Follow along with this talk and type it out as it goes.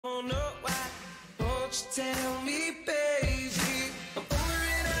Won't you tell me, baby? I'm over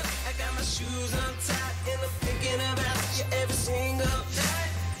and out, I got my shoes untied, and I'm thinking about you every single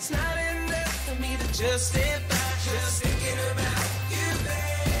night. It's not enough for me to just stand by, just thinking about you,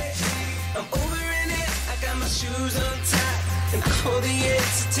 baby. I'm over and out, I got my shoes untied, and I hold the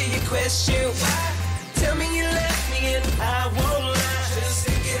answer to your question why. Tell me you left me and I won't lie, just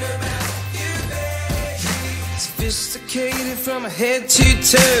thinking about you, baby. Sophisticated from head to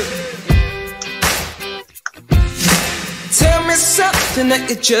toe. Tell me something that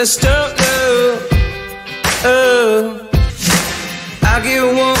you just don't know. Oh, I get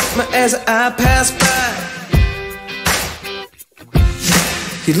warmer as I pass by.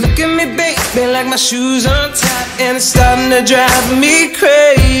 You look at me, baby, like my shoes untied, and it's starting to drive me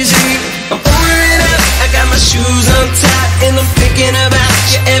crazy. I'm over and out, I got my shoes untied, and I'm thinking about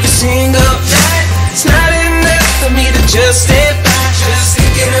you every single night. It's not enough for me to just stand by, just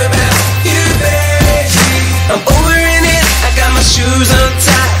thinking about you, baby. I'm over and out, I got my shoes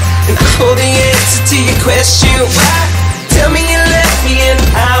untied, and I hold the answer to your question why. Tell me you left me and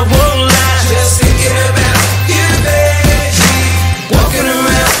I won't lie, just thinking about you, baby. Walking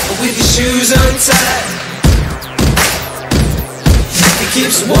around with your shoes untied. He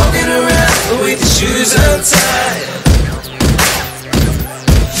keeps walking around with your shoes untied.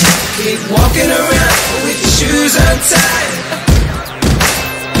 Keep walking around with your shoes untied.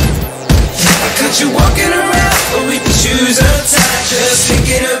 I caught you walking around with your shoes untied, just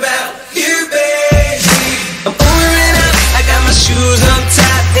thinking about you, baby. I'm over and out, I got my shoes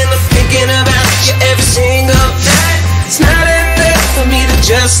untied, and I'm thinking about you every single night. It's not enough for me to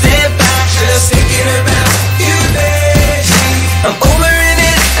just stand by, just thinking about you, baby. I'm over and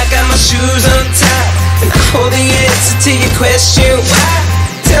out, I got my shoes untied, and I hold the answer to your question why.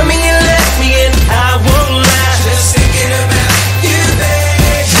 Tell me you left me and I won't lie, just thinking about you,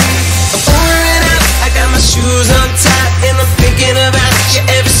 baby. I'm over and out, I got my shoes untied, and I'm thinking about you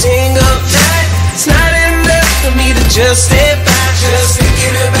every single night. It's not enough for me to just stand by, just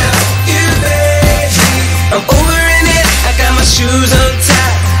thinking about you, baby. I'm over and out, I got my shoes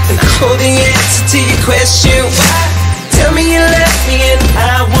untied, and I hold the answer to your question why. Tell me you left me and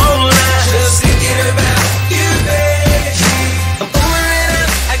I won't lie, just thinking about you, baby. I'm over and out,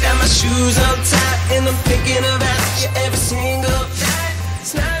 I got my shoes untied, and I'm thinking about you every single night.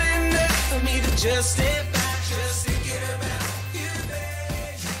 It's not enough for me to just stand by, just thinking about you,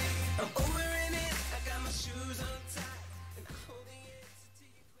 baby. I'm over and out, I got my shoes untied, and I hold the answer to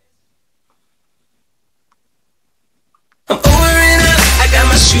your question. I'm over and out, I got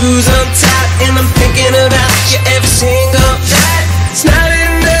my shoes untied, and I'm thinking about you every single night. It's not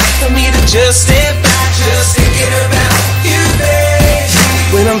enough for me to just stand by, just thinking about you, baby.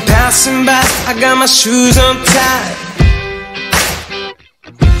 When I'm passing by, I got my shoes untied,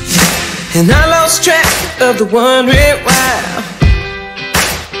 and I lost track of the wondering why.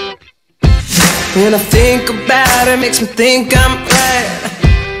 When I think about it, makes me think I'm right.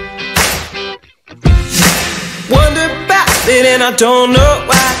 Wonder about it and I don't know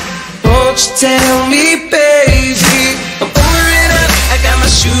why. Won't you tell me, baby? I'm over and out, I got my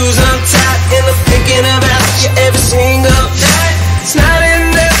shoes untied, and I'm thinking about you every single night. It's not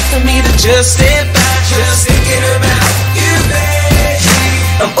enough for me to just stand by, just thinking about you, baby.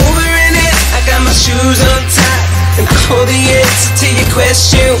 I'm over and out, I got my shoes untied, and I hold the answer to your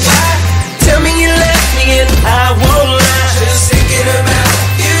question why. Tell me you left me and I won't lie, just thinking about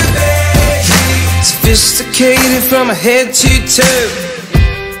you, baby. Sophisticated from head to toe.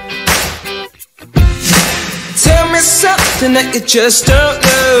 Tell me something that you just don't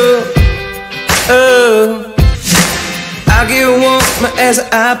know. Oh, I get warmer as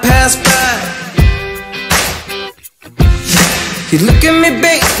I pass by. You look at me,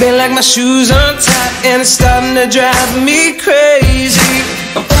 baby, like my shoes untied, and it's starting to drive me crazy.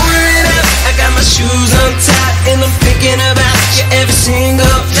 I'm over and out, I got my shoes untied, and I'm thinking about you every single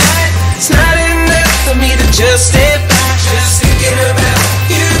night. It's not enough for me to just stand by, just thinking about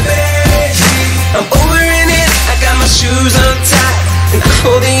you, baby. I'm over and out, I got my shoes untied, and I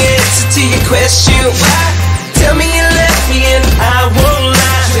hold the answer to your question why. Tell me you left me and I won't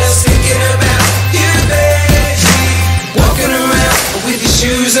lie, just thinking about you, baby. Walking around with your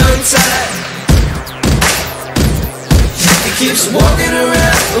shoes untied. He keeps walking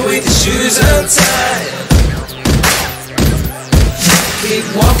around with your shoes untied. Keep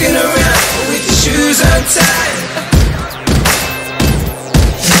walking around with your shoes untied.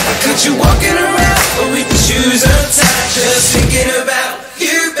 I caught you walking around with your shoes untied, just thinking about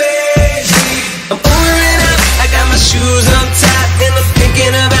you, baby. I'm over and out, I got my shoes untied, and I'm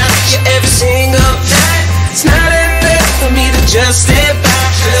thinking about you every single night. It's not enough for me to just stand by,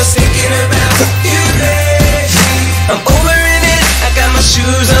 just thinking about you, baby.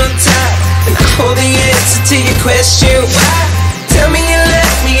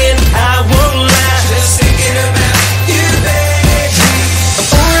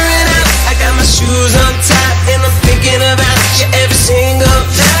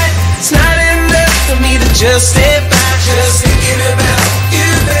 just step back, just thinking about you,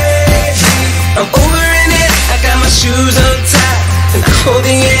 baby. I'm over in it, I got my shoes untied, and I hold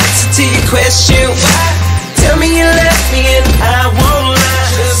the answer to your question, why? Tell me you left me and I won't lie,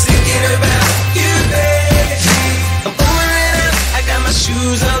 just thinking about you, baby. I'm over it up, I got my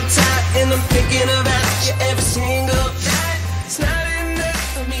shoes untied, and I'm thinking about you every single night. It's not enough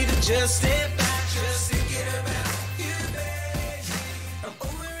for me to just step back, just thinking about you, baby. I'm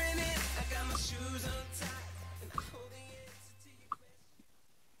over in it, I got my shoes untied, and I hold the answer to your question.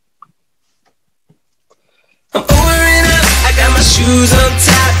 I'm over it up, I got my shoes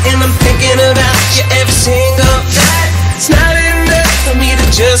untied, and I'm thinking about you every single night. It's not enough for me to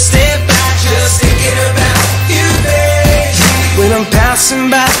just step back, just thinking about you, baby. When I'm passing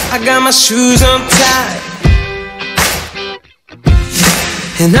by, I got my shoes untied,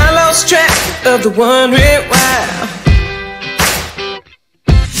 and I lost track of the wondering why.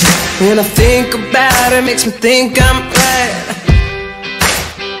 When I think about it, makes me think I'm right.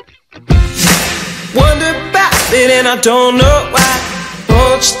 Wonder about it and I don't know why.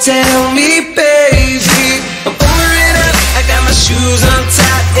 Won't you tell me, baby? I'm over it up, I got my shoes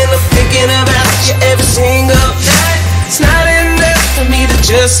untied, and I'm thinking about you every single night. It's not enough for me to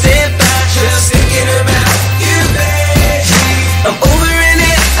just step back, just thinking about you, baby. I'm over in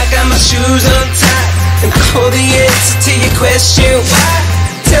it, I got my shoes untied, and I hold the answer to your question, why?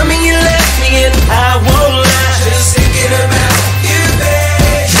 Tell me you left me and I won't lie, just thinking about you,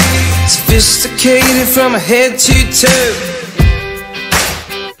 baby. Sophisticated from head to toe.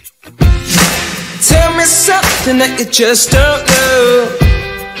 Tell me something that you just don't know.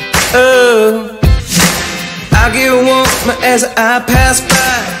 Oh, I get warmer as I pass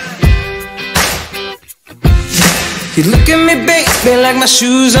by. You look at me, baby, like my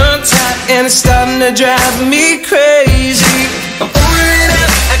shoes untied, and it's starting to drive me crazy. I'm over it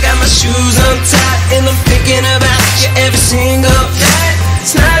up, I got my shoes untied, and I'm thinking about you every single night.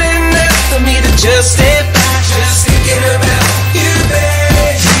 It's not enough for me to just step back, just thinking about you,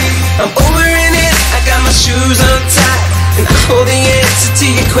 baby. I'm over in it, I got my shoes untied, and I hold the answer to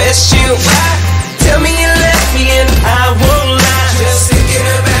your question, why? Tell me you left me and I won't lie, just thinking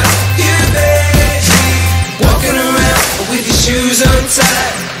about you, baby. Walking around with your shoes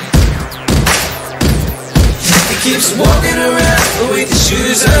untied. He keeps walking around with your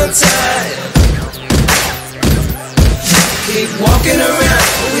shoes untied. Keep walking around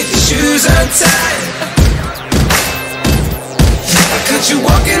with your shoes untied. I caught you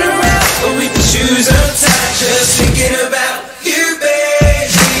walking around with your shoes untied, just thinking about you, baby.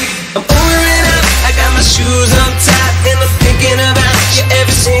 I'm over it up, I got my shoes untied, and I'm thinking about you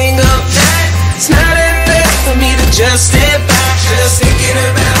every single night. It's not enough for me to just step back, just thinking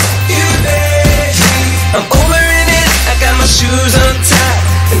about you, baby. I'm over in it, I got my shoes untied,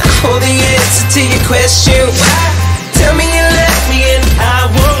 and I hold the answer to your question, why? Tell me you left me and I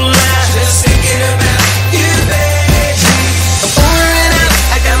won't lie, just thinking about you, baby. I'm over it up,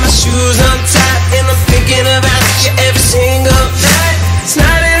 I got my shoes untied, and I'm thinking about you every single night. It's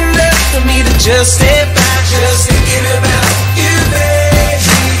not enough for me to just step back, just thinking about you, baby.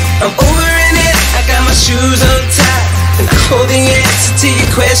 I'm over in it, I got my shoes untied, and I hold the answer to your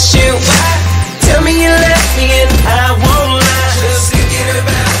question, why? Tell me you left me and I won't lie, just thinking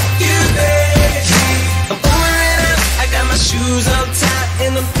about you, baby. I'm over it up, I got my shoes untied,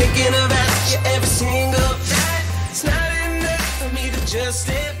 and I'm thinking about you every single night. It's not enough for me to just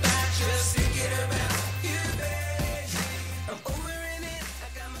step back, just thinking about you, baby. I'm over in it, I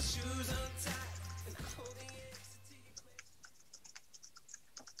got my shoes untied, and I hold the answer to your question.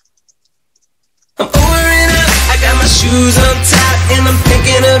 I'm over it up, I got my shoes untied, and I'm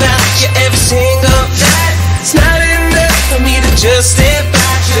thinking about you every single night. It's not enough for me to just step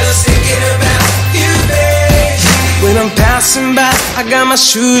back, just thinking about you, baby. When I'm passing by, I got my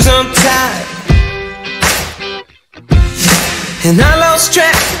shoes untied, and I lost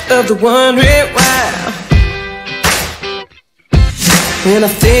track of the wondering why. When I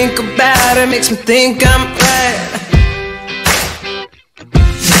think about it, makes me think I'm right.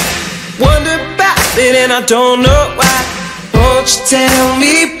 Wonder about it and I don't know why. Won't you tell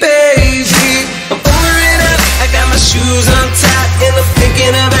me, baby? I'm over it up, I got my shoes untied, and I'm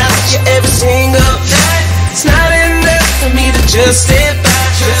thinking about you every single night. It's not enough for me to just step back,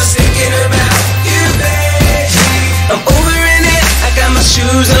 just thinking about you, baby. I'm over in it, I got my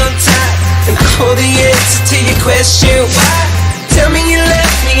shoes untied, and I hold the answer to your question, why? Tell me you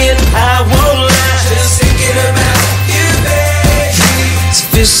left me and I won't lie, just thinking about you, baby.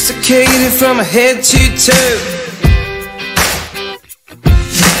 Sophisticated from head to toe.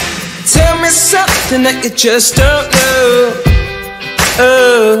 Tell me something that you just don't know.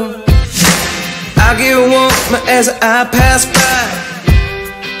 Oh, I I get warm as I pass by.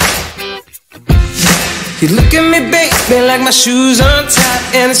 You look at me, baby, like my shoes on tight,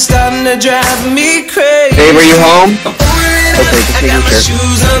 and it's starting to drive me crazy. Babe, are you home? I'm pouring it up, I got my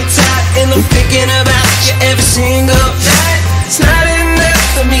shoes on tight, and I'm thinking about you every single night. It's not enough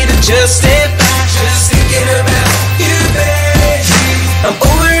for me to just stay back, just thinking about you, baby. I'm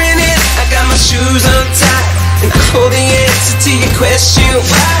pouring it, I got my shoes on tight, and I hold the answer to your question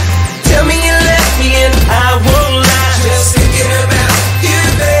why. Tell me you left me and I won't lie, just thinking about you,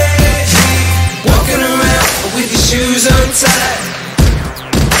 baby. Walking around with your shoes untied.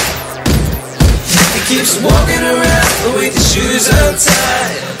 He keeps walking around with your shoes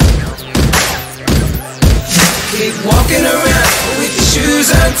untied. Keep walking around with your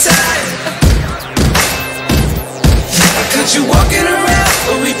shoes untied. I caught you walking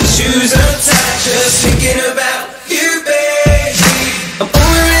around with your shoes untied, just thinking about you, baby. I'm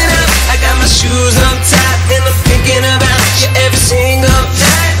pouring up, I got my shoes untied, and I'm thinking about you every single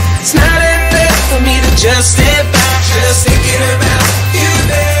night. It's not enough for me to just stay back, just thinking about you,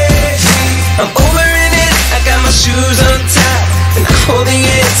 baby. I'm over in it, I got my shoes untied, and I hold the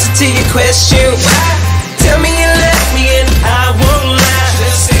answer to your question why. Tell me you left me and I won't lie,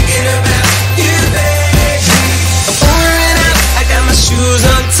 just thinking about you, baby. I'm over it up, I got my shoes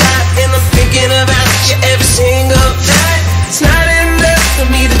untied, and I'm thinking about you every single night. It's not enough for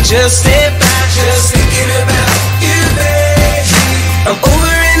me to just stay back, just thinking about you, baby. I'm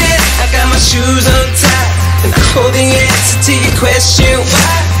over in it, I got my shoes untied, and I hold the answer to your question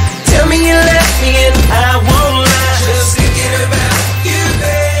why. Tell me you left me and I won't lie, just thinking about you,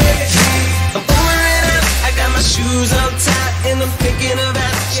 baby. I'm over it up, I got my shoes untied, and I'm thinking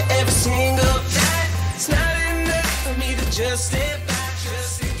about you every single night. It's not enough for me to just stay back,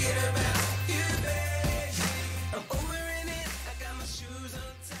 just thinking about you, baby. I'm over in it, I got my shoes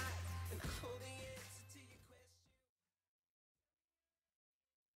untied, and I hold the answer to your question.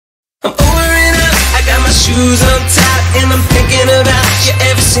 I'm over it up, I got my shoes untied, and I'm thinking about you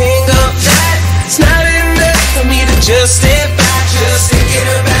every single night. It's not enough for me to just stay back, just thinking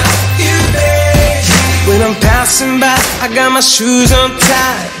about you, baby. When I'm passing by, I got my shoes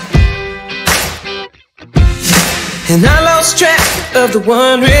untied, and I lost track of the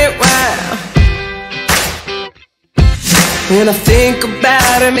wondering why. When I think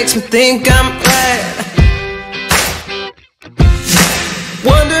about it, makes me think I'm right.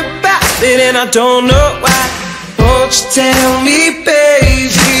 Wonder about it and I don't know why. Won't you tell me,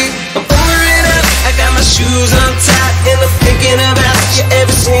 baby? I'm pouring up, I got my shoes untied, and I'm thinking about you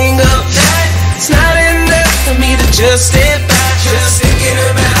every single night. It's not enough for me to just stay back, just thinking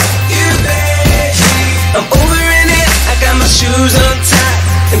about you, baby. I'm over in it, I got my shoes untied,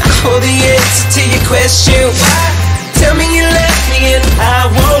 and I hold the answer to your question why. Tell me you left me and I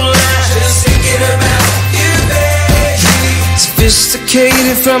won't lie, just thinking about you, baby.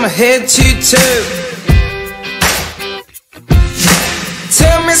 Sophisticated from my head to toe.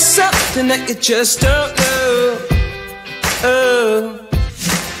 Tell me something that you just don't know. Oh,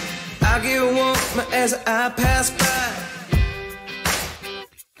 I get warm as I pass by.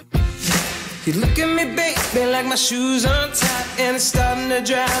 You look at me, baby, like my shoes untied, and it's starting to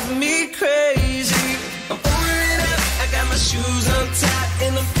drive me crazy. I'm pouring it up, I got my shoes untied,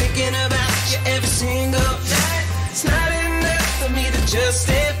 and I'm thinking about you every single night. It's not enough for me to just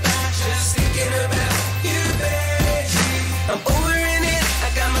stay back, just thinking about you, baby. I'm over in it, I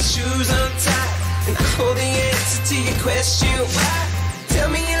got my shoes untied, and I hold the answer to your question why. Tell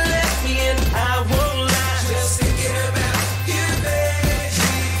me you left me and I won't lie, just thinking about you, baby.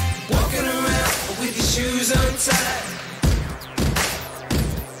 Walking around with your shoes untied.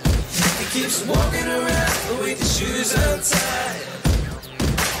 He keeps walking around with your shoes untied.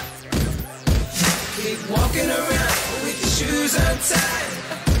 Keep walking around with your shoes untied.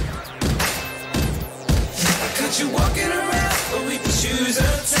 I caught you walking around with your shoes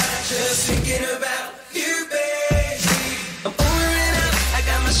untied, just thinking about you, baby. I'm pouring up, I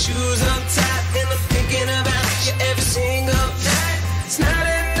got my shoes untied, and I'm thinking about you every single night. It's not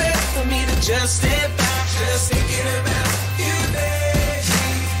enough for me to just stay back, just thinking about you, baby.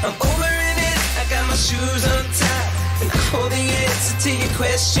 I'm over in it, I got my shoes untied, and I hold the answer to your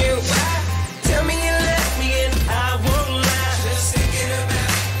question why. Tell me you left me and I won't lie, just thinking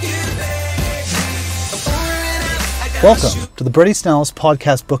about you, baby. I'm pouring up, I got Welcome to the Bret Easton Ellis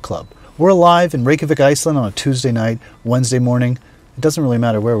Podcast Book Club. We're live in Reykjavik, Iceland on a Tuesday night, Wednesday morning. It doesn't really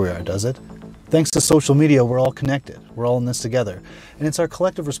matter where we are, does it? Thanks to social media, we're all connected. We're all in this together. And it's our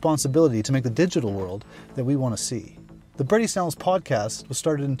collective responsibility to make the digital world that we want to see. The Bret Easton Ellis podcast was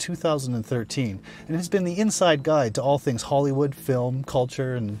started in 2013 and has been the inside guide to all things Hollywood, film,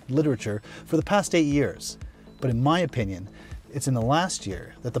 culture, and literature for the past 8 years. But in my opinion, it's in the last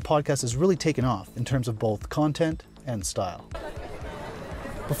year that the podcast has really taken off in terms of both content and style.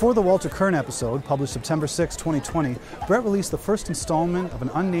 Before the Walter Kern episode, published September 6, 2020, Bret released the first installment of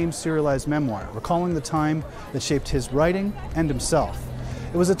an unnamed serialized memoir, recalling the time that shaped his writing and himself.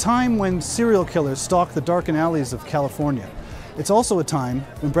 It was a time when serial killers stalked the darkened alleys of California. It's also a time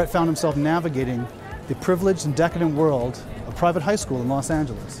when Bret found himself navigating the privileged and decadent world of private high school in Los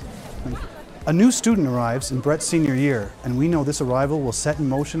Angeles. A new student arrives in Bret's senior year, and we know this arrival will set in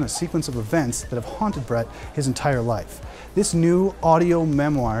motion a sequence of events that have haunted Bret his entire life. This new audio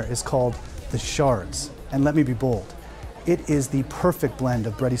memoir is called The Shards, and let me be bold, it is the perfect blend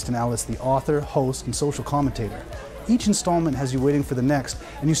of Bret Easton Ellis, the author, host, and social commentator. Each installment has you waiting for the next,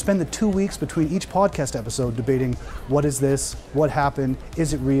 and you spend the 2 weeks between each podcast episode debating, what is this, what happened,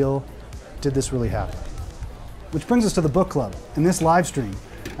 is it real, did this really happen? Which brings us to the book club, in this live stream.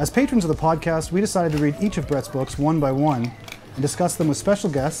 As patrons of the podcast, we decided to read each of Bret's books one by one and discuss them with special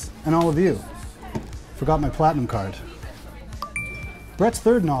guests and all of you. Forgot my platinum card. Bret's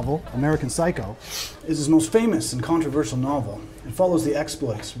third novel, American Psycho, is his most famous and controversial novel. It follows the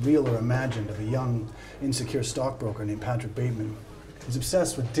exploits, real or imagined, of a young, insecure stockbroker named Patrick Bateman. He's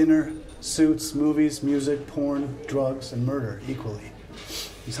obsessed with dinner, suits, movies, music, porn, drugs, and murder equally.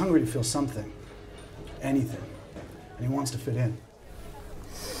 He's hungry to feel something, anything, and he wants to fit in.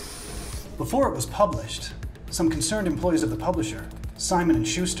 Before it was published, some concerned employees of the publisher, Simon &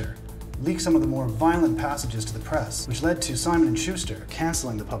 Schuster, leaked some of the more violent passages to the press, which led to Simon & Schuster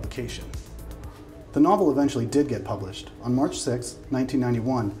canceling the publication. The novel eventually did get published on March 6,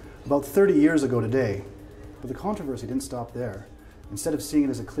 1991, about 30 years ago today. But the controversy didn't stop there. Instead of seeing it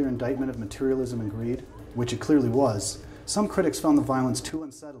as a clear indictment of materialism and greed, which it clearly was, some critics found the violence too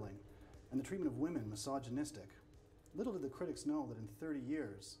unsettling and the treatment of women misogynistic. Little did the critics know that in 30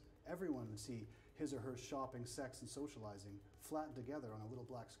 years, everyone would see his or her shopping, sex, and socializing flattened together on a little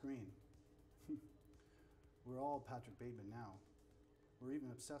black screen. We're all Patrick Bateman now. We're even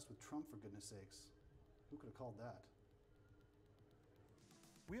obsessed with Trump, for goodness sakes. Who could have called that?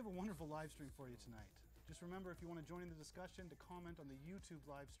 We have a wonderful live stream for you tonight. Just remember, if you want to join in the discussion, to comment on the YouTube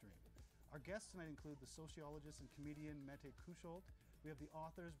live stream. Our guests tonight include the sociologist and comedian Mette Kousholt. We have the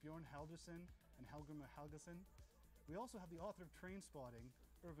authors Bjorn Halldorsson and Hallgrimur Helgason. We also have the author of Trainspotting,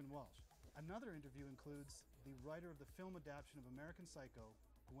 IRVINE WELSH. Another interview includes the writer of the film adaptation of American Psycho,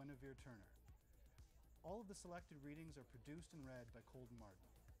 GUINEVERE TURNER. All of the selected readings are produced and read by Colden Martin.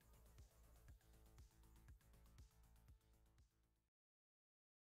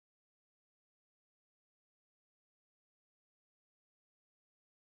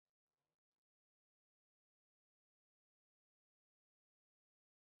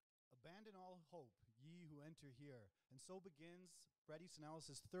 Abandon all hope, ye who enter here. And so begins Bret Easton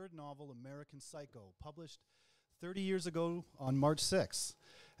Ellis' third novel, American Psycho, published 30 years ago on March 6th.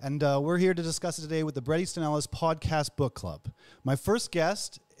 And we're here to discuss it today with the Bret Easton Ellis Podcast Book Club. My first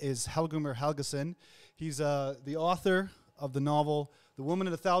guest is Hallgrimur Helgason. He's the author of the novel The Woman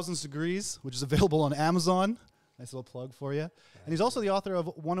at 1,000 Degrees, which is available on Amazon. Nice little plug for you. And he's also the author of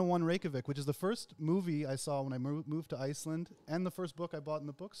 101 Reykjavik, which is the first movie I saw when I moved to Iceland and the first book I bought in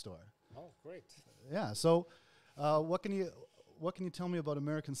the bookstore. Oh, great. Yeah, so what can you tell me about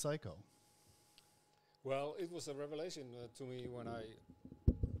American Psycho? Well, it was a revelation to me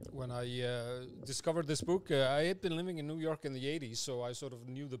when I discovered this book. I had been living in New York in the 80s, so I sort of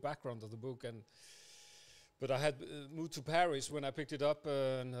knew the background of the book. But I had moved to Paris when I picked it up,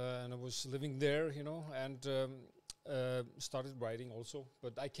 and I was living there, you know, and started writing also.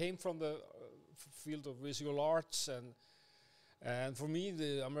 But I came from the field of visual arts, and for me,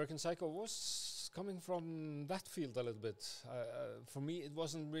 the American Psycho was coming from that field a little bit. For me, it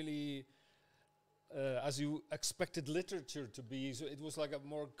wasn't really as you expected literature to be. So it was like a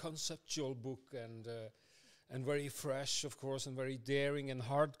more conceptual book and very fresh, of course, and very daring and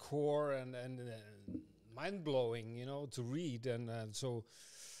hardcore and mind-blowing, you know, to read. And so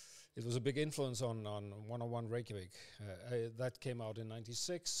it was a big influence on 101 Reykjavik. That came out in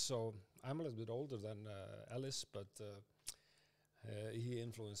 '96, so I'm a little bit older than Ellis, but he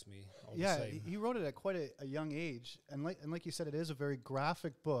influenced me all the same. He wrote it at quite a young age, and like you said, it is a very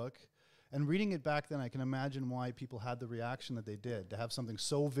graphic book. And reading it back then, I can imagine why people had the reaction that they did, to have something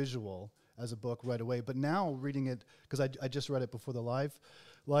so visual as a book right away. But now reading it, because I just read it before the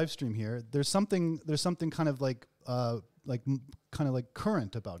live stream here, there's something kind of like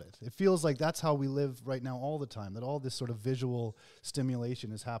current about it. It feels like that's how we live right now all the time, that all this sort of visual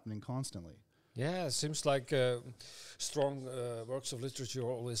stimulation is happening constantly. Yeah, it seems like strong works of literature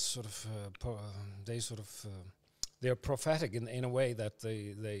always sort of they're prophetic in a way that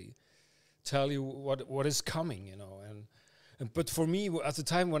they tell you what is coming, you know. And but for me, at the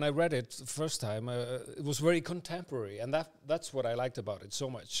time when I read it the first time, it was very contemporary, and that's what I liked about it so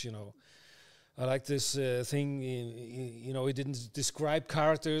much, you know. I like this thing, you know, it didn't describe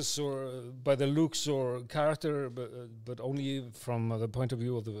characters or by the looks or character, but only from the point of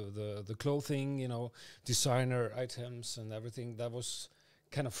view of the clothing, you know, designer items and everything. That was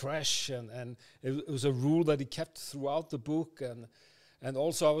kind of fresh, and it was a rule that he kept throughout the book. And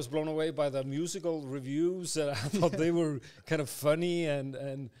also I was blown away by the musical reviews. I thought they were kind of funny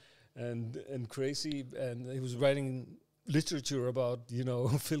and crazy, and he was writing literature about, you know,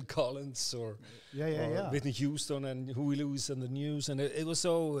 Phil Collins or Whitney Houston and Huey Lewis and the News, and it was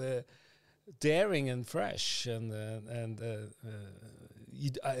so daring and fresh, and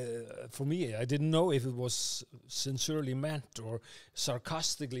for me, I didn't know if it was sincerely meant or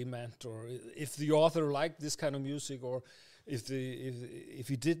sarcastically meant, or if the author liked this kind of music, or if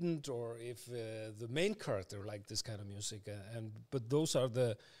he didn't, or if the main character liked this kind of music. But those are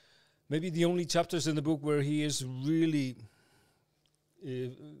maybe the only chapters in the book where he is really,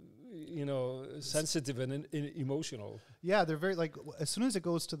 you know, sensitive and emotional. Yeah, they're very, like, as soon as it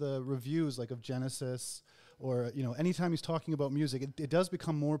goes to the reviews, like of Genesis, or, you know, anytime he's talking about music, it does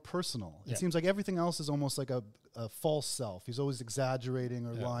become more personal. It seems like everything else is almost like a false self. He's always exaggerating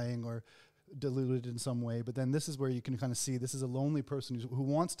or lying or diluted in some way. But then this is where you can kind of see this is a lonely person who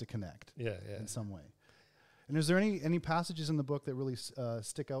wants to connect in some way. And is there any passages in the book that really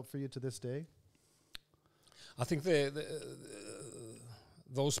stick out for you to this day? I think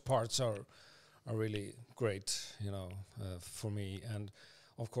those parts are really great, you know, for me. And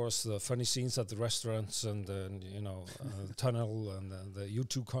of course, the funny scenes at the restaurants, and you know, tunnel, and the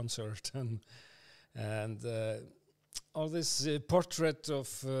U2 concert, and all this portraying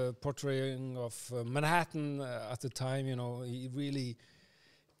of Manhattan at the time. You know, he really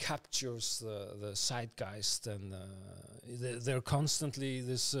captures the zeitgeist, and they're constantly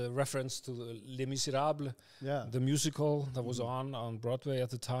this reference to Les Miserables, the musical that was on Broadway at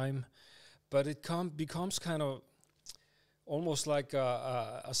the time, but it becomes kind of almost like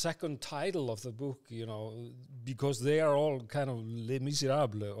a second title of the book, you know, because they are all kind of Les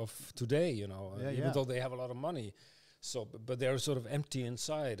Miserables of today, you know, even though they have a lot of money. So, but they're sort of empty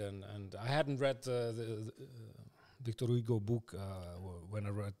inside, and I hadn't read the Victor Hugo book when I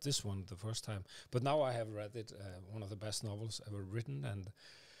read this one the first time, but now I have read it, one of the best novels ever written,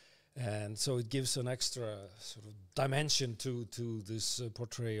 and so it gives an extra sort of dimension to this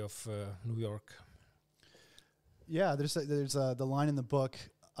portrayal of New York. Yeah, there's the line in the book.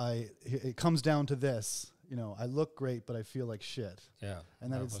 It comes down to this. You know, I look great, but I feel like shit. Yeah,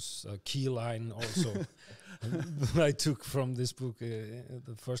 and that was a key line also that I took from this book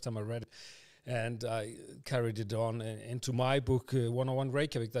the first time I read it. And I carried it on into my book, 101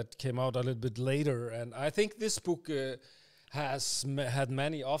 Reykjavik, that came out a little bit later. And I think this book has had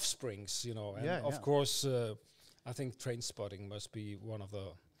many offsprings, you know. And of course, I think Trainspotting must be one of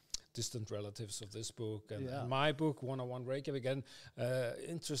the distant relatives of this book. And my book, 101 Reykjavik. And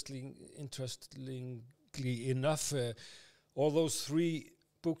interestingly enough, all those three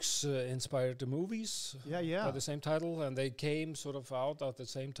books inspired the movies by the same title, and they came sort of out at the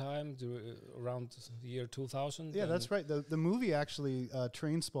same time around the year 2000. Yeah, that's right. The movie actually,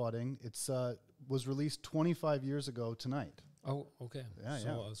 Trainspotting, it's was released 25 years ago tonight. Oh, okay. So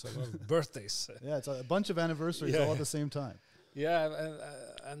a lot of birthdays. Yeah, it's a bunch of anniversaries all at the same time. Yeah,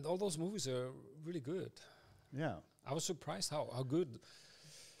 and all those movies are really good. Yeah. I was surprised how good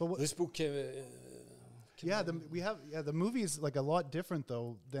this book came. The movie is like a lot different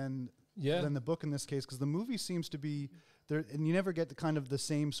though than the book in this case, because the movie seems to be there, and you never get the kind of the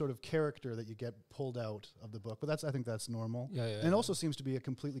same sort of character that you get pulled out of the book. But I think that's normal. And it also seems to be a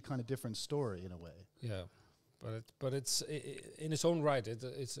completely kind of different story in a way. Yeah, but it's in its own right.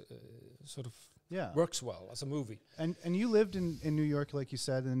 It's sort of works well as a movie. And you lived in New York, like you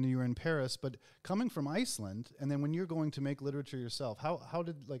said, and you were in Paris. But coming from Iceland, and then when you're going to make literature yourself, how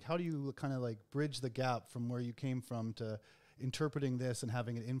do you kind of like bridge the gap from where you came from to interpreting this and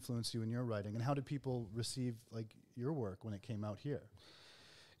having it influence you in your writing? And how did people receive like your work when it came out here?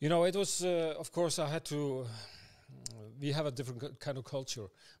 You know, it was of course I had to. We have a different kind of culture.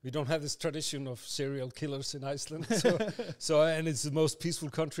 We don't have this tradition of serial killers in Iceland. So and it's the most peaceful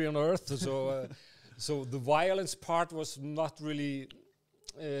country on earth. So the violence part was not really.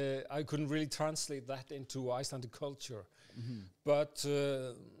 I couldn't really translate that into Icelandic culture. But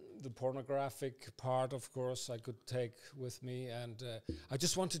the pornographic part, of course, I could take with me, and I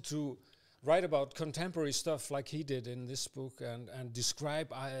just wanted to. write about contemporary stuff like he did in this book, and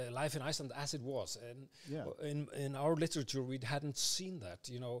describe life in Iceland as it was. And in our literature, we hadn't seen that.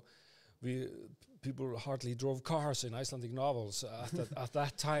 You know, people hardly drove cars in Icelandic novels at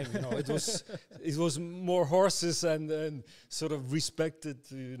that time. You know, it was more horses and sort of respected,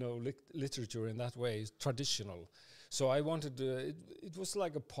 you know, literature in that way, traditional. So I wanted it was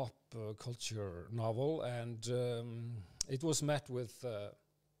like a pop culture novel, and it was met with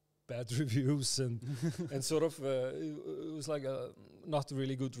bad reviews and sort of it was like a not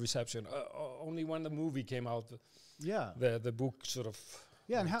really good reception. Only when the movie came out, the book sort of.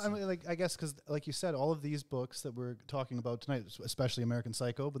 Yeah, and how, I mean, like, I guess because, like you said, all of these books that we're talking about tonight, especially American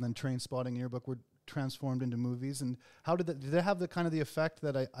Psycho, but then Trainspotting in your book, were transformed into movies. And how did they have the kind of the effect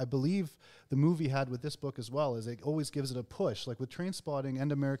that I believe the movie had with this book as well? Is it always gives it a push. Like with Trainspotting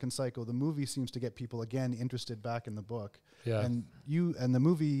and American Psycho, the movie seems to get people again interested back in the book. Yeah. And the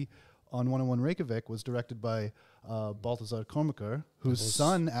movie on 101 Reykjavik was directed by Baltasar Kormákur, whose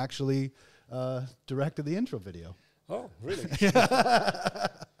son actually directed the intro video. Oh, really?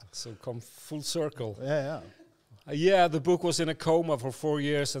 So come full circle. Yeah. The book was in a coma for 4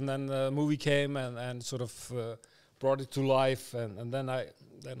 years, and then the movie came and sort of brought it to life, and then I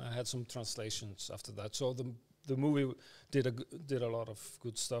had some translations after that. So the movie did a lot of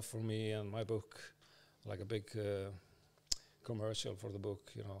good stuff for me and my book, like a big commercial for the book,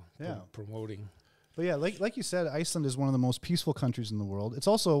 you know, promoting. But yeah, like you said, Iceland is one of the most peaceful countries in the world. It's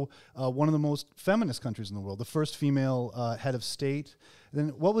also one of the most feminist countries in the world. The first female head of state.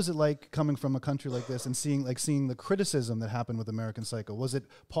 Then, what was it like coming from a country like this and seeing the criticism that happened with American Psycho? Was it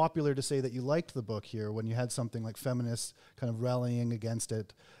popular to say that you liked the book here when you had something like feminists kind of rallying against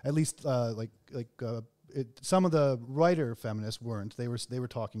it? At least some of the writer feminists weren't. They were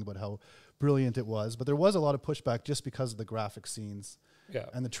talking about how brilliant it was, but there was a lot of pushback just because of the graphic scenes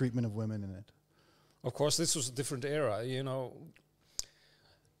and the treatment of women in it. Of course, this was a different era, you know.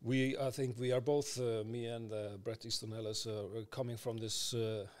 I think we are both, me and Bret, Easton, Ellis, coming from this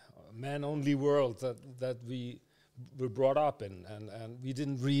man-only world that we were brought up in, and we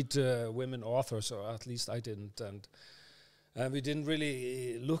didn't read women authors, or at least I didn't, and we didn't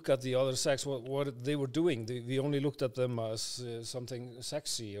really look at the other sex, what they were doing. We only looked at them as something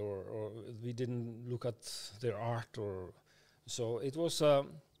sexy, or we didn't look at their art, so it was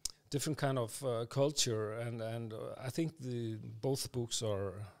different kind of culture, and I think both books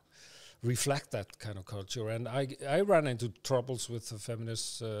reflect that kind of culture. And I ran into troubles with the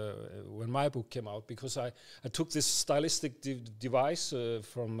feminists when my book came out, because I took this stylistic device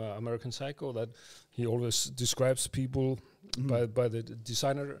from American Psycho, that he always describes people by the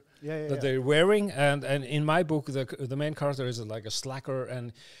designer that they're wearing, and in my book the main character is like a slacker,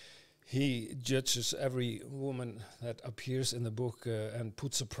 and he judges every woman that appears in the book and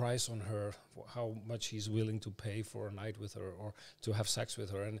puts a price on her, how much he's willing to pay for a night with her or to have sex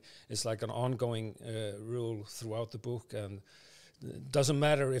with her. And it's like an ongoing rule throughout the book. And it doesn't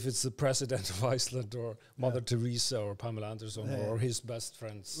matter if it's the president of Iceland or Mother Teresa or Pamela Anderson or his best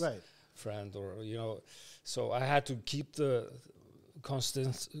friend's friend, or, you know. So I had to keep the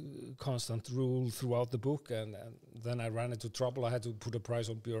constant rule throughout the book, and then I ran into trouble. I had to put a price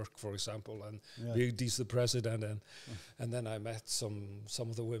on Björk, for example, and Vigdís the president, and then I met some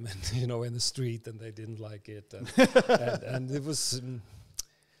of the women, you know, in the street, and they didn't like it, and it was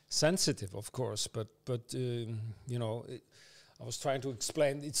sensitive, of course, but you know, I was trying to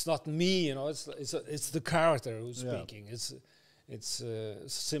explain it's not me, you know, it's the character who's speaking. It's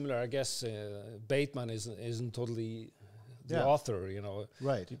similar, I guess. Bateman isn't totally the author, you know.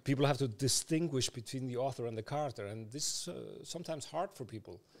 Right. People have to distinguish between the author and the character, and this is sometimes hard for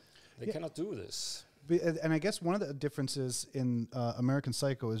people. They cannot do this. And I guess one of the differences in American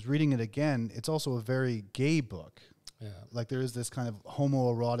Psycho is reading it again, it's also a very gay book. Yeah. Like there is this kind of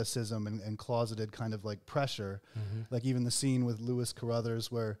homoeroticism and closeted kind of like pressure. Like even the scene with Lewis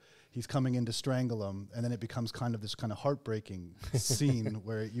Carruthers where he's coming in to strangle him, and then it becomes kind of this kind of heartbreaking scene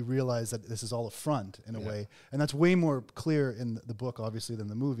where you realize that this is all a front in a way. And that's way more clear in the book, obviously, than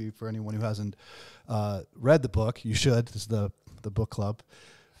the movie. For anyone who hasn't read the book, you should. This is the book club.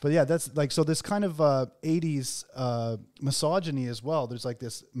 But yeah, that's like, so this kind of 80s misogyny as well. There's like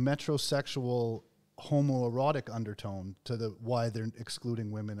this metrosexual homoerotic undertone to why they're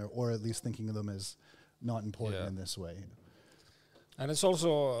excluding women, or at least thinking of them as not important in this way. And it's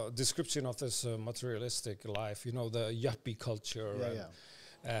also a description of this materialistic life, you know, the yuppie culture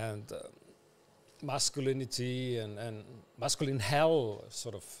and masculinity and masculine hell,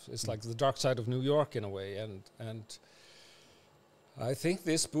 sort of. It's like the dark side of New York in a way. And I think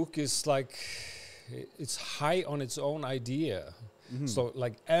this book is like, it's high on its own idea. So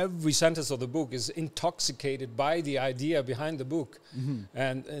like every sentence of the book is intoxicated by the idea behind the book,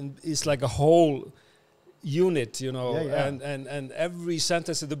 and it's like a whole unit, you know, and every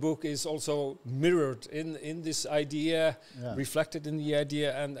sentence of the book is also mirrored in this idea, reflected in the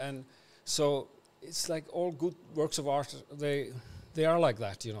idea, and so it's like all good works of art, they are like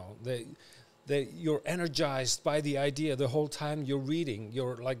that, you know. You're energized by the idea the whole time you're reading.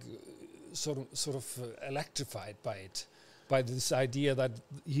 You're like sort of electrified by it, by this idea that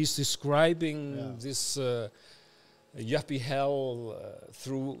he's describing this yuppie hell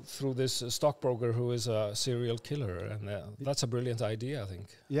through this stockbroker who is a serial killer, and that's a brilliant idea, I think.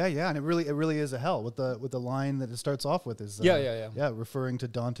 Yeah, and it really is a hell. With the line that it starts off with is referring to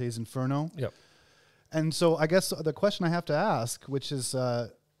Dante's Inferno. Yep. And so I guess the question I have to ask, which is,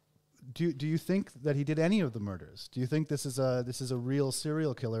 do you think that he did any of the murders? Do you think this is a real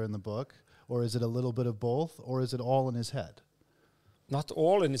serial killer in the book, or is it a little bit of both, or is it all in his head? Not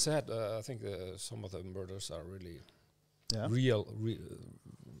all in his head. I think some of the murders are really real,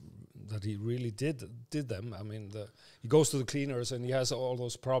 that he really did them. I mean, he goes to the cleaners and he has all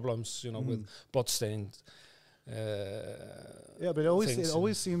those problems, you know, with butt stains. But it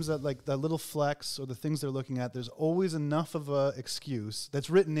always seems that like the little flecks or the things they're looking at, there's always enough of a excuse that's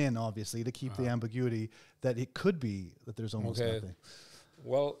written in, obviously, to keep the ambiguity, that it could be that there's almost nothing.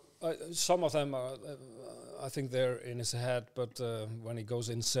 Well, some of them are, I think they're in his head, but when he goes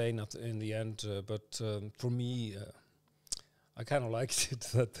insane in the end. But for me, I kind of liked it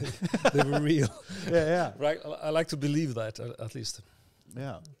that they were real. Right. I like to believe that at least.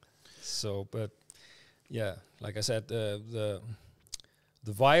 Yeah. So, but. Yeah, like I said, the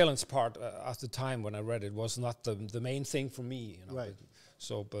violence part at the time when I read it was not the main thing for me, you know. Right.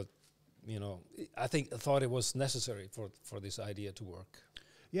 But you know, I thought it was necessary for this idea to work.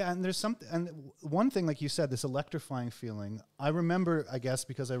 Yeah, and there's something, and one thing, like you said, this electrifying feeling. I remember, I guess,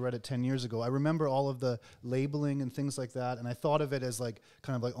 because I read it 10 years ago, I remember all of the labeling and things like that, and I thought of it as like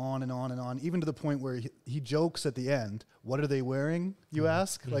kind of like on and on and on, even to the point where he jokes at the end. What are they wearing? You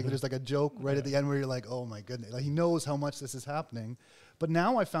ask. Like there's like a joke right at the end where you're like, oh my goodness, like he knows how much this is happening. But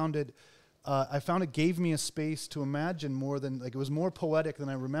now I found it gave me a space to imagine more than, like, it was more poetic than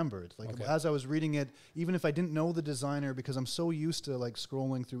I remembered. Like as I was reading it, even if I didn't know the designer, because I'm so used to like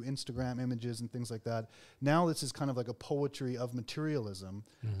scrolling through Instagram images and things like that, now this is kind of like a poetry of materialism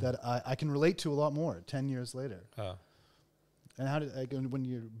that I can relate to a lot more 10 years later. And how did, when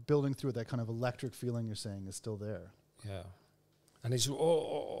you're building through it, that kind of electric feeling you're saying is still there. Yeah. And he's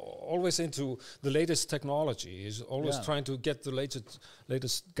always into the latest technology. He's always trying to get the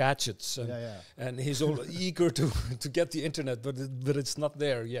latest gadgets, and he's all eager to get the internet, but it's not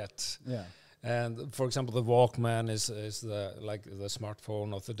there yet. Yeah. And for example, the Walkman is the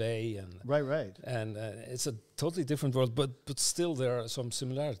smartphone of the day, and right. And it's a totally different world, but still there are some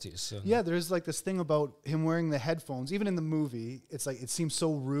similarities. Yeah, there's like this thing about him wearing the headphones. Even in the movie, it's like it seems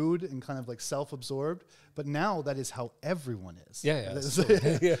so rude and kind of like self-absorbed. But now that is how everyone is. Yeah.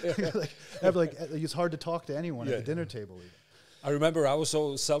 Like it's hard to talk to anyone at the dinner table. Even. I remember I was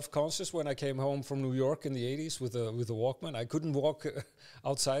so self-conscious when I came home from New York in the 80s with the Walkman. I couldn't walk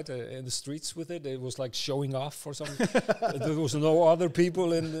outside in the streets with it. It was like showing off or something. There was no other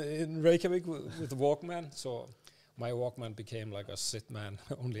people in Reykjavik with the Walkman, so my Walkman became like a sit man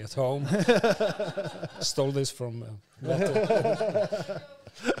only at home. Stole this from Mette.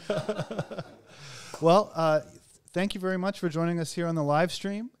 Well, thank you very much for joining us here on the live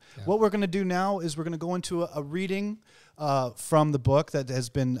stream. Yeah. What we're going to do now is we're going to go into a reading from the book that has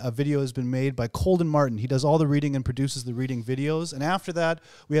been, a video has been made by Colden Martin. He does all the reading and produces the reading videos. And after that,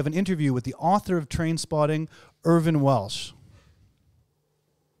 we have an interview with the author of Trainspotting, IRVINE WELSH.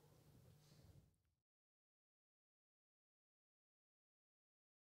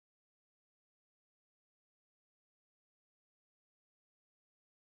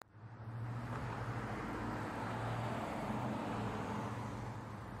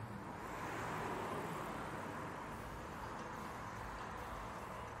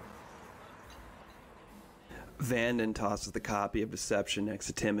 Vanden tosses the copy of Deception next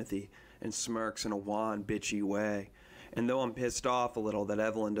to Timothy and smirks in a wan, bitchy way. And though I'm pissed off a little that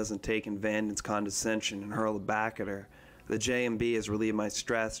Evelyn doesn't take in Vanden's condescension and hurl it back at her, the J&B has relieved my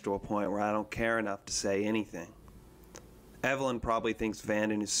stress to a point where I don't care enough to say anything. Evelyn probably thinks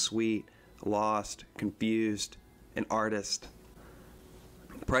Vanden is sweet, lost, confused, an artist.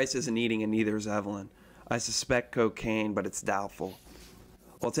 Price isn't eating and neither is Evelyn. I suspect cocaine, but it's doubtful.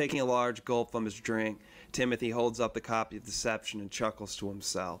 While taking a large gulp from his drink, Timothy holds up the copy of Deception and chuckles to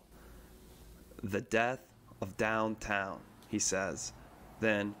himself. The death of downtown, he says.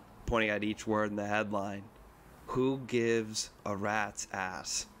 Then, pointing at each word in the headline, Who gives a rat's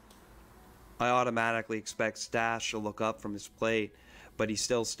ass? I automatically expect Stash to look up from his plate, but he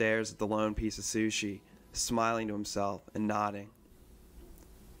still stares at the lone piece of sushi, smiling to himself and nodding.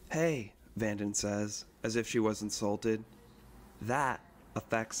 Hey, Vanden says, as if she was insulted. That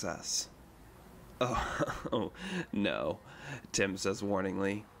affects us. Oh, no, Tim says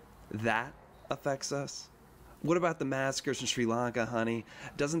warningly. That affects us? What about the massacres in Sri Lanka, honey?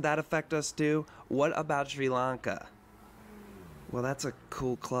 Doesn't that affect us too? What about Sri Lanka? Well, that's a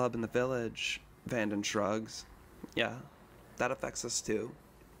cool club in the village, Vanden shrugs. Yeah, that affects us too.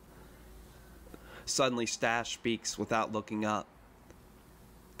 Suddenly Stash speaks without looking up.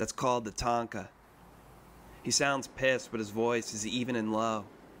 That's called the Tonka. He sounds pissed, but his voice is even and low,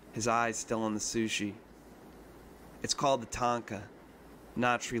 his eyes still on the sushi. It's called the Tonka,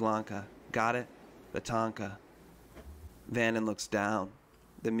 not Sri Lanka. Got it? The Tonka. Vanden looks down,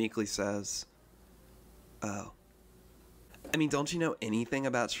 then meekly says, oh. I mean, don't you know anything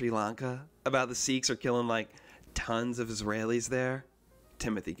about Sri Lanka? About the Sikhs are killing, like, tons of Israelis there?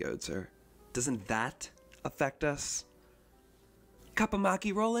 Timothy goads her. Doesn't that affect us? Cup of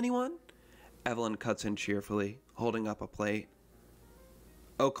maki roll, anyone? Evelyn cuts in cheerfully, holding up a plate.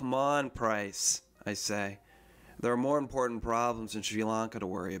 Oh, come on, Price, I say. There are more important problems in Sri Lanka to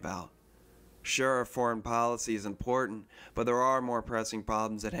worry about. Sure, foreign policy is important, but there are more pressing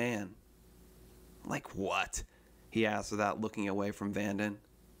problems at hand. Like what? He asks without looking away from Vanden.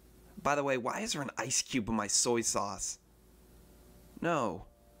 By the way, why is there an ice cube in my soy sauce? No,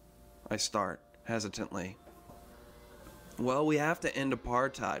 I start, hesitantly. Well, we have to end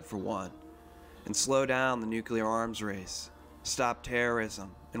apartheid, for one, and slow down the nuclear arms race, stop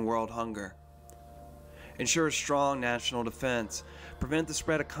terrorism and world hunger. Ensure strong national defense, prevent the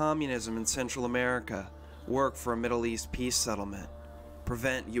spread of communism in Central America, work for a Middle East peace settlement,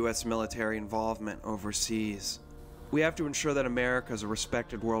 prevent U.S. military involvement overseas. We have to ensure that America is a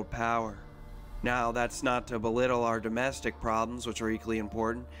respected world power. Now, that's not to belittle our domestic problems, which are equally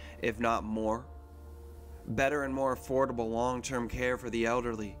important, if not more. Better and more affordable long-term care for the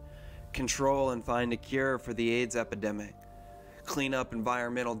elderly, control and find a cure for the AIDS epidemic, clean up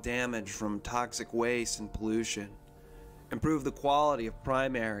environmental damage from toxic waste and pollution, improve the quality of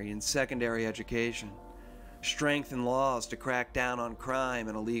primary and secondary education, strengthen laws to crack down on crime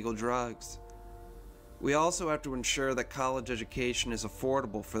and illegal drugs. We also have to ensure that college education is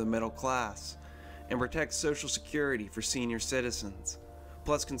affordable for the middle class and protect Social Security for senior citizens,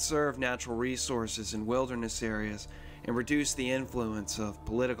 plus conserve natural resources in wilderness areas and reduce the influence of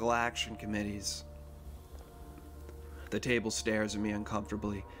political action committees. The table stares at me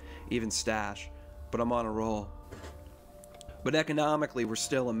uncomfortably, even Stash, but I'm on a roll. But economically, we're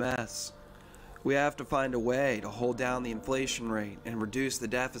still a mess. We have to find a way to hold down the inflation rate and reduce the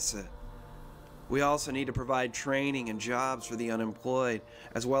deficit. We also need to provide training and jobs for the unemployed,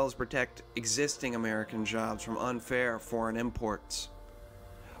 as well as protect existing American jobs from unfair foreign imports.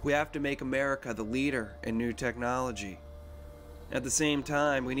 We have to make America the leader in new technology. At the same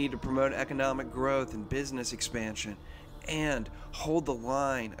time, we need to promote economic growth and business expansion, and hold the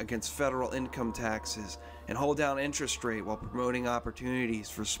line against federal income taxes and hold down interest rate while promoting opportunities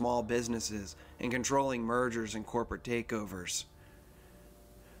for small businesses and controlling mergers and corporate takeovers.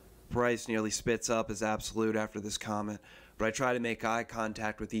 Price nearly spits up his absolute after this comment, but I try to make eye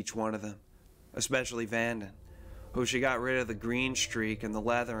contact with each one of them, especially Vanden, who she got rid of the green streak and the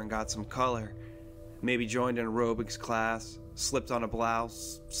leather and got some color, maybe joined an aerobics class, slipped on a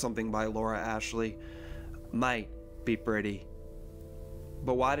blouse, something by Laura Ashley, might be pretty.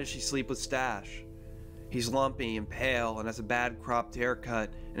 But why does she sleep with Stash? He's lumpy and pale and has a bad cropped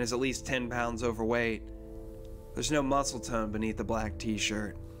haircut and is at least 10 pounds overweight. There's no muscle tone beneath the black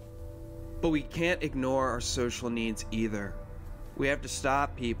t-shirt. But we can't ignore our social needs either. We have to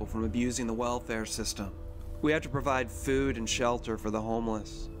stop people from abusing the welfare system. We have to provide food and shelter for the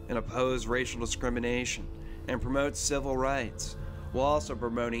homeless and oppose racial discrimination and promote civil rights, while also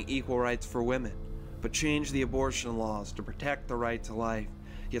promoting equal rights for women, but change the abortion laws to protect the right to life,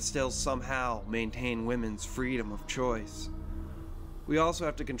 yet still somehow maintain women's freedom of choice. We also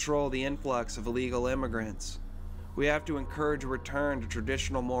have to control the influx of illegal immigrants. We have to encourage a return to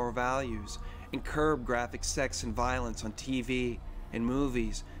traditional moral values and curb graphic sex and violence on TV and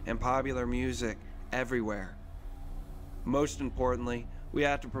movies and popular music everywhere. Most importantly, we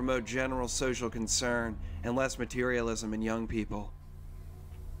have to promote general social concern and less materialism in young people.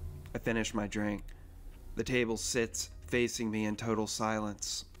 I finish my drink. The table sits facing me in total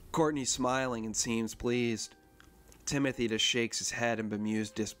silence. Courtney's smiling and seems pleased. Timothy just shakes his head in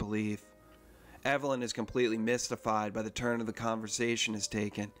bemused disbelief. Evelyn is completely mystified by the turn of the conversation has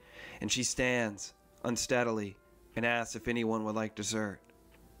taken, and she stands, unsteadily, and asks if anyone would like dessert.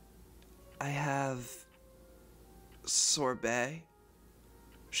 I have sorbet,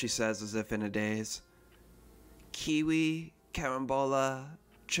 she says as if in a daze. Kiwi, carambola,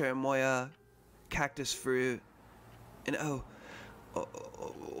 cherimoya, cactus fruit, and oh,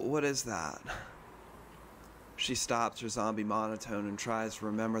 what is that? She stops her zombie monotone and tries to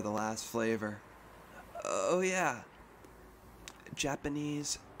remember the last flavor. Oh yeah,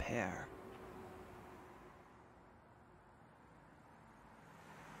 Japanese pear.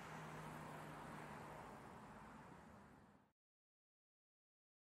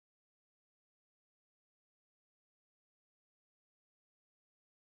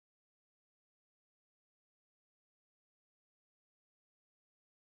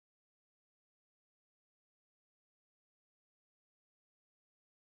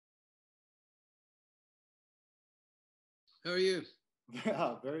 How are you?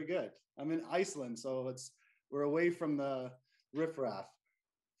 Yeah, very good. I'm in Iceland, so we're away from the riffraff.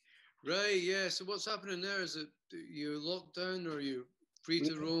 Right, yeah. So what's happening there? Is it you locked down or are you free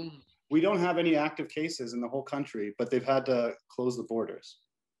to roam? We don't have any active cases in the whole country, but they've had to close the borders.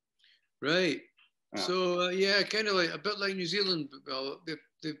 Right. Yeah. So yeah, kind of like a bit like New Zealand, but well,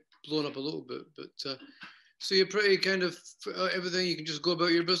 they've blown up a little bit, but so you're pretty kind of everything. You can just go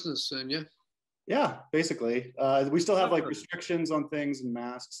about your business, and yeah. Yeah, basically. We still have like restrictions on things and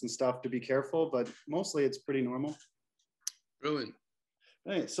masks and stuff to be careful, but mostly it's pretty normal. Brilliant.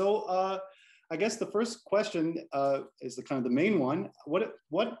 Right. So I guess the first question is the kind of the main one.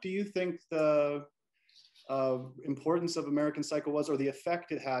 What do you think the importance of American Psycho was, or the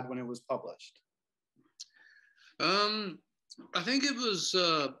effect it had when it was published? I think it was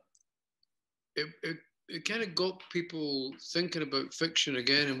it kind of got people thinking about fiction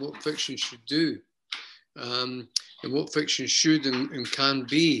again and what fiction should do, and what fiction should and can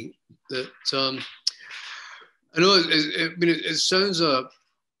be. That I know it sounds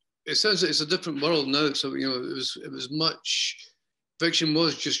it's a different world now. So it was much. Fiction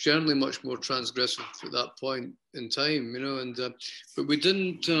was just generally much more transgressive at that point in time, and but we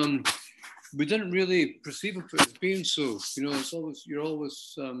didn't really perceive it as being so. You're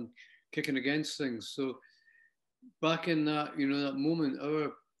always kicking against things. So back in that that moment,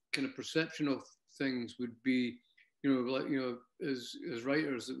 our kind of perception of things would be, as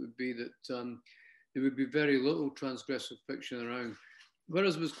writers, it would be that there would be very little transgressive fiction around,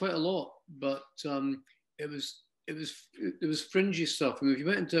 whereas it was quite a lot. But it was fringy stuff. I mean, if you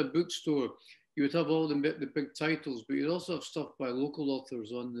went into a bookstore, you would have all the big titles, but you'd also have stuff by local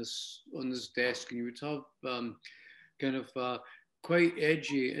authors on this desk, and you would have kind of quite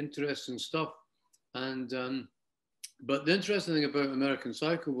edgy, interesting stuff. And but the interesting thing about American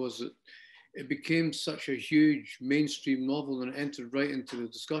Psycho was that it became such a huge mainstream novel, and it entered right into the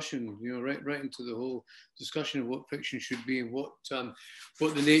discussion, right into the whole discussion of what fiction should be and what the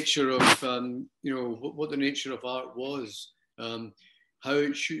nature of what the nature of art was, how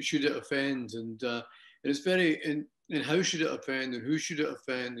it should it offend, and it's very and how should it offend, and who should it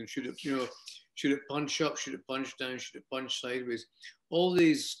offend, and should it punch up, should it punch down, should it punch sideways, all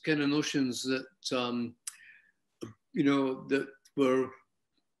these kind of notions that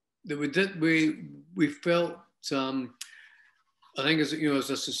we felt, I think as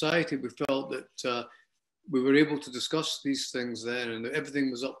a society, we felt that we were able to discuss these things then, and that everything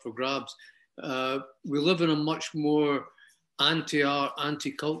was up for grabs. We live in a much more anti-art,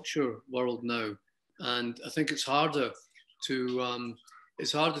 anti-culture world now, and I think it's harder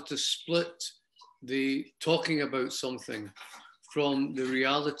to split the talking about something from the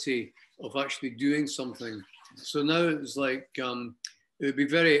reality of actually doing something. So now it's like it would be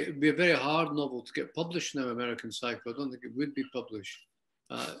a very hard novel to get published now, American Psycho. I don't think it would be published,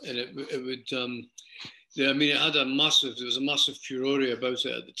 and it would. I mean, there was a massive furore about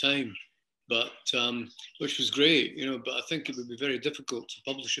it at the time, but which was great, But I think it would be very difficult to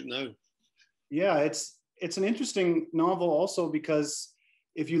publish it now. Yeah, it's an interesting novel also because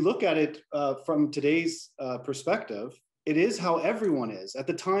if you look at it from today's perspective, it is how everyone is. At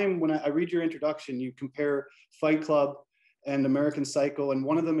the time when I read your introduction, you compare Fight Club and American Psycho, and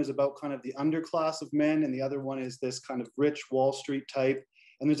one of them is about kind of the underclass of men, and the other one is this kind of rich Wall Street type.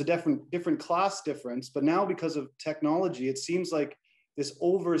 And there's a different class difference. But now because of technology, it seems like this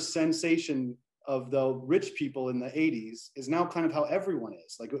over sensation of the rich people in the 80s is now kind of how everyone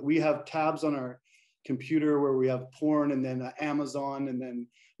is. Like we have tabs on our computer where we have porn and then Amazon and then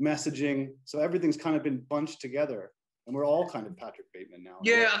messaging. So everything's kind of been bunched together. And we're all kind of Patrick Bateman now.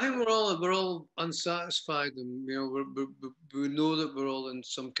 Yeah, I think we're all unsatisfied, and we know that we're all in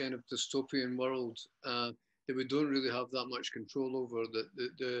some kind of dystopian world. that we don't really have that much control over,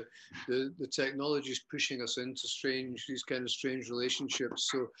 that the technology is pushing us into these kind of strange relationships.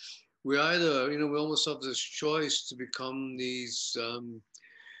 So we either, we almost have this choice to become these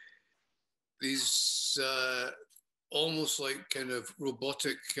almost like kind of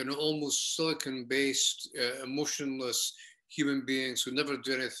robotic, almost silicon-based, emotionless human beings who never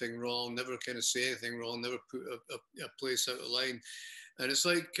do anything wrong, never kind of say anything wrong, never put a place out of line. And it's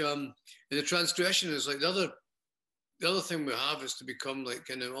like, and the transgression is like the other thing we have is to become like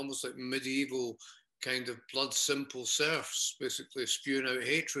kind of almost like medieval kind of blood simple serfs, basically spewing out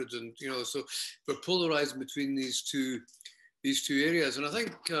hatred. And, so we're polarized between these two areas. And I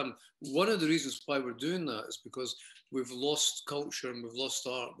think one of the reasons why we're doing that is because we've lost culture and we've lost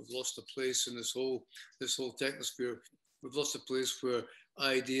art. We've lost a place in this whole technosphere. We've lost a place where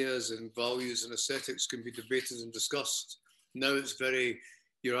ideas and values and aesthetics can be debated and discussed. Now it's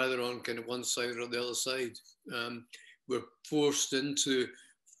you're either on kind of one side or the other side. We're forced into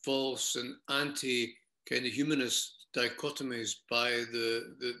false and anti kind of humanist dichotomies by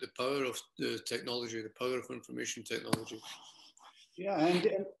the power of the technology, the power of information technology. Yeah,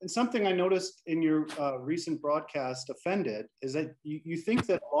 and something I noticed in your recent broadcast, Offended, is that you think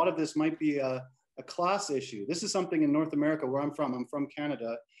that a lot of this might be a class issue. This is something in North America where I'm from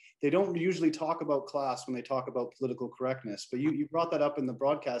Canada. They don't usually talk about class when they talk about political correctness, but you brought that up in the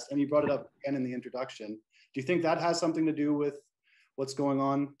broadcast and you brought it up again in the introduction. Do you think that has something to do with what's going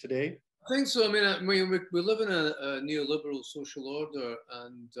on today? I think so. I mean, we live in a neoliberal social order,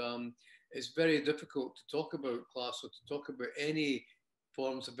 and it's very difficult to talk about class or to talk about any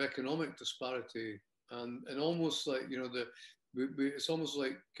forms of economic disparity. And almost like, it's almost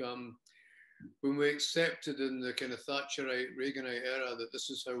like when we accepted in the kind of Thatcherite, Reaganite era that this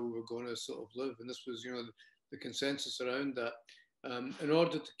is how we were going to sort of live, and this was, the consensus around that. In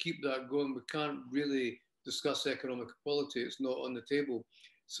order to keep that going, we can't really discuss economic equality. It's not on the table.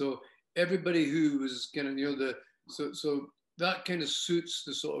 So everybody who was kind of, so that kind of suits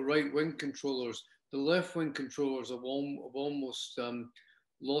the sort of right-wing controllers. The left-wing controllers have almost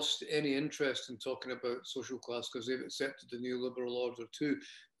lost any interest in talking about social class because they've accepted the neoliberal order too.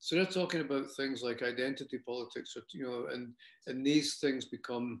 So they're talking about things like identity politics, or, and these things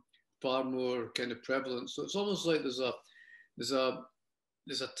become far more kind of prevalent. So it's almost like there's a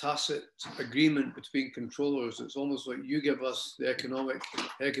tacit agreement between controllers. It's almost like you give us the economic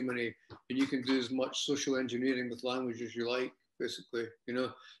hegemony and you can do as much social engineering with language as you like, basically,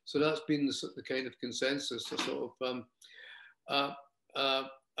 So that's been the kind of consensus, a sort of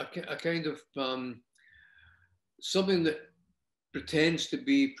a kind of something that pretends to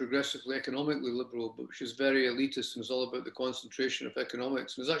be progressively economically liberal, but which is very elitist and is all about the concentration of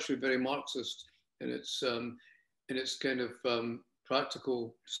economics. And it's actually very Marxist in its kind of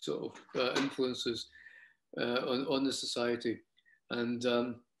practical sort of influences on the society. And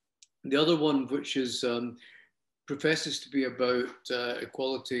the other one, which is professes to be about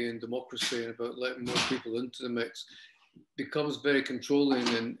equality and democracy and about letting more people into the mix, becomes very controlling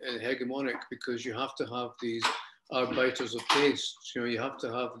and hegemonic because you have to have these arbiters of taste. You have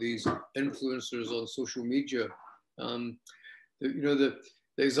to have these influencers on social media. The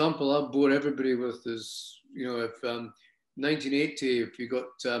example I bore everybody with is, if 1980, if you got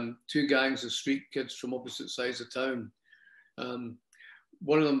two gangs of street kids from opposite sides of town,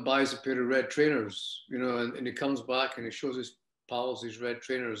 one of them buys a pair of red trainers, and he comes back and he shows his pals these red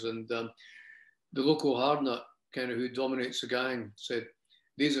trainers, and the local hardnut kind of who dominates the gang said,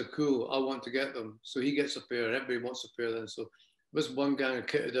 "These are cool, I want to get them." So he gets a pair, and everybody wants a pair then. So this one gang are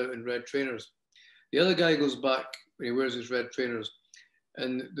kitted out in red trainers. The other guy goes back when he wears his red trainers,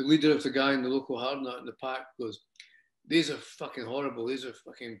 and the leader of the gang, the local hardnut in the pack, goes, "These are fucking horrible. These are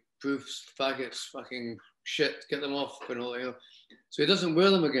fucking proofs, faggots, fucking shit. Get them off." So he doesn't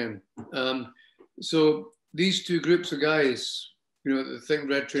wear them again. So these two groups of guys, that think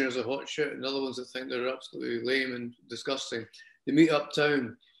red trainers are hot shit, and other ones that think they're absolutely lame and disgusting, they meet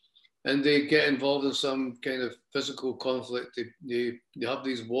uptown and they get involved in some kind of physical conflict. They have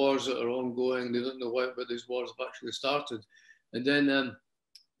these wars that are ongoing. They don't know why, but these wars have actually started. And then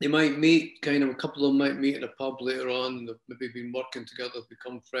they might meet, a couple of them might meet in a pub later on, and they've maybe been working together,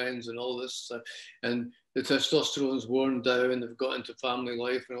 become friends and all this stuff. And the testosterone's worn down, they've got into family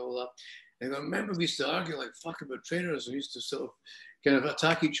life and all that. And I remember we used to argue like fuck about trainers. We used to sort of kind of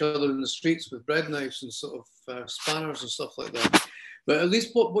attack each other in the streets with bread knives and sort of spanners and stuff like that. But at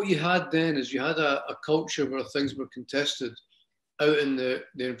least what you had then is you had a culture where things were contested out in the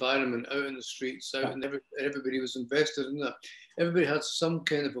environment, out in the streets, and everybody was invested in that. Everybody had some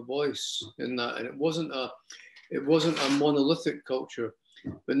kind of a voice in that, and it wasn't a monolithic culture.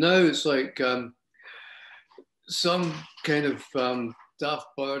 But now it's like some kind of daft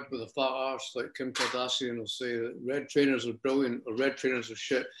bird with a fat arse like Kim Kardashian will say that red trainers are brilliant or red trainers are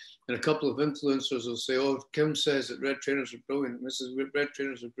shit. And a couple of influencers will say, oh, Kim says that red trainers are brilliant. Red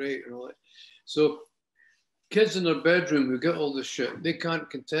trainers are great and all that. So kids in their bedroom who get all this shit, they can't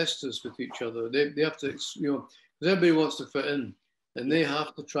contest this with each other. They have to, you know, because everybody wants to fit in. And they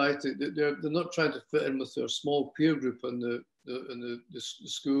have to try to, they're not trying to fit in with their small peer group in the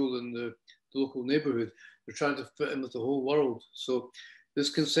school and the local neighborhood. They're trying to fit in with the whole world. So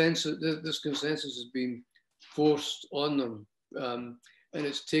this consensus has been forced on them, and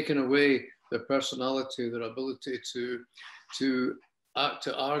it's taken away their personality, their ability to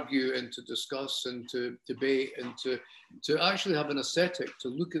argue and to discuss and to debate and to actually have an aesthetic, to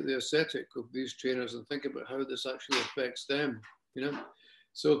look at the aesthetic of these trainers and think about how this actually affects them. You know,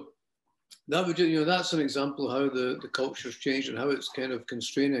 so that would, you know, that's an example of how the culture's changed and how it's kind of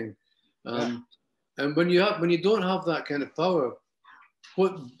constraining. And when you don't have that kind of power,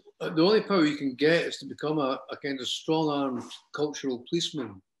 the only power you can get is to become a kind of strong-armed cultural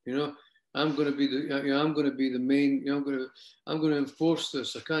policeman. You know, I'm going to be the main. You know, I'm going to enforce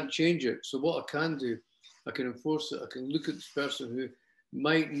this. I can't change it. So what I can do, I can enforce it. I can look at this person who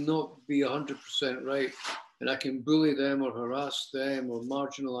might not be 100% right, and I can bully them or harass them or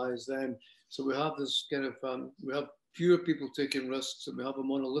marginalize them. So we have this kind of, we have fewer people taking risks, and we have a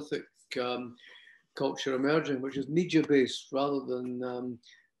monolithic culture emerging, which is media-based rather than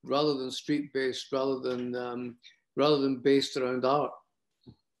street-based, rather than based around art.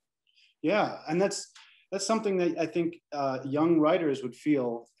 Yeah, and that's something that I think young writers would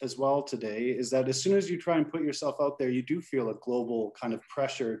feel as well today, is that as soon as you try and put yourself out there, you do feel a global kind of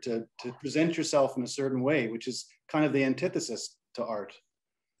pressure to present yourself in a certain way, which is kind of the antithesis to art.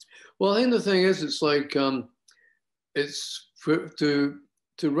 Well, I think the thing is, it's like,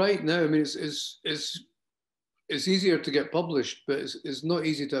 to write now, I mean, it's easier to get published, but it's not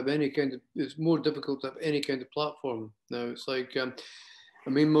easy to have any kind of, it's more difficult to have any kind of platform now. It's like, I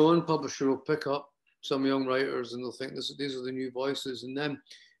mean, my own publisher will pick up some young writers and they'll think these are the new voices. And then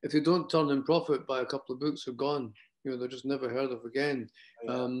if they don't turn in profit by a couple of books, are gone. You know, they're just never heard of again.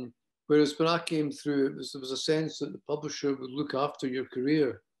 Yeah. Whereas when I came through, there was a sense that the publisher would look after your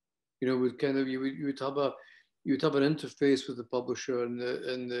career. You know, would kind of, you would have an interface with the publisher and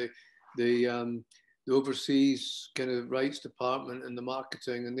the overseas kind of rights department and the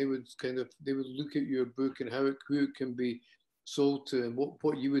marketing, and they would look at your book and who it can be sold to and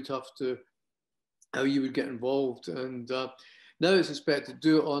what you would have to, how you would get involved. And now it's expected to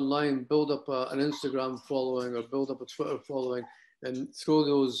do it online, build up an Instagram following or build up a Twitter following and throw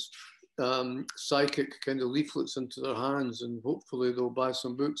those psychic kind of leaflets into their hands, and hopefully they'll buy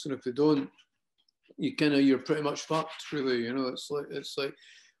some books. And if they don't, you're pretty much fucked, really. You know, it's like,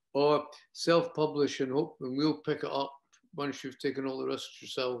 or self-publish and hope, and we'll pick it up once you've taken all the risks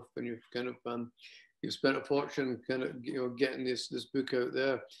yourself and you've kind of you've spent a fortune kind of, you know, getting this book out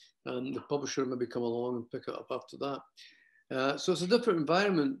there, and the publisher maybe come along and pick it up after that. So it's a different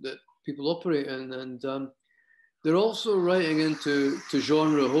environment that people operate in, and they're also writing into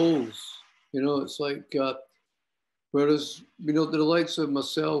genre holes. You know, it's like, whereas, you know, the likes of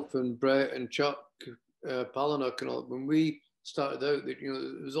myself and Bret and Chuck Palahniuk and all, when we started out, you know,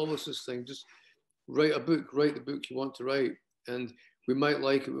 it was almost this thing, just write the book you want to write, and we might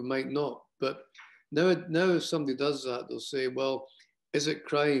like it, we might not. But now if somebody does that, they'll say, well, is it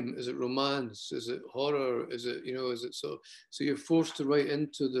crime? Is it romance? Is it horror? Is it, you know, is it so you're forced to write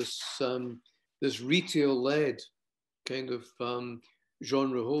into this this retail-led kind of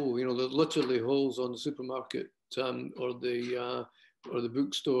genre hole, you know, the literally holes on the supermarket or the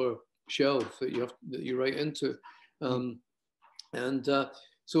bookstore shelf that you write into.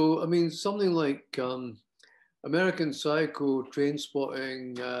 So, I mean, something like American Psycho,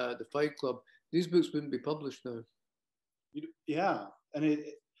 Trainspotting, The Fight Club, these books wouldn't be published now. Yeah, and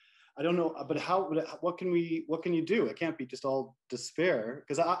I don't know, but what can you do? It can't be just all despair.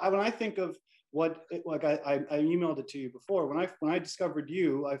 Because when I think of I emailed it to you before. When I discovered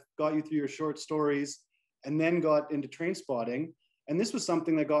you, I got you through your short stories, and then got into Trainspotting, and this was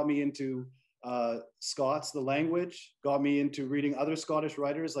something that got me into Scots, the language, got me into reading other Scottish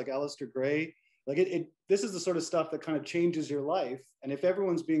writers like Alistair Gray. Like this is the sort of stuff that kind of changes your life. And if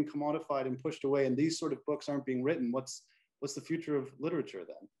everyone's being commodified and pushed away, and these sort of books aren't being written, what's the future of literature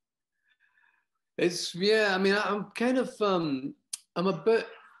then? It's, yeah, I mean, I'm kind of, I'm a bit,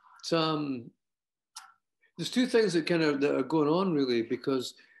 there's two things that are going on really,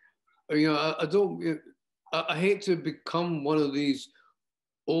 because, you know, I hate to become one of these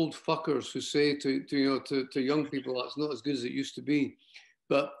old fuckers who say to young people, that's not as good as it used to be.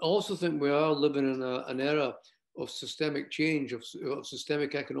 But I also think we are living in an era systemic change, of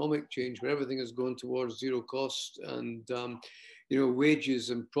systemic economic change, where everything is going towards zero cost, and you know, wages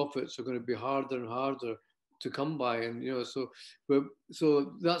and profits are going to be harder and harder to come by. And you know,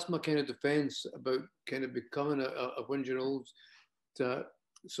 so that's my kind of defense about kind of becoming a whinging old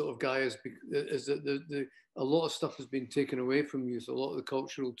sort of guy, is that a lot of stuff has been taken away from youth. A lot of the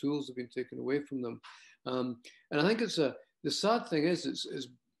cultural tools have been taken away from them, and I think the sad thing is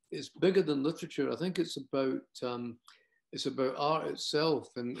it's bigger than literature. I think it's about art itself,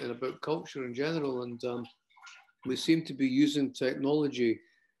 and about culture in general. And we seem to be using technology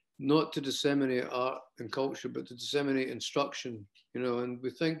not to disseminate art and culture, but to disseminate instruction. You know, and we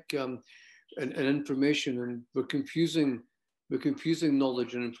think and information, and we're confusing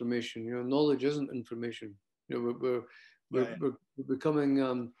knowledge and information. You know, knowledge isn't information. You know, we're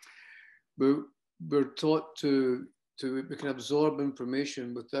becoming we're taught to we can absorb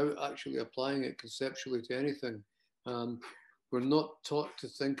information without actually applying it conceptually to anything. We're not taught to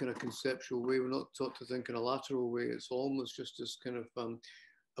think in a conceptual way. We're not taught to think in a lateral way. It's almost just this kind of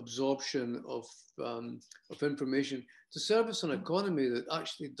absorption of information to service an economy that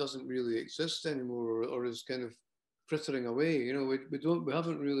actually doesn't really exist anymore, or is kind of frittering away. You know, we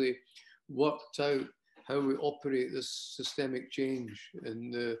haven't really worked out how we operate this systemic change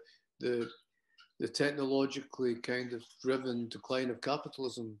in the technologically kind of driven decline of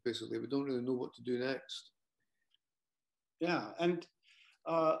capitalism. Basically, we don't really know what to do next. Yeah, and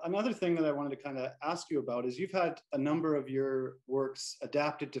another thing that I wanted to kind of ask you about is you've had a number of your works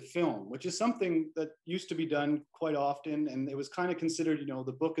adapted to film, which is something that used to be done quite often, and it was kind of considered, you know,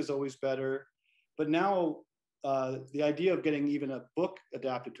 the book is always better. But now the idea of getting even a book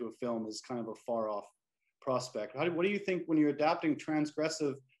adapted to a film is kind of a far off prospect. What do you think when you're adapting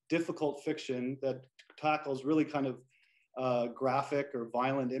transgressive, difficult fiction that tackles really kind of graphic or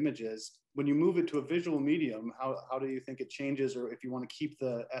violent images? When you move it to a visual medium, how do you think it changes, or if you want to keep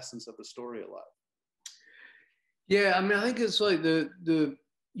the essence of the story alive? Yeah, I mean, I think it's like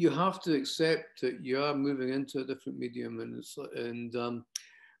you have to accept that you are moving into a different medium, and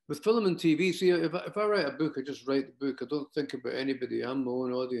with film and TV. See, if I write a book, I just write the book. I don't think about anybody. I'm my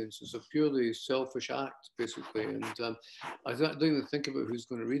own audience. It's a purely selfish act, basically, and I don't even think about who's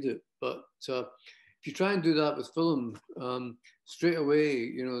going to read it. But if you try and do that with film, straight away,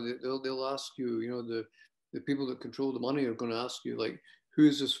 you know, they'll ask you, you know, the people that control the money are going to ask you, like, who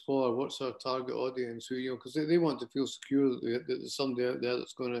is this for? What's our target audience? Who, you know, because they want to feel secure that there's somebody out there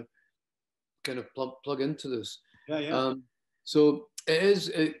that's going to kind of plug into this. Yeah, yeah. So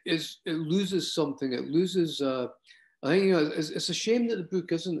it loses something. It loses. I think, you know, it's a shame that the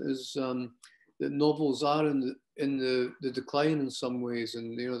book isn't as that novels are in the decline in some ways,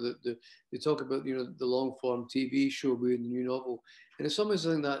 and you know they talk about, you know, the long form TV show being the new novel, and in some ways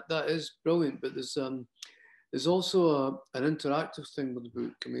I think that is brilliant. But there's also an interactive thing with the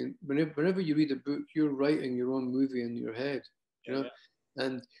book. I mean, whenever you read a book, you're writing your own movie in your head, you know,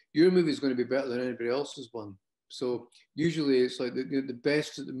 and your movie is going to be better than anybody else's one. So usually it's like the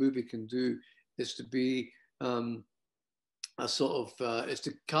best that the movie can do is to be a sort of is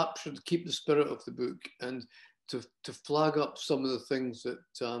to keep the spirit of the book, and to flag up some of the things that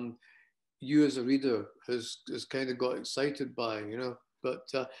you as a reader has kind of got excited by, you know. But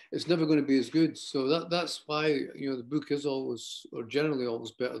it's never going to be as good. So that's why, you know, the book is always, or generally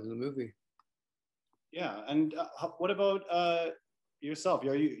always, better than the movie. Yeah, and what about yourself?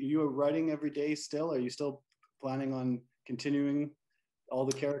 Are you writing every day still? Are you still planning on continuing all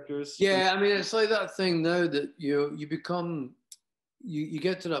the characters? Yeah, I mean, it's like that thing now that you become, you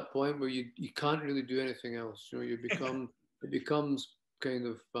get to that point where you can't really do anything else. You know, it becomes kind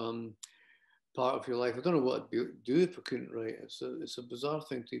of part of your life. I don't know what I'd do if I couldn't write. It's a bizarre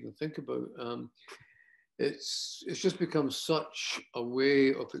thing to even think about. It's just become such a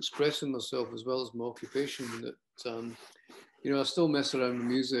way of expressing myself as well as my occupation that you know, I still mess around with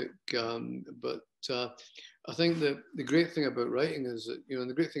music, but I think that the great thing about writing is that, you know, and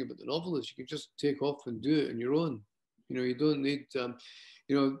the great thing about the novel is you can just take off and do it on your own. You know, you don't need, you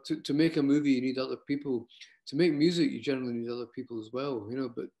know, to make a movie, you need other people. To make music, you generally need other people as well, you know,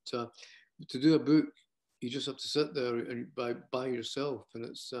 but to do a book, you just have to sit there and by yourself. And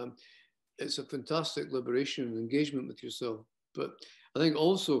it's a fantastic liberation and engagement with yourself. But I think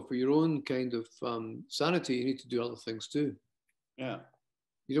also for your own kind of sanity, you need to do other things too. Yeah.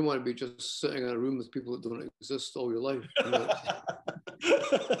 You don't want to be just sitting in a room with people that don't exist all your life. You know?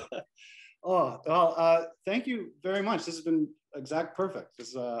 Oh, well, thank you very much. This has been perfect.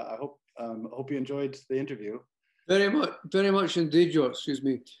 I hope you enjoyed the interview. Very much indeed, George. Excuse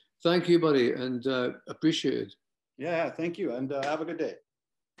me. Thank you, buddy, and appreciate it. Yeah, thank you, and have a good day.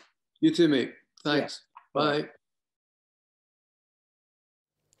 You too, mate. Thanks. Yeah. Bye. Bye.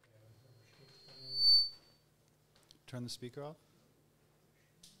 turn the speaker off?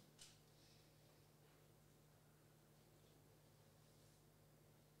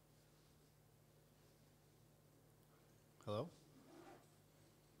 Hello?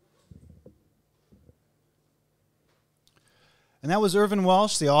 And that was IRVINE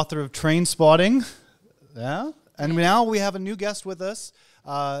WELSH, the author of Trainspotting. Yeah. And now we have a new guest with us.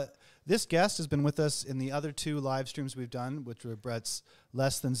 This guest has been with us in the other 2 live streams we've done, which were Bret's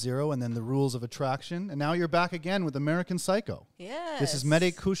Less Than Zero and then The Rules of Attraction. And now you're back again with American Psycho. Yes. This is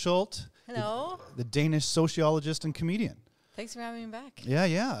Mette Kousholt. Hello. The Danish sociologist and comedian. Thanks for having me back. Yeah,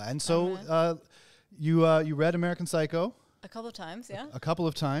 yeah. And so you read American Psycho. A couple of times, yeah. A couple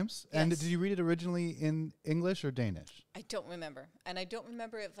of times. Yes. And did you read it originally in English or Danish? I don't remember. And I don't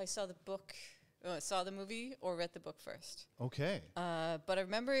remember if I saw the book, saw the movie or read the book first. Okay. But I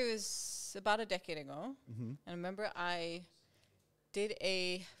remember it was about a decade ago. And I remember I did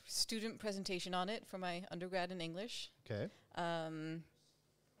a student presentation on it for my undergrad in English. Okay.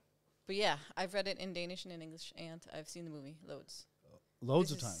 But yeah, I've read it in Danish and in English, and I've seen the movie loads.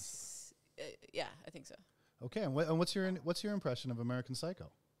 Loads of times. Yeah, I think so. Okay, and what's your impression of American Psycho?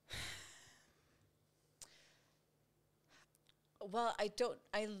 Well, I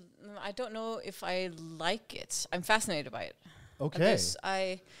don't know if I like it. I'm fascinated by it. Okay.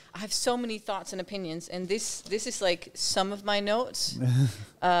 I have so many thoughts and opinions, and this is like some of my notes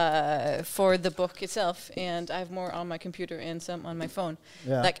for the book itself, and I have more on my computer and some on my phone.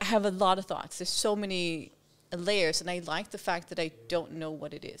 Yeah. Like I have a lot of thoughts. There's so many layers, and I like the fact that I don't know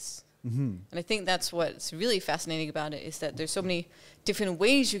what it is. And I think that's what's really fascinating about it, is that there's so many different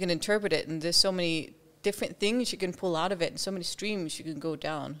ways you can interpret it, and there's so many different things you can pull out of it, and so many streams you can go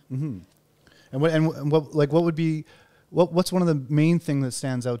down. And what would be what's one of the main thing that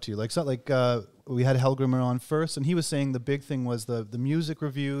stands out to you? Like, so like we had Hallgrimur on first, and he was saying the big thing was the music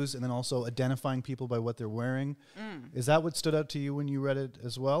reviews, and then also identifying people by what they're wearing. Is that what stood out to you when you read it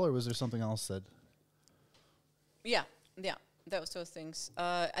as well, or was there something else that? Yeah. That was those things.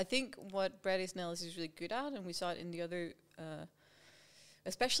 I think what Bret Easton Ellis is really good at, and we saw it in the other,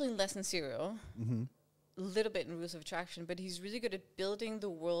 especially in Lesson Zero, a little bit in Rules of Attraction, but he's really good at building the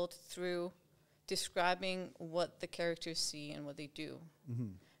world through describing what the characters see and what they do.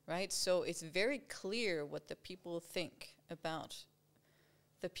 Right? So it's very clear what the people think about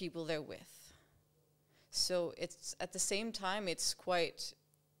the people they're with. So it's at the same time, it's quite...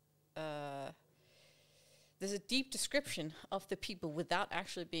 there's a deep description of the people without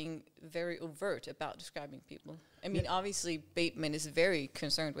actually being very overt about describing people. I mean, obviously, Bateman is very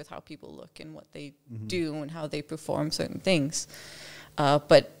concerned with how people look and what they do and how they perform certain things.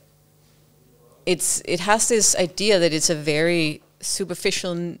 But it has this idea that it's a very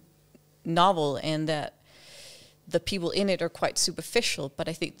superficial novel, and that the people in it are quite superficial. But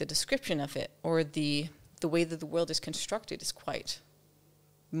I think the description of it, or the way that the world is constructed, is quite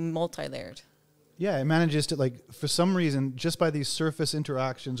multi-layered. Yeah, it manages to, like, for some reason, just by these surface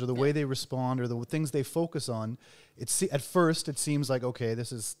interactions or the way they respond or the things they focus on, at first it seems like, okay,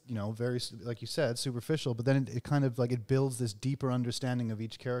 this is, very, like you said, superficial, but then it kind of, like, it builds this deeper understanding of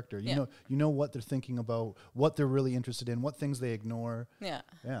each character. You know what they're thinking about, what they're really interested in, what things they ignore. Yeah.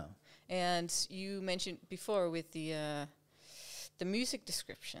 Yeah. And you mentioned before with the music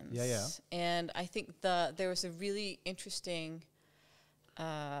descriptions. Yeah. And I think there was a really interesting...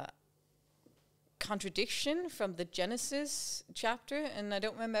 contradiction from the Genesis chapter, and I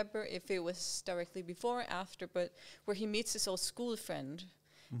don't remember if it was directly before or after, but where he meets his old school friend,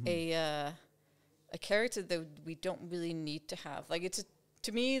 a character that we don't really need to have. Like,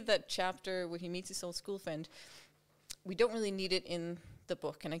 to me, that chapter where he meets his old school friend, we don't really need it in the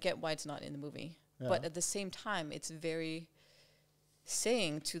book, and I get why it's not in the movie. Yeah. But at the same time, it's very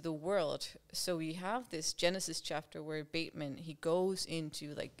saying to the world. So we have this Genesis chapter where Bateman, he goes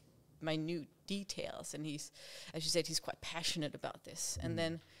into, like, minute details, and he's, as you said, he's quite passionate about this. And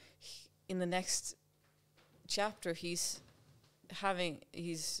then in the next chapter, he's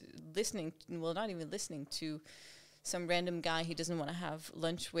listening, well, not even listening to some random guy he doesn't want to have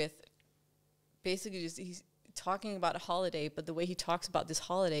lunch with. Basically, he's talking about a holiday, but the way he talks about this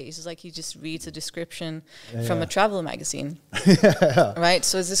holiday is just like he just reads a description from a travel magazine. Right?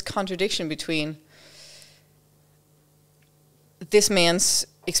 So it's this contradiction between this man's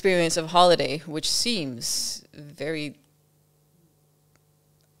experience of holiday, which seems very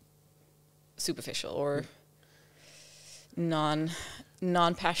superficial or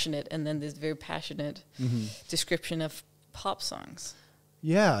non-passionate, and then this very passionate description of pop songs.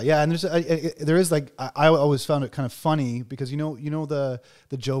 Yeah, yeah, and there is like I always found it kind of funny because you know the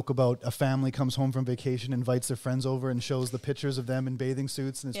joke about a family comes home from vacation, invites their friends over, and shows the pictures of them in bathing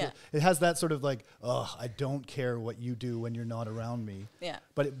suits, and it has that sort of like, oh, I don't care what you do when you're not around me. Yeah.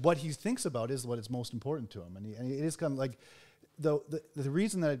 But what he thinks about is what is most important to him, and it is kind of like the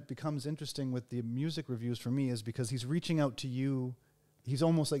reason that it becomes interesting with the music reviews for me is because he's reaching out to you. He's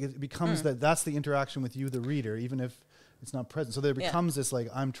almost like it becomes that's the interaction with you, the reader, even if it's not present. So there becomes this like,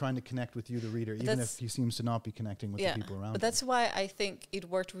 I'm trying to connect with you, the reader, even if he seems to not be connecting with the people around him. But that's why I think it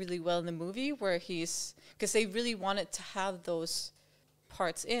worked really well in the movie, where because they really wanted to have those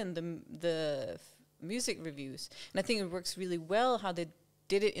parts in the music reviews. And I think it works really well how they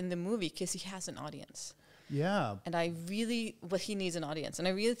did it in the movie, because he has an audience. Yeah. And he needs an audience. And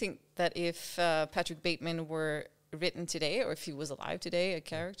I really think that if Patrick Bateman were written today, or if he was alive today, a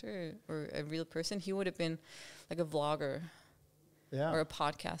character or a real person, he would have been like a vlogger or a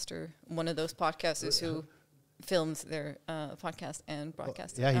podcaster, one of those podcasters who films their podcast and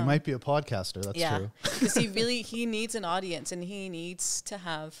broadcast. Yeah, he might be a podcaster, that's true. Because he needs an audience, and he needs to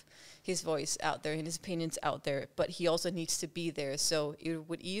have his voice out there and his opinions out there, but he also needs to be there. So it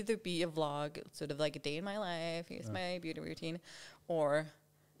would either be a vlog, sort of like a day in my life, here's my beauty routine, or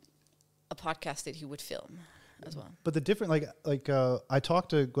a podcast that he would film as well. But the different, like I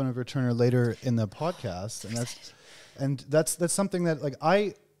talked to Guinevere Turner later in the podcast, and that's something that like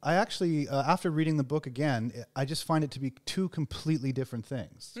I actually after reading the book again, I just find it to be two completely different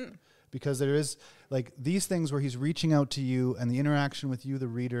things. Because there is like these things where he's reaching out to you, and the interaction with you, the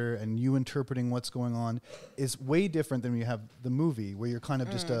reader, and you interpreting what's going on is way different than when you have the movie, where you're kind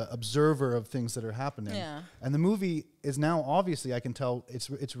of just an observer of things that are happening. Yeah. And the movie is now, obviously, I can tell it's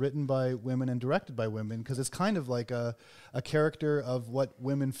written by women and directed by women, because it's kind of like a character of what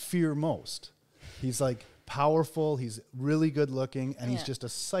women fear most. He's like powerful, he's really good looking, and he's just a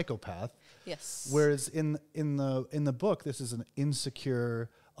psychopath. Yes. Whereas in the book, this is an insecure,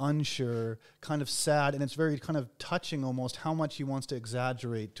 unsure, kind of sad, and it's very kind of touching almost how much he wants to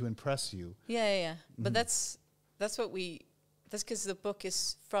exaggerate to impress you. Yeah. But that's because the book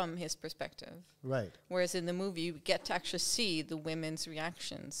is from his perspective. Right. Whereas in the movie, we get to actually see the women's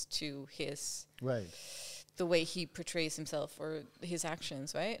reactions to his... Right. The way he portrays himself or his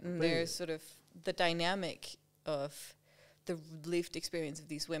actions, right? And there's sort of the dynamic of the lived experience of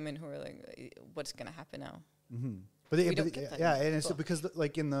these women who are like, what's going to happen now? Mm-hmm. But and it's because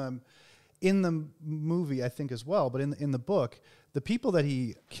like in the movie, I think as well, but in the book, the people that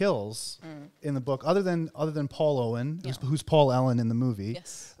he kills in the book, other than Paul Owen, who's Paul Ellen in the movie,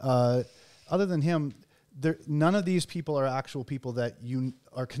 other than him, none of these people are actual people that you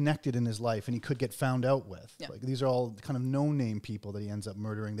are connected in his life, and he could get found out with. Like these are all kind of no-name people that he ends up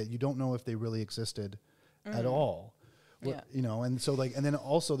murdering that you don't know if they really existed at all. You know, and so like, and then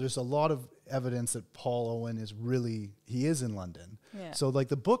also there's a lot of evidence that Paul Owen he is in London. So like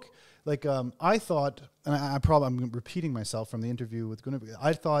the book, like I thought, and I'm repeating myself from the interview with Guinevere,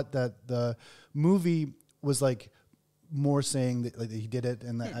 I thought that the movie was like more saying that like he did it,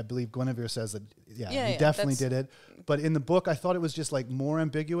 and that I believe Guinevere says that he definitely did it. But in the book, I thought it was just like more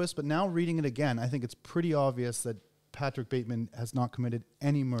ambiguous. But now reading it again, I think it's pretty obvious that Patrick Bateman has not committed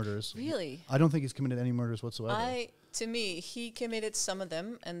any murders. Really? I don't think he's committed any murders whatsoever. To me, he committed some of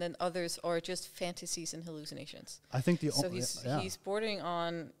them, and then others are just fantasies and hallucinations. I think he's bordering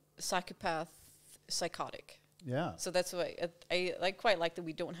on psychopath, psychotic. Yeah. So that's why I quite like that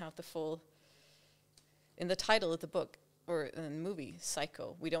we don't have the full, in the title of the book or in the movie,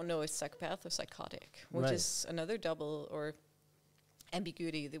 Psycho. We don't know if it's psychopath or psychotic, which is another double or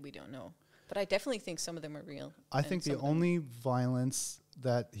ambiguity that we don't know. But I definitely think some of them are real. I think the only violence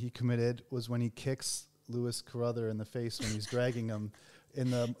that he committed was when he kicks Lewis Carruthers in the face when he's dragging him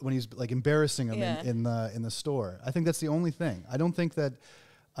when he's like embarrassing him in the store. I think that's the only thing. I don't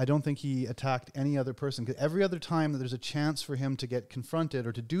think he attacked any other person, because every other time that there's a chance for him to get confronted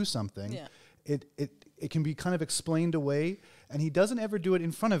or to do something, it can be kind of explained away, and he doesn't ever do it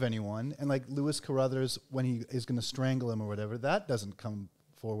in front of anyone. And like Lewis Carruthers, when he is going to strangle him or whatever, that doesn't come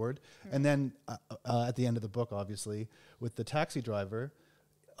forward. And then at the end of the book, obviously, with the taxi driver,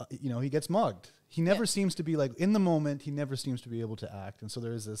 he gets mugged. He never seems to be like, in the moment, he never seems to be able to act. And so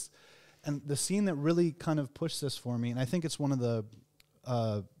there is this, and the scene that really kind of pushed this for me, and I think it's one of the,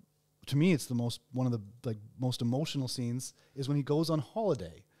 to me, it's one of the like most emotional scenes, is when he goes on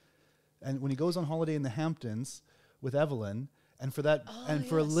holiday. And when he goes on holiday in the Hamptons with Evelyn, and for that,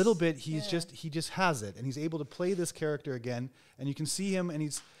 for a little bit, he just has it, and he's able to play this character again, and you can see him, and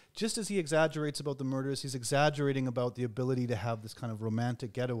he's just as he exaggerates about the murders, he's exaggerating about the ability to have this kind of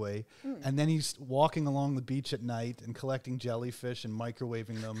romantic getaway. And then he's walking along the beach at night and collecting jellyfish and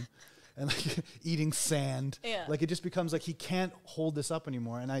microwaving them and like eating sand. Yeah. Like it just becomes like he can't hold this up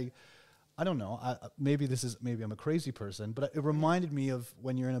anymore. And I don't know. Maybe I'm a crazy person, but it reminded me of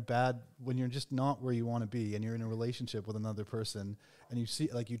when you're when you're just not where you want to be, and you're in a relationship with another person, and you see,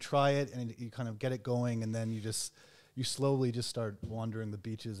 like, you try it and you kind of get it going, and then you slowly just start wandering the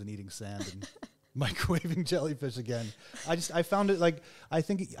beaches and eating sand and microwaving jellyfish again. I found it like I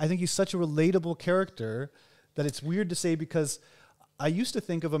think he's such a relatable character that it's weird to say, because I used to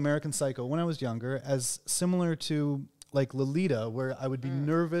think of American Psycho when I was younger as similar to like Lolita, where I would be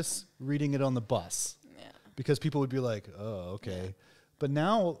nervous reading it on the bus because people would be like, "Oh, okay." Yeah. But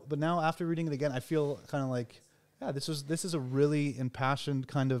now after reading it again, I feel kind of like, yeah, this is a really impassioned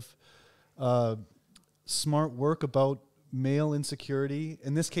kind of smart work about male insecurity.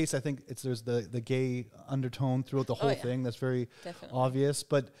 In this case, I think there's the gay undertone throughout the whole thing that's very obvious,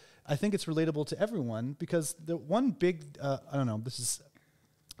 but I think it's relatable to everyone, because the one big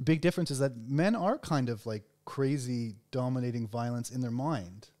big difference is that men are kind of like crazy, dominating violence in their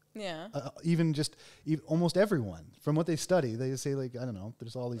mind. Yeah. Almost everyone, from what they study, they say, like, I don't know,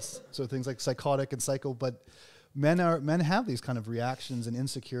 there's all these sort of things like psychotic and psycho, but men have these kind of reactions and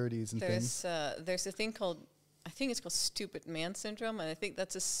insecurities and things. There's a thing called, I think it's called stupid man syndrome, and I think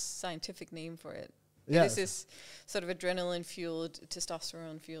that's a scientific name for it. Yeah. This is sort of adrenaline-fueled,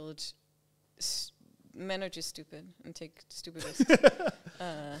 testosterone-fueled. Men are just stupid and take stupid risks.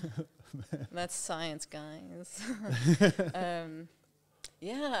 That's science, guys.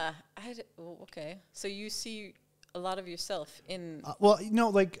 Yeah. Okay. So you see a lot of yourself in...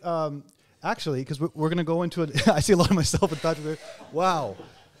 actually, because we're going to go into it. I see a lot of myself in Patrick. Wow.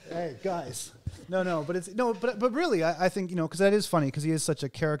 Hey, guys. But really, I think, because that is funny, because he is such a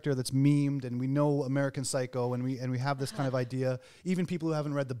character that's memed, and we know American Psycho, and we have this kind of idea. Even people who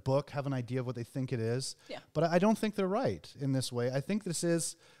haven't read the book have an idea of what they think it is. Yeah. But I don't think they're right in this way. I think this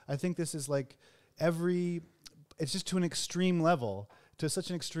is like it's just to an extreme level, to such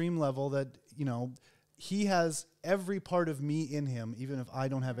an extreme level that, he has every part of me in him, even if I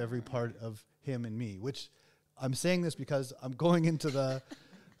don't have every part of him in me, which I'm saying this because I'm going into the...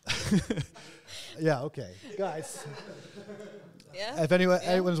 Yeah, okay. Guys. Yeah. If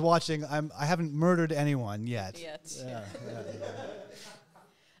anyone's watching, I haven't murdered anyone yet. Yeah.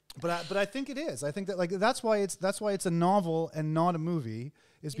 But I think it is. I think that, like, that's why it's a novel and not a movie,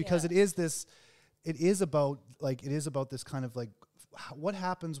 is because it is about this kind of like what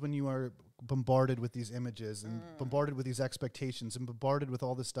happens when you are bombarded with these images and bombarded with these expectations and bombarded with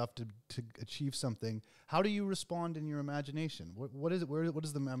all this stuff to achieve something. How do you respond in your imagination? What is it? What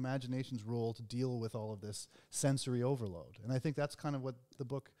is the imagination's role to deal with all of this sensory overload? And I think that's kind of what the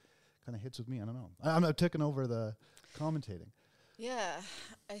book kind of hits with me. I don't know. I'm taking over the commentating. Yeah,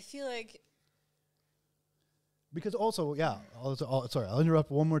 I feel like... Because also, sorry, I'll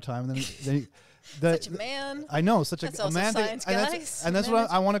interrupt one more time. And then such a man. I know, such a man. And that's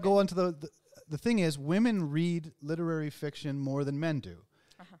what I want to go into. The thing is, women read literary fiction more than men do.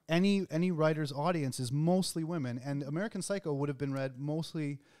 Uh-huh. Any writer's audience is mostly women, and American Psycho would have been read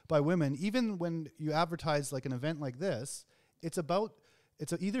mostly by women. Even when you advertise like an event like this, it's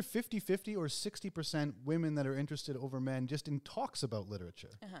either 50-50 or 60% women that are interested over men just in talks about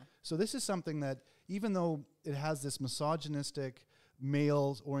literature. Uh-huh. So this is something that, even though it has this misogynistic,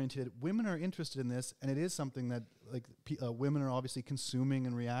 males-oriented, women are interested in this, and it is something that like women are obviously consuming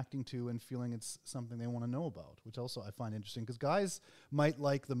and reacting to and feeling it's something they want to know about, which also I find interesting, because guys might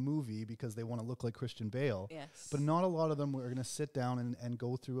like the movie because they want to look like Christian Bale, yes, but not a lot of them are going to sit down and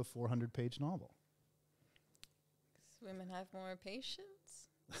go through a 400-page novel. Women have more patience?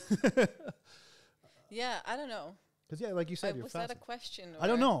 Yeah, I don't know. Because like you said, was that a question? I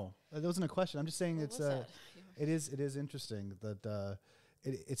don't know. That wasn't a question. I'm just saying it is interesting that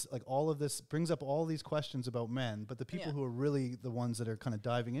it's like all of this brings up all these questions about men, but the people who are really the ones that are kind of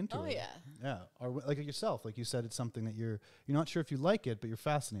diving into it, are like yourself. Like you said, it's something that you're not sure if you like it, but you're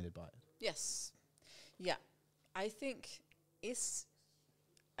fascinated by it. Yes, yeah. I think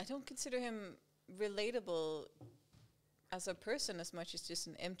I don't consider him relatable as a person as much as just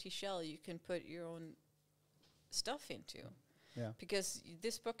an empty shell you can put your own stuff into. Yeah. Because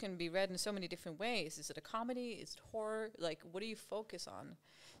this book can be read in so many different ways. Is it a comedy? Is it horror? Like, what do you focus on?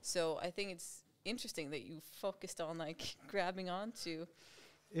 So I think it's interesting that you focused on like grabbing onto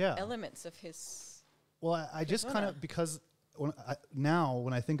elements of his. Well, I just kind of, because when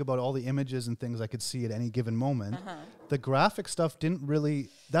I think about all the images and things I could see at any given moment, the graphic stuff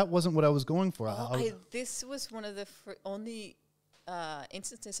that wasn't what I was going for. This was one of the only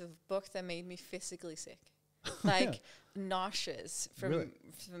instances of book that made me physically sick, like nauseous from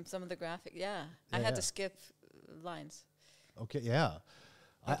some of the graphic. Yeah, I had to skip lines. Okay, yeah.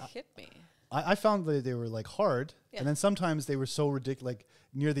 It hit me. I found that they were like hard, and then sometimes they were so ridiculous. Like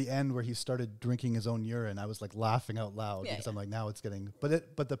near the end where he started drinking his own urine, I was like laughing out loud because I'm like, now it's getting.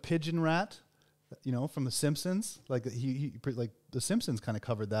 But the pigeon rat, you know, from The Simpsons, like he like The Simpsons kind of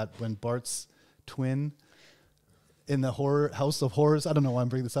covered that when Bart's twin in the House of Horrors. I don't know why I'm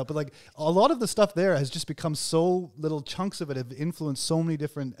bringing this up, but like a lot of the stuff there has just become so little chunks of it have influenced so many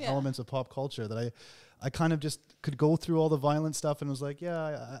different elements of pop culture that I kind of just could go through all the violent stuff and was like,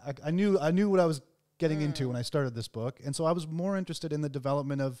 I knew what I was getting into when I started this book. And so I was more interested in the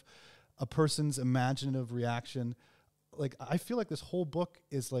development of a person's imaginative reaction. Like, I feel like this whole book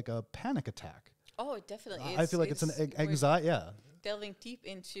is like a panic attack. Oh, it definitely is. I feel like it's an anxiety, delving deep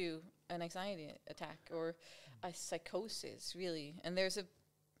into an anxiety attack or a psychosis, really. And there's a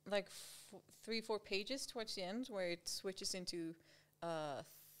like 3-4 pages towards the end where it switches into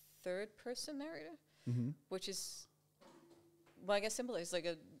third-person narrator, which is, well, I guess simple. It's like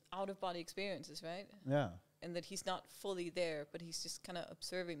a out-of-body experiences, right? Yeah. And that he's not fully there, but he's just kind of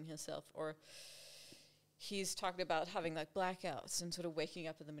observing himself. Or he's talked about having like blackouts and sort of waking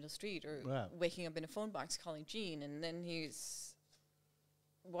up in the middle of the street or waking up in a phone box calling Jean, and then he's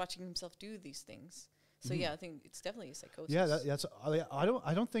watching himself do these things. So yeah, I think it's definitely a psychosis. Yeah, that's.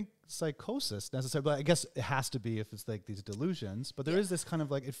 I don't think psychosis necessarily, but I guess it has to be if it's like these delusions. But there is this kind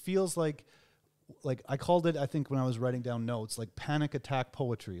of like, it feels like I called it, I think when I was writing down notes, like panic attack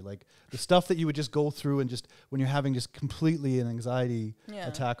poetry, like the stuff that you would just go through and just when you're having just completely an anxiety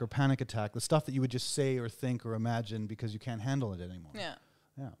attack or panic attack, the stuff that you would just say or think or imagine because you can't handle it anymore.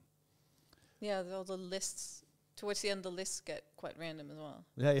 Yeah, all the lists. Towards the end, the lists get quite random as well.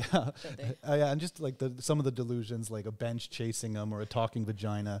 Yeah, and just like some of the delusions, like a bench chasing them or a talking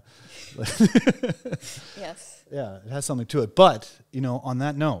vagina. Yes. Yeah, it has something to it. But, you know, on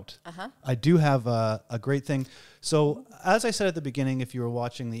that note, I do have a great thing. So, as I said at the beginning, if you were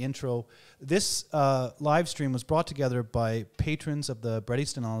watching the intro, this live stream was brought together by patrons of the Bret,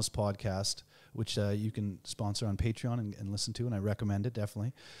 Easton, Ellis podcast, which you can sponsor on Patreon and listen to, and I recommend it,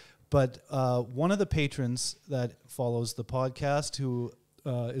 definitely. But one of the patrons that follows the podcast, who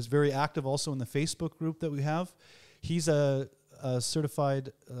is very active also in the Facebook group that we have, he's a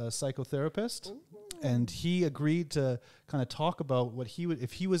certified psychotherapist, and he agreed to kind of talk about what he would,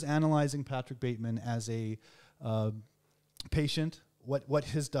 if he was analyzing Patrick Bateman as a patient, what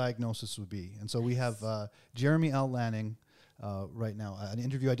his diagnosis would be. And so we have Jeremy L. Lanning right now. An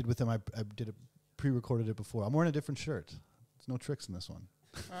interview I did with him, I did it, pre-recorded it before. I'm wearing a different shirt. There's no tricks in this one.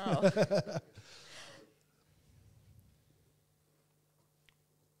 Oh.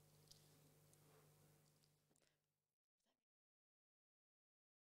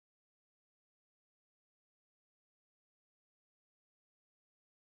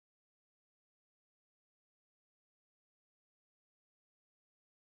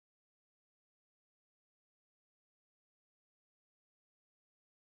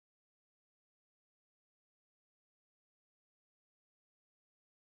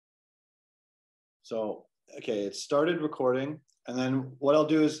 So, okay, it started recording, and then what I'll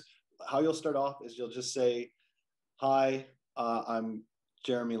do is, how you'll start off is you'll just say, hi, I'm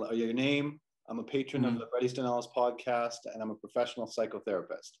Jeremy, your name, I'm a patron of the Bret, Easton, Ellis podcast, and I'm a professional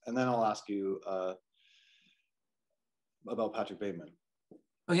psychotherapist. And then I'll ask you about Patrick Bateman.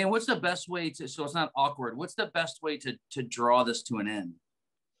 Okay, what's the best way to, so it's not awkward, what's the best way to draw this to an end?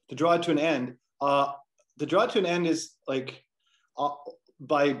 To draw it to an end? To draw it to an end is like,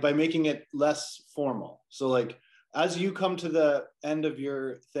 by making it less formal. So like, as you come to the end of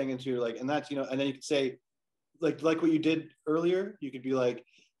your thing and you're like, and that's, you know, and then you could say, like what you did earlier, you could be like,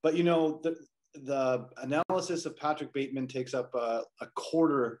 but you know, the analysis of Patrick Bateman takes up a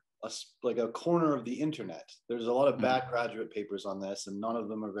corner of the internet. There's a lot of bad graduate papers on this, and none of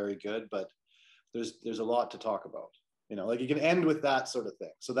them are very good, but there's a lot to talk about. You know, like you can end with that sort of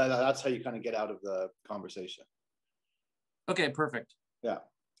thing. So that's how you kind of get out of the conversation. Okay, perfect. Yeah,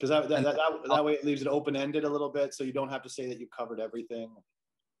 because that way it leaves it open-ended a little bit, so you don't have to say that you covered everything.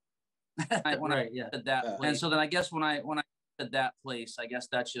 And so then I guess when I said that place, I guess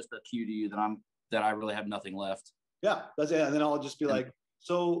that's just a cue to you that I really have nothing left. Yeah, that's it. And then I'll just be like,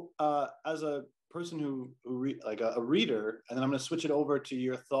 so as a person who like a reader, and then I'm going to switch it over to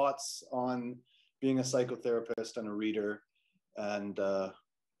your thoughts on being a psychotherapist and a reader, and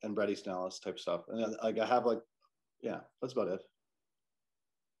Bret, Easton, Ellis type stuff. And then, like I have like, yeah, that's about it.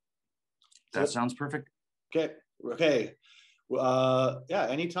 That sounds perfect. Okay. Yeah,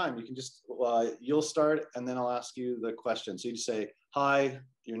 anytime. You can just, you'll start and then I'll ask you the question. So you just say, hi,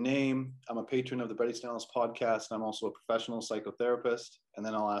 your name. I'm a patron of the Bret Easton Ellis podcast. I'm also a professional psychotherapist. And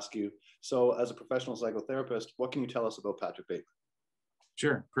then I'll ask you, so as a professional psychotherapist, what can you tell us about Patrick Bateman?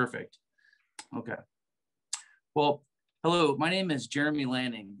 Sure. Perfect. Okay. Well, hello, my name is Jeremy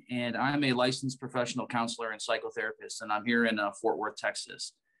Lanning, and I'm a licensed professional counselor and psychotherapist, and I'm here in Fort Worth,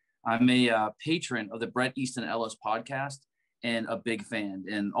 Texas. I'm a patron of the Bret Easton Ellis podcast and a big fan.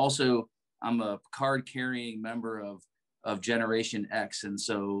 And also, I'm a card-carrying member of Generation X. And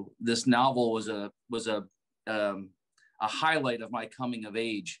so this novel was a highlight of my coming of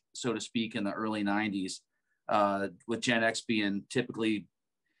age, so to speak, in the early 90s, with Gen X being typically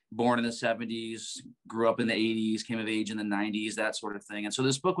born in the 70s, grew up in the 80s, came of age in the 90s, that sort of thing. And so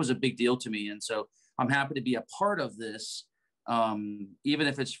this book was a big deal to me. And so I'm happy to be a part of this, even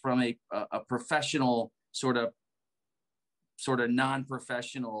if it's from a professional sort of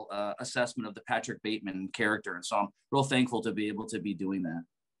non-professional assessment of the Patrick Bateman character. And so I'm real thankful to be able to be doing that.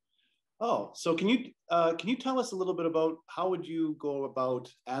 Oh, so can you tell us a little bit about how would you go about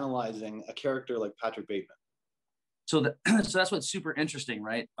analyzing a character like Patrick Bateman? So that's what's super interesting,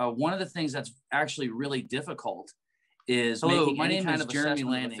 right? One of the things that's actually really difficult is making my any name kind is of Jeremy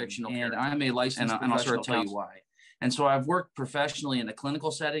assessment Lanning, of a fictional and character. I'm a licensed and I'll sort of professional tell you why. And so I've worked professionally in a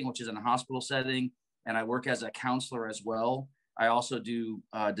clinical setting, which is in a hospital setting, and I work as a counselor as well. I also do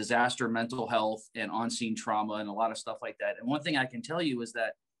disaster mental health and on-scene trauma and a lot of stuff like that. And one thing I can tell you is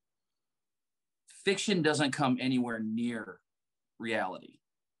that fiction doesn't come anywhere near reality.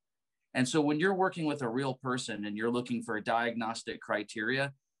 And so when you're working with a real person and you're looking for a diagnostic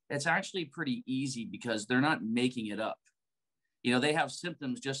criteria, it's actually pretty easy because they're not making it up. You know, they have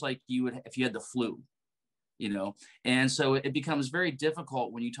symptoms just like you would if you had the flu, you know. And so it becomes very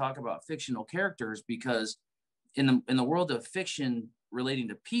difficult when you talk about fictional characters because in the world of fiction relating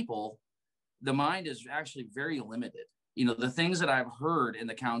to people, the mind is actually very limited. You know, the things that I've heard in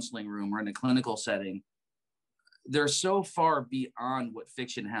the counseling room or in a clinical setting, they're so far beyond what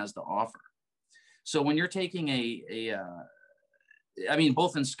fiction has to offer. So when you're taking I mean,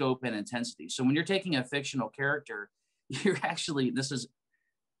 both in scope and intensity. So when you're taking a fictional character, you're actually,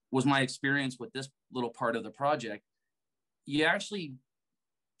 was my experience with this little part of the project. You actually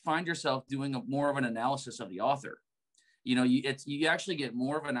find yourself doing more of an analysis of the author. You know, you actually get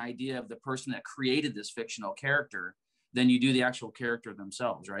more of an idea of the person that created this fictional character than you do the actual character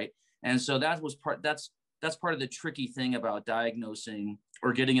themselves, right? And so that's part of the tricky thing about diagnosing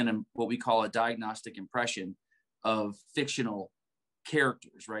or getting what we call a diagnostic impression of fictional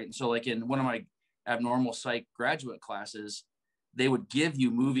characters, right? And so like in one of my abnormal psych graduate classes, they would give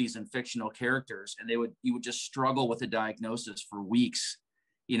you movies and fictional characters and you would just struggle with the diagnosis for weeks,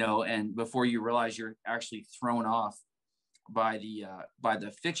 you know, and before you realize you're actually thrown off by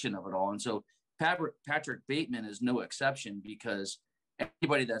the fiction of it all. And so Patrick Bateman is no exception because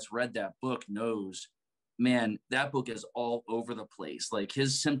anybody that's read that book knows, man, that book is all over the place. Like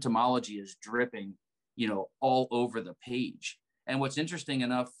his symptomology is dripping, you know, all over the page. And what's interesting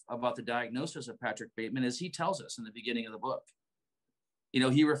enough about the diagnosis of Patrick Bateman is he tells us in the beginning of the book, you know,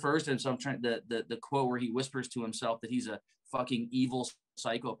 he refers to himself, the quote where he whispers to himself that he's a fucking evil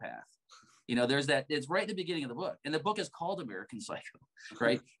psychopath. You know, there's that, it's right at the beginning of the book. And the book is called American Psycho,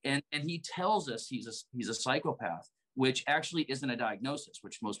 right? And he tells us he's a psychopath, which actually isn't a diagnosis,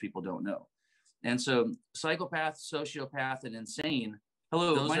 which most people don't know. And so psychopath, sociopath, and insane.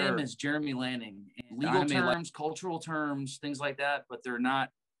 Hello, my name is Jeremy Lanning. Legal terms, cultural terms, things like that, but they're not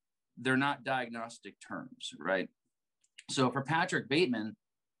diagnostic terms, right? So for Patrick Bateman,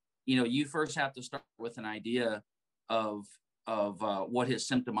 you know, you first have to start with an idea of what his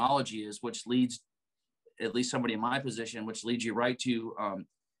symptomology is, which leads, at least somebody in my position, which leads you right to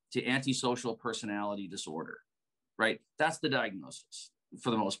antisocial personality disorder, right? That's the diagnosis for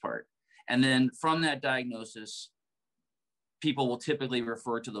the most part. And then from that diagnosis, people will typically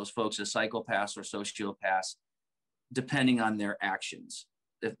refer to those folks as psychopaths or sociopaths, depending on their actions,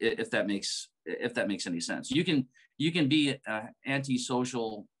 if that makes any sense. You can be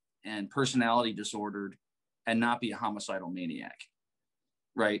antisocial and personality disordered and not be a homicidal maniac,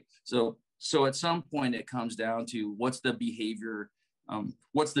 right? So at some point it comes down to what's the behavior of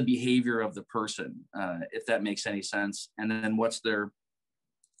the person, if that makes any sense, and then what's their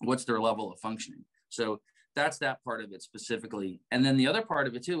level of functioning. So that's that part of it specifically. And then the other part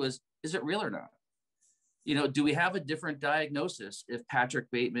of it too is it real or not? You know, do we have a different diagnosis if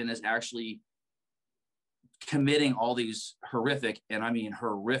Patrick Bateman is actually committing all these horrific, and I mean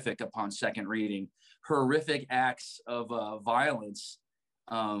horrific upon second reading, horrific acts of violence,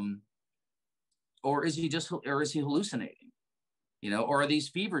 or is he hallucinating? or are these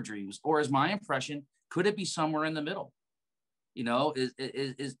fever dreams? Or is my impression, could it be somewhere in the middle?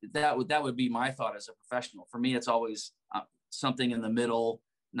 Is that would be my thought as a professional. For me, it's always something in the middle,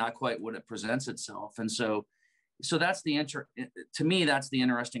 not quite what it presents itself. And so that's to me, that's the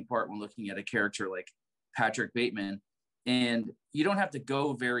interesting part when looking at a character like Patrick Bateman. And you don't have to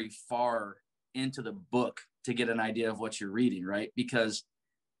go very far into the book to get an idea of what you're reading, right? Because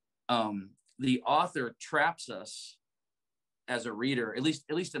the author traps us as a reader, at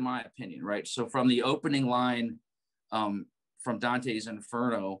least in my opinion, right? So from the opening line from Dante's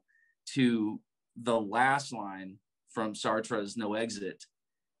Inferno to the last line from Sartre's No Exit,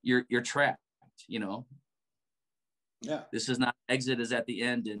 you're trapped, Yeah. This is not, exit is at the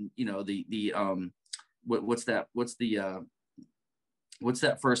end. And what's that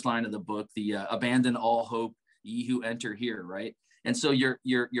first line of the book? The abandon all hope, ye who enter here, right? And so you're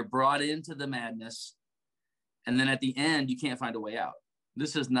brought into the madness, and then at the end you can't find a way out.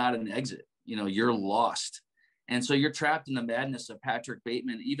 This is not an exit, you're lost. And so you're trapped in the madness of Patrick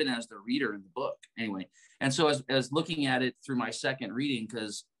Bateman, even as the reader in the book, anyway. And so as looking at it through my second reading,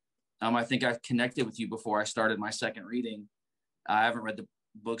 because I think I connected with you before I started my second reading. I haven't read the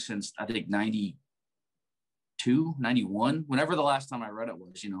book since, I think, 92, 91, whenever the last time I read it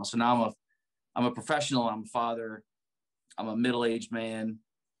was, So now I'm a professional, I'm a father, I'm a middle-aged man,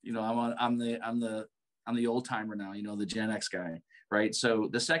 I'm the old timer now, the Gen X guy, right? So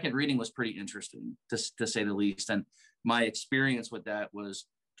the second reading was pretty interesting, to say the least. And my experience with that was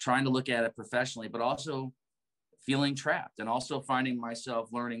trying to look at it professionally, but also feeling trapped, and also finding myself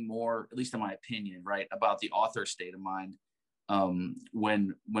learning more, at least in my opinion, right, about the author's state of mind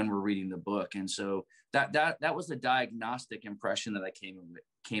when we're reading the book. And so that was the diagnostic impression that I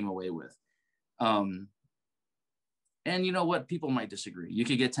came away with. And you know what? People might disagree. You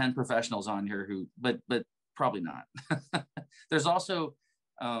could get 10 professionals on here but probably not. There's also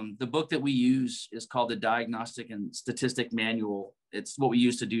the book that we use is called the Diagnostic and Statistic Manual. It's what we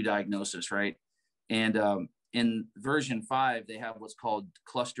use to do diagnosis, right? And in version 5, they have what's called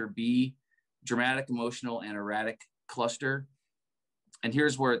cluster B, dramatic, emotional, and erratic cluster. And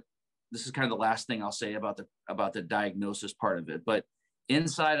here's where, this is kind of the last thing I'll say about the diagnosis part of it. But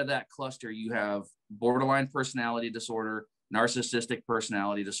inside of that cluster, you have borderline personality disorder, narcissistic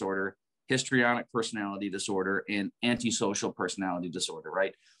personality disorder, histrionic personality disorder, and antisocial personality disorder,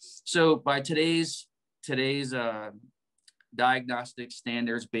 right? So by today's diagnostic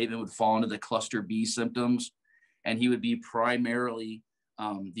standards, Bateman would fall into the cluster B symptoms, and he would be primarily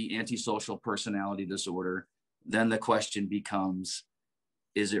the antisocial personality disorder. Then the question becomes,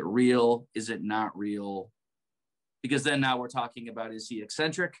 is it real? Is it not real? Because then now we're talking about, is he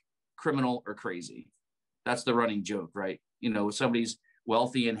eccentric, criminal, or crazy? That's the running joke, right? If somebody's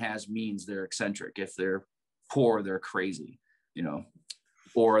wealthy and has means, they're eccentric. If they're poor, they're crazy,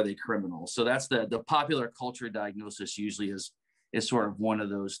 or are they criminal? So that's the popular culture diagnosis usually is sort of one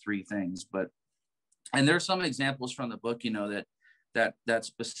of those three things. And there's some examples from the book, that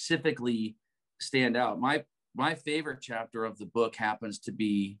specifically stand out. My favorite chapter of the book happens to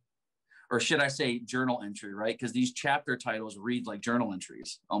be, or should I say, journal entry, right? Because these chapter titles read like journal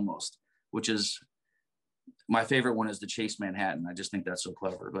entries almost, which is, my favorite one is the Chase Manhattan. I just think that's so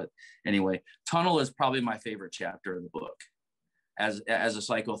clever. But anyway, Tunnel is probably my favorite chapter of the book as a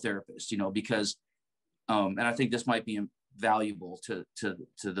psychotherapist, because, and I think this might be valuable to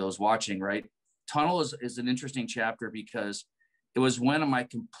those watching, right? Tunnel is an interesting chapter because it was when my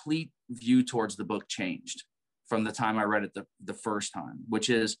complete view towards the book changed from the time I read it the first time, which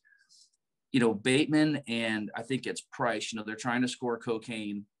is, Bateman and I think it's Price, they're trying to score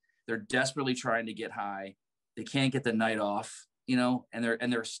cocaine. They're desperately trying to get high. They can't get the night off, and they're in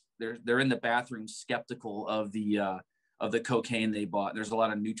the bathroom skeptical of the cocaine they bought. There's a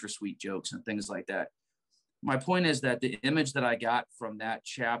lot of NutraSweet jokes and things like that. My point is that the image that I got from that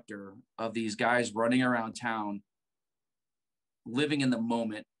chapter of these guys running around town, living in the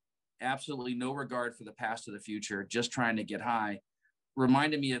moment, absolutely no regard for the past or the future, just trying to get high,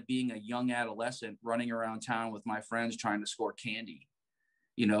 reminded me of being a young adolescent running around town with my friends trying to score candy,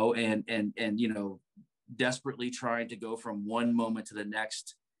 and desperately trying to go from one moment to the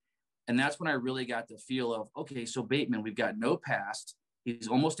next. And that's when I really got the feel of, okay, so Bateman, we've got no past. He's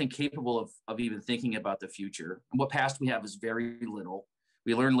almost incapable of even thinking about the future. And what past we have is very little.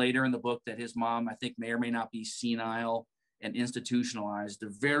 We learn later in the book that his mom, I think, may or may not be senile and institutionalized. A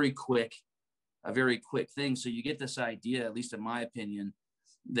very quick thing. So you get this idea, at least in my opinion,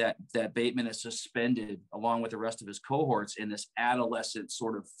 that Bateman is suspended along with the rest of his cohorts in this adolescent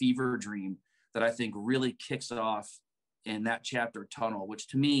sort of fever dream that I think really kicks off in that chapter, Tunnel, which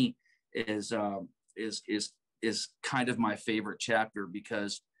to me is is kind of my favorite chapter,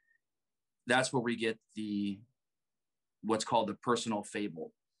 because that's where we get what's called the personal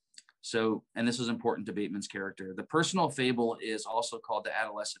fable. So, and this is important to Bateman's character. The personal fable is also called the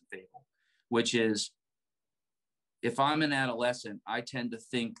adolescent fable, which is, if I'm an adolescent, I tend to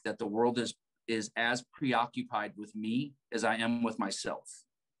think that the world is as preoccupied with me as I am with myself,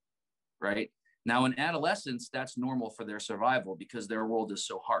 right? Now, in adolescence, that's normal for their survival because their world is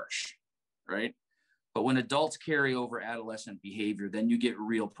so harsh, right? But when adults carry over adolescent behavior, then you get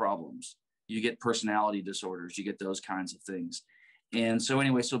real problems. You get personality disorders, you get those kinds of things. And so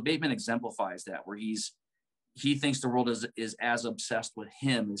anyway, so Bateman exemplifies that, where he thinks the world is as obsessed with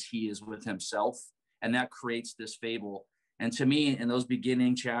him as he is with himself. And that creates this fable. And to me, in those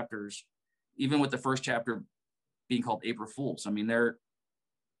beginning chapters, even with the first chapter being called April Fools, I mean, the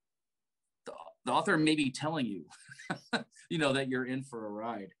author may be telling you, you know, that you're in for a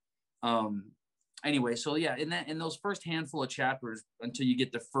ride. Anyway, so yeah, in those first handful of chapters, until you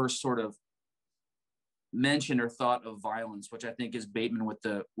get the first sort of mention or thought of violence, which I think is Bateman with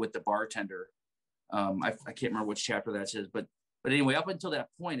the bartender. I can't remember which chapter that is, but anyway, up until that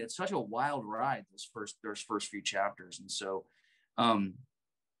point, it's such a wild ride, those first few chapters. And so,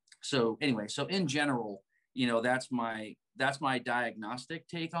 so anyway, so in general, you know, that's my diagnostic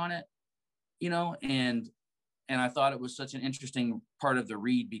take on it, you know, and I thought it was such an interesting part of the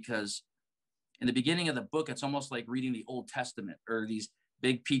read, because in the beginning of the book, it's almost like reading the Old Testament or these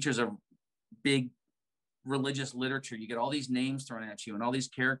big pictures of big religious literature. You get all these names thrown at you and all these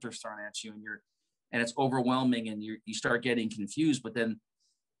characters thrown at you, and it's overwhelming, and you start getting confused. But then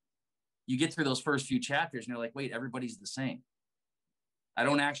you get through those first few chapters and you're like, wait, everybody's the same. I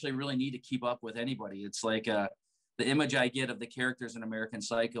don't actually really need to keep up with anybody. It's like the image I get of the characters in American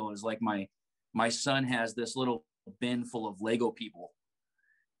Psycho is like my son has this little bin full of Lego people,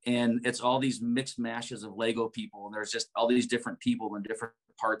 and it's all these mixed mashes of Lego people, and there's just all these different people and different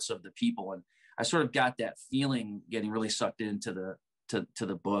parts of the people. And I sort of got that feeling getting really sucked into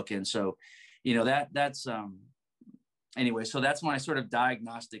the book. And so, you know, that's anyway, so that's my sort of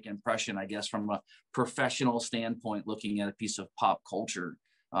diagnostic impression, I guess, from a professional standpoint, looking at a piece of pop culture,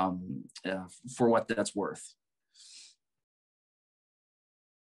 for what that's worth.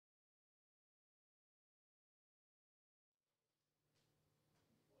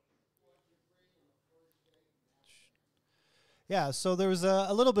 Yeah, so there was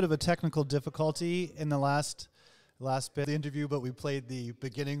a little bit of a technical difficulty in the last bit of the interview, but we played the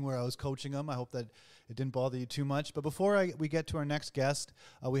beginning where I was coaching them. I hope that it didn't bother you too much. But before we get to our next guest,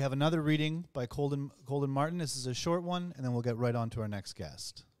 we have another reading by Colden Martin. This is a short one, and then we'll get right on to our next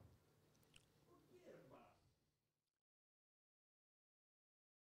guest.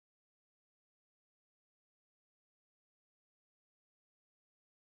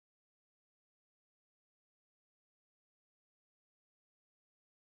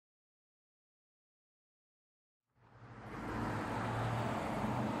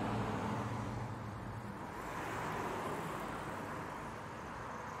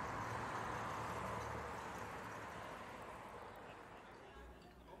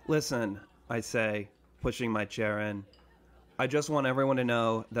 Listen, I say, pushing my chair in. I just want everyone to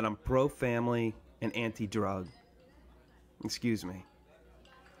know that I'm pro-family and anti-drug. Excuse me.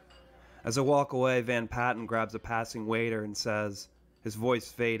 As I walk away, Van Patten grabs a passing waiter and says, his voice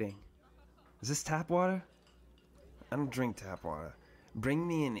fading, "Is this tap water? I don't drink tap water. Bring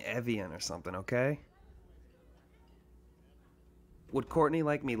me an Evian or something, okay?" Would Courtney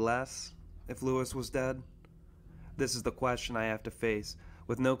like me less if Lewis was dead? This is the question I have to face,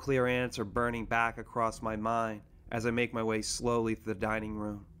 with no clear answer burning back across my mind as I make my way slowly through the dining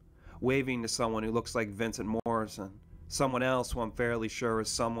room, waving to someone who looks like Vincent Morrison, someone else who I'm fairly sure is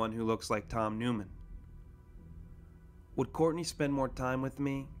someone who looks like Tom Newman. Would Courtney spend more time with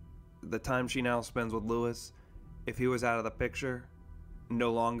me, the time she now spends with Lewis, if he was out of the picture,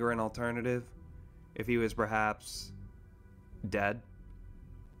 no longer an alternative, if he was perhaps dead?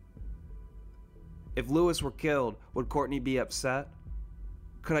 If Lewis were killed, would Courtney be upset?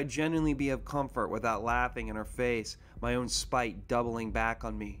 Could I genuinely be of comfort without laughing in her face, my own spite doubling back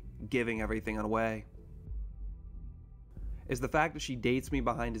on me, giving everything away? Is the fact that she dates me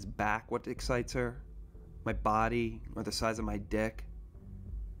behind his back what excites her? My body, or the size of my dick?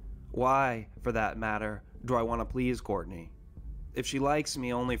 Why, for that matter, do I want to please Courtney? If she likes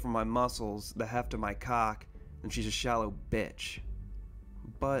me only for my muscles, the heft of my cock, then she's a shallow bitch.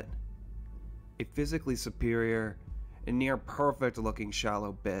 But a physically superior, a near perfect looking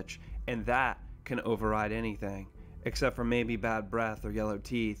shallow bitch, and that can override anything, except for maybe bad breath or yellow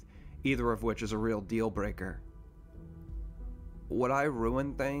teeth, either of which is a real deal breaker. Would I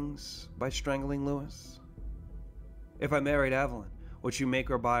ruin things by strangling Lewis? If I married Evelyn, would she make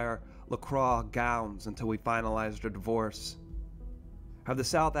her buy her LaCroix gowns until we finalized our divorce? Have the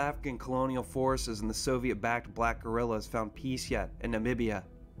South African colonial forces and the Soviet-backed black guerrillas found peace yet in Namibia?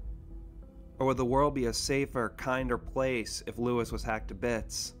 Or would the world be a safer, kinder place if Lewis was hacked to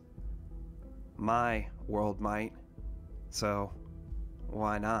bits? My world might. So,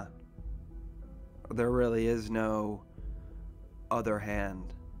 why not? There really is no other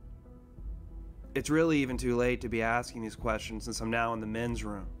hand. It's really even too late to be asking these questions since I'm now in the men's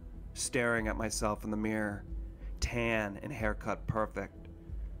room, staring at myself in the mirror, tan and haircut perfect,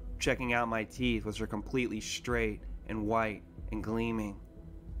 checking out my teeth, which are completely straight and white and gleaming.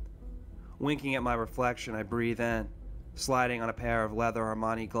 Winking at my reflection, I breathe in, sliding on a pair of leather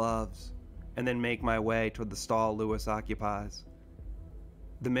Armani gloves, and then make my way toward the stall Lewis occupies.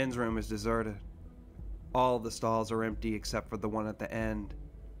 The men's room is deserted. All of the stalls are empty except for the one at the end,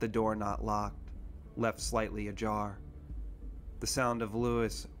 the door not locked, left slightly ajar. The sound of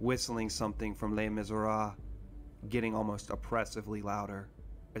Lewis whistling something from Les Miserables getting almost oppressively louder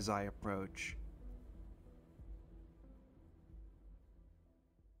as I approach.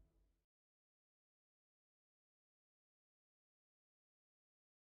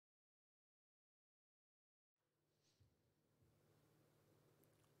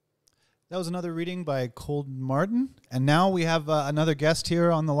 That was another reading by Cold Martin. And now we have another guest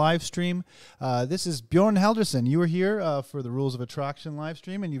here on the live stream. This is Bjorn Halldorsson. You were here for the Rules of Attraction live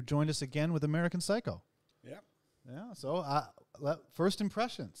stream, and you've joined us again with American Psycho. Yeah. Yeah, so first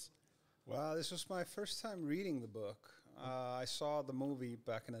impressions. Well, this was my first time reading the book. I saw the movie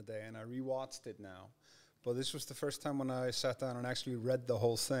back in the day, and I rewatched it now. But this was the first time when I sat down and actually read the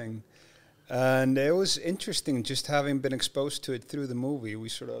whole thing. And it was interesting just having been exposed to it through the movie.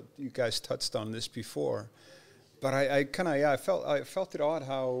 You guys touched on this before. But I felt it odd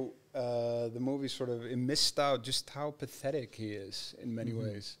how the movie it missed out just how pathetic he is in many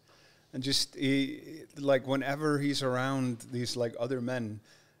ways. And just, whenever he's around these, other men,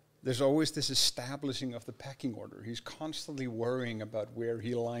 there's always this establishing of the pecking order. He's constantly worrying about where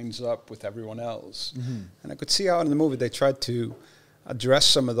he lines up with everyone else. And I could see how in the movie they tried to address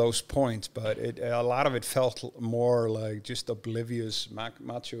some of those points, but a lot of it felt more like just oblivious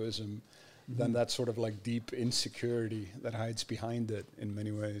machoism than that sort of deep insecurity that hides behind it in many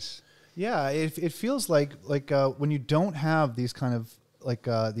ways. Yeah, it feels like when you don't have these kind of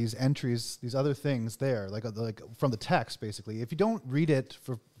these entries, these other things there, like from the text, basically. If you don't read it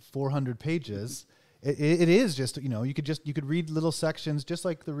for 400 pages, it is just, you could read little sections, just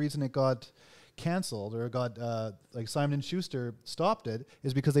like the reason it got canceled or got Simon & Schuster stopped it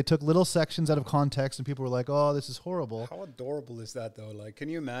is because they took little sections out of context and people were like, oh, this is horrible. How adorable is that though? Can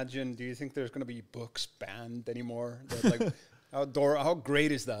you imagine, do you think there's going to be books banned anymore? That, how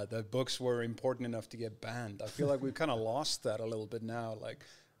great is that books were important enough to get banned? I feel like we've kind of lost that a little bit now.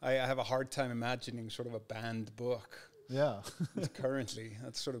 I have a hard time imagining sort of a banned book. Yeah. Currently,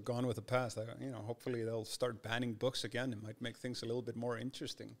 that's sort of gone with the past. Hopefully they'll start banning books again. It might make things a little bit more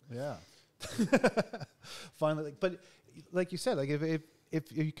interesting. Yeah. Finally, but like you said,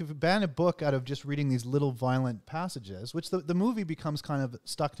 if you could ban a book out of just reading these little violent passages, which the movie becomes kind of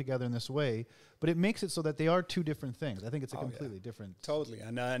stuck together in this way, but it makes it so that they are two different things. I think it's a completely different. Totally,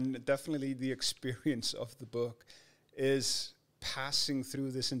 and definitely the experience of the book is passing through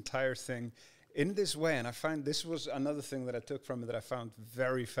this entire thing in this way. And I find this was another thing that I took from it that I found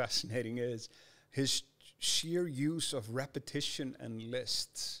very fascinating is his sheer use of repetition and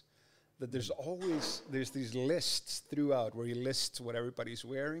lists. That there's these lists throughout where he lists what everybody's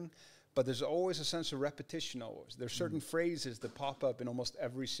wearing, but there's always a sense of repetition always. There's certain phrases that pop up in almost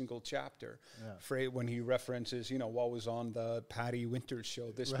every single chapter. Yeah. When he references, what was on the Patty Winters show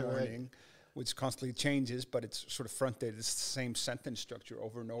this morning, which constantly changes, but it's sort of fronted. It's the same sentence structure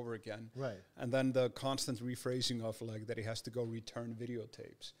over and over again. Right. And then the constant rephrasing of that he has to go return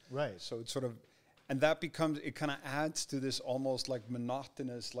videotapes. Right. So it's sort of, and that becomes, it kind of adds to this almost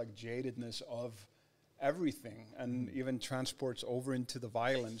monotonous, jadedness of everything, and even transports over into the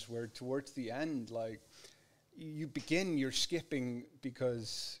violence where towards the end, you're skipping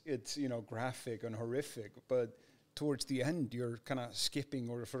because it's, graphic and horrific, but towards the end, you're kind of skipping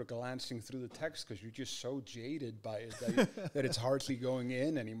or sort of glancing through the text because you're just so jaded by it that it's hardly going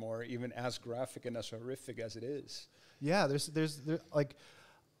in anymore, even as graphic and as horrific as it is. Yeah, there's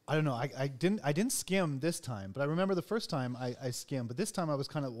I don't know. I didn't skim this time, but I remember the first time I skimmed. But this time I was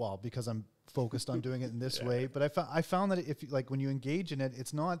kind of because I'm focused on doing it in this way. But I found that if when you engage in it,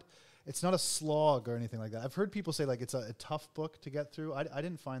 it's not a slog or anything like that. I've heard people say it's a tough book to get through. I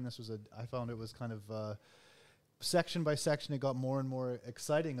didn't find this was I found it was kind of section by section, it got more and more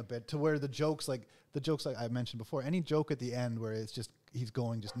exciting a bit, to where the jokes like I mentioned before, any joke at the end where it's just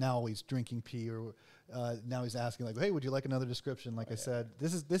now he's drinking pee, or now he's asking like, hey, would you like another description? Like I said,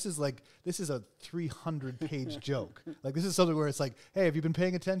 this is a 300-page joke. Like, this is something where it's like, hey, have you been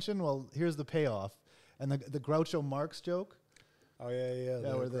paying attention? Well, here's the payoff. And the Groucho Marx joke. Oh yeah,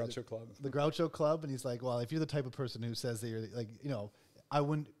 the Groucho Club. The Groucho Club, and he's like, well, if you're the type of person who says that you're like, I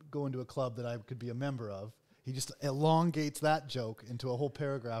wouldn't go into a club that I could be a member of. He just elongates that joke into a whole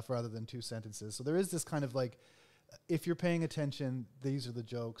paragraph rather than 2 sentences. So there is this kind of like, if you're paying attention, these are the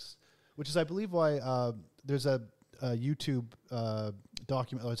jokes, which is, I believe, why there's a YouTube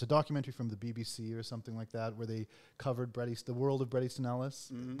document. Oh, it's a documentary from the BBC or something like that, where they covered the world of Bret Easton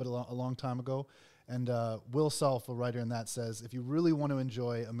Ellis, but a long time ago. And Will Self, a writer in that, says, if you really want to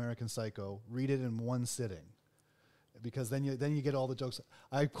enjoy American Psycho, read it in one sitting, because then you get all the jokes.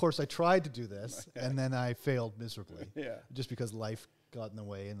 I tried to do this, and then I failed miserably. Just because life got in the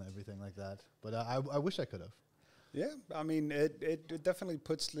way and everything like that. But I wish I could have. Yeah, I mean, it definitely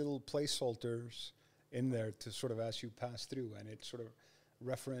puts little placeholders in there to sort of, as you pass through, and it sort of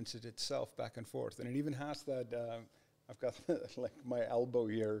references itself back and forth. And it even has that, I've got like my elbow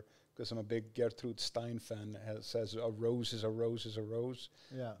here, because I'm a big Gertrude Stein fan, says a rose is a rose is a rose.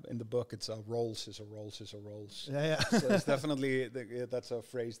 Yeah. In the book, it's a rolls is a rolls is a rolls. Yeah. So it's definitely, that's a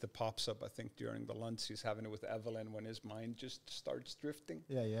phrase that pops up, I think, during the lunch he's having it with Evelyn when his mind just starts drifting.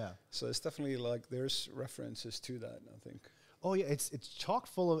 Yeah. So it's definitely like, there's references to that, I think. Oh yeah, it's chock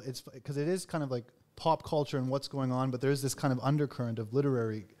full of, because it is kind of like pop culture and what's going on, but there's this kind of undercurrent of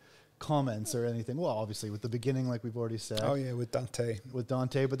literary comments or anything. Well, obviously with the beginning, like we've already said. Oh yeah, with Dante.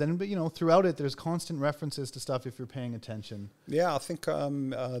 But then, throughout it, there's constant references to stuff if you're paying attention. Yeah, I think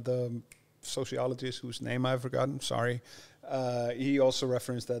the sociologist whose name I've forgotten, sorry, he also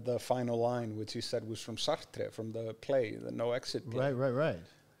referenced that the final line, which he said was from Sartre, from the play, the No Exit play. Right.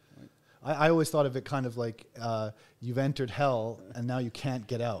 I always thought of it kind of like you've entered hell and now you can't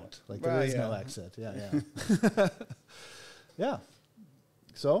get out. Like there is no exit. Yeah. Yeah.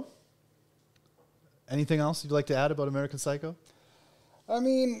 So, anything else you'd like to add about American Psycho? I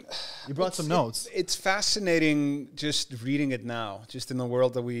mean, you brought some notes. It's fascinating just reading it now, just in the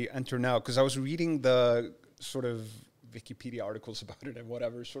world that we enter now. Because I was reading the sort of Wikipedia articles about it and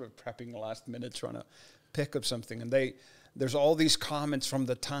whatever, sort of prepping the last minute, trying to pick up something. And there's all these comments from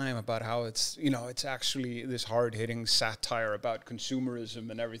the time about how it's, it's actually this hard-hitting satire about consumerism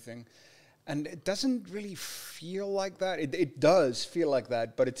and everything. And it doesn't really feel like that. It does feel like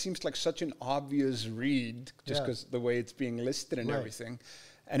that, but it seems like such an obvious read just because the way it's being listed and everything.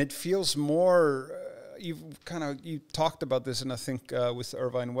 And it feels more, you talked about this, and I think with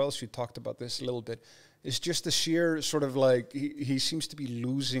IRVINE WELSH, you talked about this a little bit. It's just the sheer sort of like, he seems to be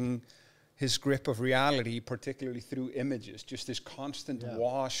losing his grip of reality, particularly through images, just this constant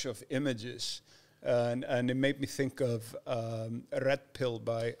wash of images. And it made me think of Red Pill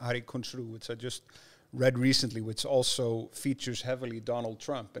by Hari Kunzru, which I just read recently, which also features heavily Donald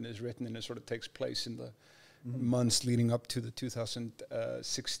Trump and is written and it sort of takes place in the months leading up to the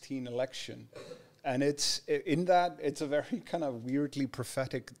 2016 election. And it's a very kind of weirdly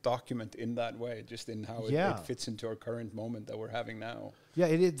prophetic document in that way, just in how it fits into our current moment that we're having now. Yeah,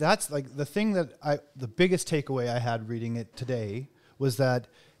 it is. That's like the thing the biggest takeaway I had reading it today was that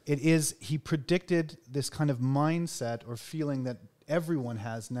he predicted this kind of mindset or feeling that everyone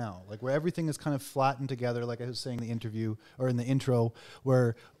has now, like where everything is kind of flattened together, like I was saying in the interview or in the intro,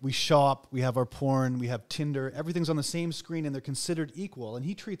 where we shop, we have our porn, we have Tinder, everything's on the same screen and they're considered equal. And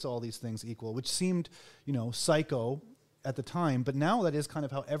he treats all these things equal, which seemed, psycho at the time, but now that is kind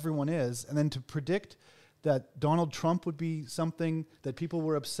of how everyone is. And then to predict that Donald Trump would be something that people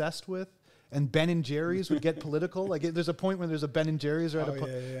were obsessed with, and Ben and Jerry's would get political. Like there's a point when there's a Ben and Jerry's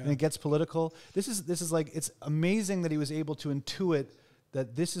and it gets political. This is like, it's amazing that he was able to intuit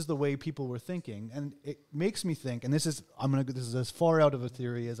that this is the way people were thinking. And it makes me think, and this is as far out of a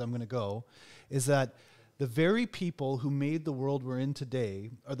theory as I'm gonna go, is that the very people who made the world we're in today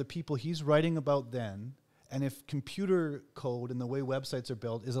are the people he's writing about then. And if computer code and the way websites are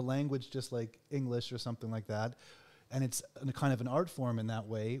built is a language just like English or something like that, and it's a kind of an art form in that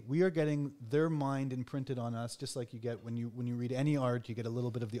way, we are getting their mind imprinted on us, just like you get when you read any art, you get a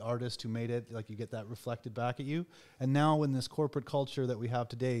little bit of the artist who made it, like you get that reflected back at you. And now in this corporate culture that we have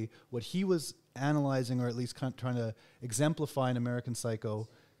today, what he was analyzing, or at least kind of trying to exemplify in American Psycho,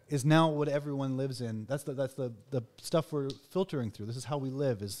 is now what everyone lives in. That's the stuff we're filtering through. This is how we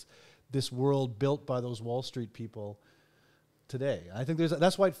live, is this world built by those Wall Street people today. I think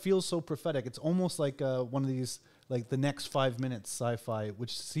that's why it feels so prophetic. It's almost like one of these like the next 5 minutes sci-fi,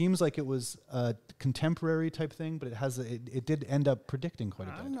 which seems like it was a contemporary type thing, but it did end up predicting quite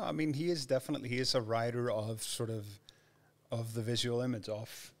a bit. I don't know. I mean, he is a writer of sort of the visual image,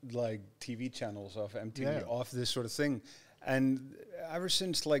 of like TV channels, of MTV, of this sort of thing. And ever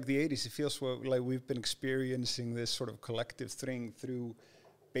since like the 80s, it feels like we've been experiencing this sort of collective thing through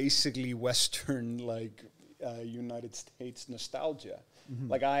basically Western, like United States nostalgia.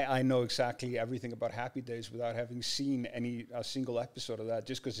 Like I know exactly everything about Happy Days without having seen a single episode of that,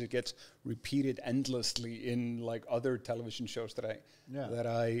 just because it gets repeated endlessly in like other television shows that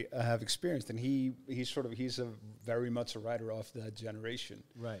I have experienced. And he's a very much a writer of that generation.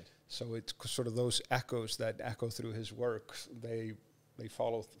 Right. So it's sort of those echoes that echo through his work. They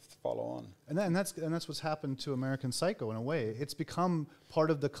follow on. And that's what's happened to American Psycho in a way. It's become part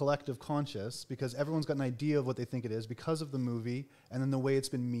of the collective conscious because everyone's got an idea of what they think it is because of the movie and then the way it's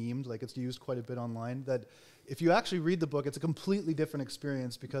been memed, like it's used quite a bit online, that if you actually read the book, it's a completely different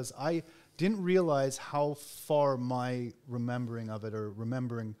experience because I didn't realize how far my remembering of it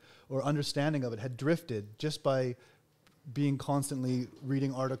or understanding of it had drifted just by being constantly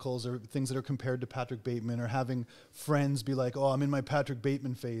reading articles or things that are compared to Patrick Bateman, or having friends be like, "Oh, I'm in my Patrick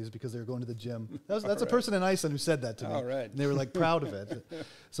Bateman phase," because they're going to the gym. That's a person in Iceland who said that to me. And they were like proud of it.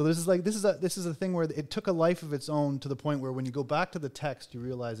 So this is a thing where it took a life of its own to the point where when you go back to the text, you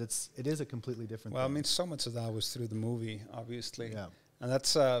realize it is a completely different thing. I mean, so much of that was through the movie, obviously. Yeah. And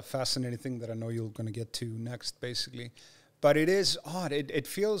that's a fascinating thing that I know you're going to get to next, basically. But it is odd. It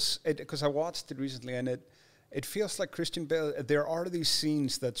feels, because I watched it recently, and it feels like Christian Bale, there are these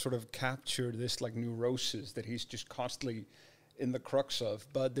scenes that sort of capture this like neurosis that he's just constantly in the crux of.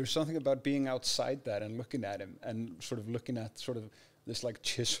 But there's something about being outside that and looking at him and sort of looking at sort of this like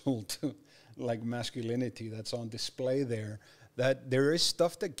chiseled like masculinity that's on display there, that there is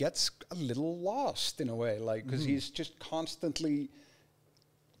stuff that gets a little lost in a way, like because he's just constantly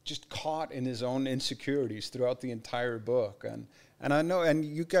just caught in his own insecurities throughout the entire book. And I know, and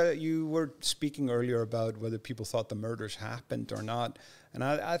you were speaking earlier about whether people thought the murders happened or not. And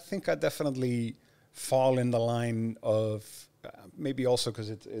I think I definitely fall in the line of, maybe also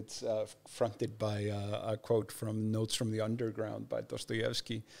because it's fronted by a quote from Notes from the Underground by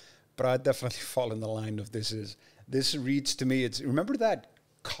Dostoevsky. But I definitely fall in the line of this reads to me, remember that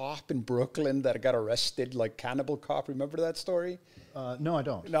cop in Brooklyn that got arrested, like Cannibal Cop? Remember that story? No, I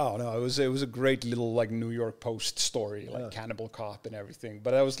don't. No, it was a great little like New York Post story, like Cannibal Cop and everything.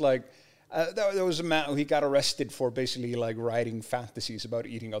 But I was like, there was a man who he got arrested for basically like writing fantasies about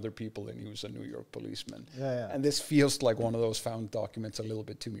eating other people, and he was a New York policeman. And this feels like one of those found documents a little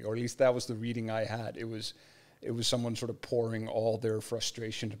bit to me, or at least that was the reading I had. It was someone sort of pouring all their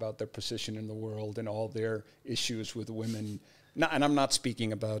frustration about their position in the world and all their issues with women. And I'm not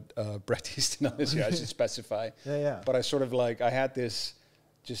speaking about Bret Easton on this here, I should specify. But I sort of like, I had this,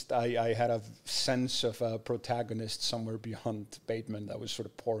 I had a sense of a protagonist somewhere beyond Bateman that was sort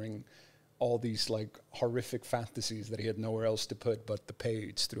of pouring all these like horrific fantasies that he had nowhere else to put but the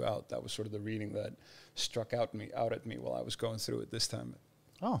page throughout. That was sort of the reading that struck out at me while I was going through it this time.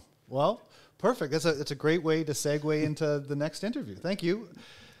 Oh, well, perfect. That's a great way to segue into the next interview. Thank you.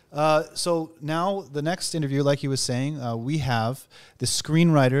 So now the next interview, like he was saying, we have the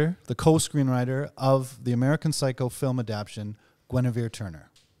screenwriter, the co-screenwriter of the American Psycho film adaptation, Guinevere Turner.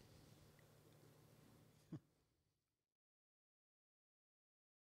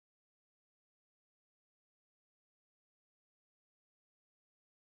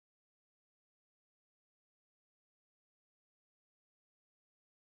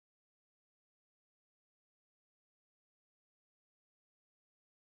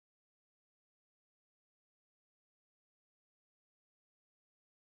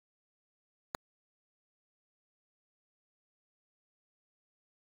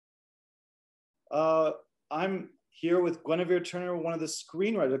 I'm here with Guinevere Turner, one of the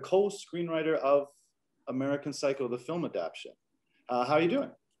co-screenwriter of American Psycho, the film adaptation. How are you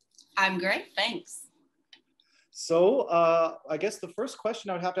doing? I'm great, thanks. So I guess the first question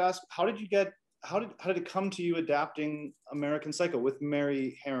I would have to ask, how did it come to you adapting American Psycho with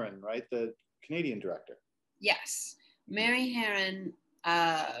Mary Herron, right? The Canadian director. Yes, Mary Herron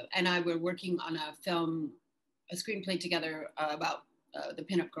and I were working on a screenplay together about the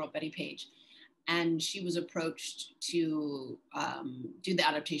pinup girl, Betty Page. And she was approached to do the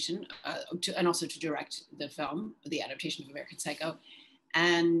adaptation and also to direct the film, the adaptation of American Psycho.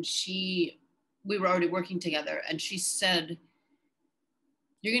 And we were already working together, and she said,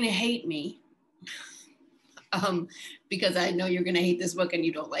 "You're gonna hate me because I know you're gonna hate this book and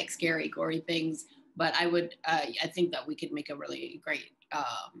you don't like scary, gory things, but I think that we could make a really great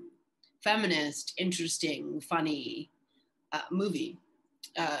feminist, interesting, funny movie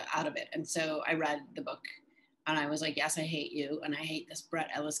out of it. And so I read the book and I was like, yes, I hate you. And I hate this Bret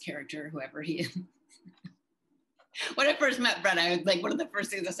Ellis character, whoever he is. When I first met Bret, I was like, one of the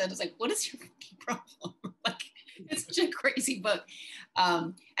first things I said was like, what is your problem? Like, it's such a crazy book.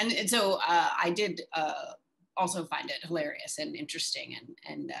 And so I did also find it hilarious and interesting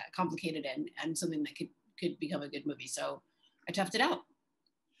and complicated and something that could become a good movie. So I toughed it out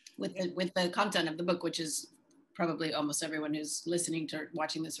with the content of the book, which is probably almost everyone who's listening to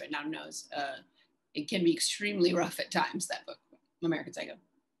watching this right now knows. It can be extremely rough at times, that book, American Psycho.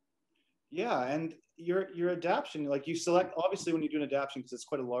 Yeah, and your adaptation, like you select, obviously when you do an adaptation, because it's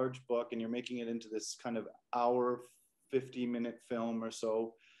quite a large book and you're making it into this kind of hour, 50-minute film or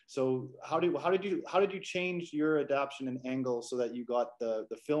so. So how did you change your adaptation and angle so that you got the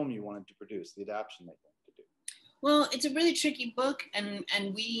film you wanted to produce, the adaptation that you wanted to do? Well, it's a really tricky book, and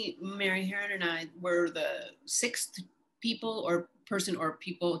we, Mary Herron and I, were the sixth people or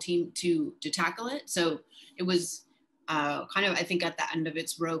people team to tackle it. So it was kind of, I think, at the end of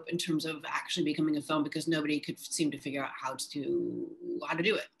its rope in terms of actually becoming a film, because nobody could seem to figure out how to do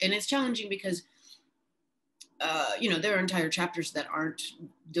it. And it's challenging because there are entire chapters that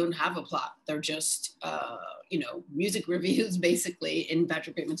don't have a plot. They're just music reviews basically in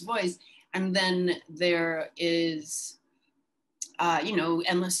Patrick Bateman's voice. And then there is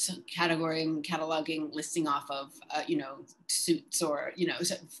endless cataloging, listing off of suits or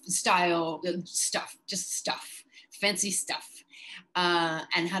style stuff, just stuff, fancy stuff,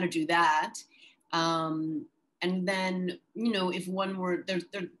 and how to do that. And then, if one were,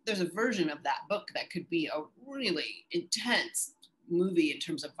 there's a version of that book that could be a really intense movie in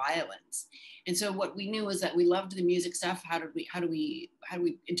terms of violence. And so what we knew was that we loved the music stuff. How do we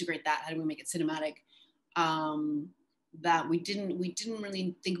integrate that? How do we make it cinematic? That we didn't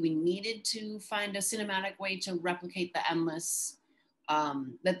really think we needed to find a cinematic way to replicate the endless,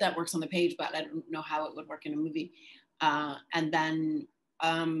 that works on the page, but I don't know how it would work in a movie. And then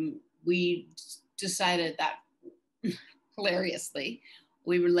we decided that, hilariously,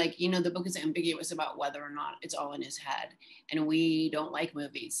 we were like, the book is ambiguous about whether or not it's all in his head. And we don't like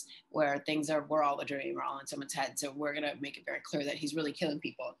movies where we're all a dream, we're all in someone's head. So we're going to make it very clear that he's really killing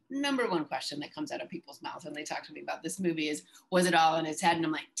people. Number one question that comes out of people's mouths when they talk to me about this movie is, was it all in his head? And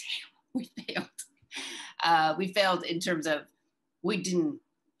I'm like, damn, we failed. We failed in terms of,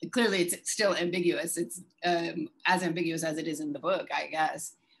 clearly it's still ambiguous. It's as ambiguous as it is in the book, I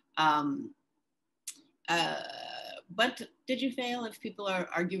guess. But did you fail if people are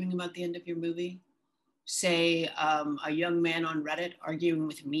arguing about the end of your movie? Say a young man on Reddit arguing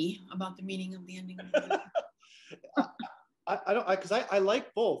with me about the meaning of the ending of the movie? I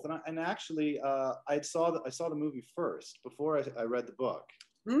like both, and actually I saw the movie first before I read the book.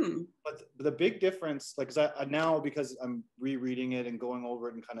 Mm. But the big difference, like, because I'm rereading it and going over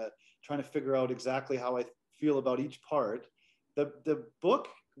it and kind of trying to figure out exactly how I feel about each part, the book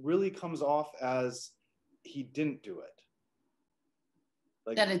really comes off as he didn't do it.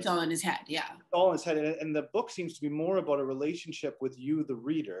 Like, that it's all in his head, yeah. All in his head, and the book seems to be more about a relationship with you, the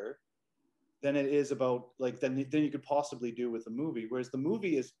reader, than it is about than you could possibly do with the movie. Whereas the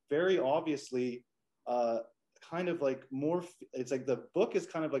movie is very obviously kind of like more. It's like the book is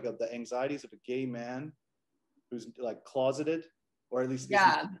kind of like the anxieties of a gay man who's like closeted, or at least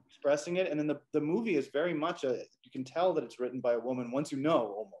expressing it. And then the movie is very much you can tell that it's written by a woman once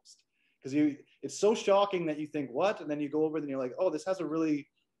almost. Because it's so shocking that you think, what? And then you go over and you're like, oh, this has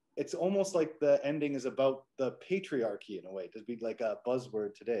it's almost like the ending is about the patriarchy in a way, to be like a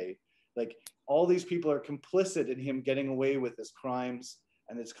buzzword today. Like, all these people are complicit in him getting away with his crimes,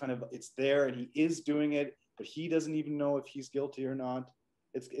 and it's there, and he is doing it, but he doesn't even know if he's guilty or not.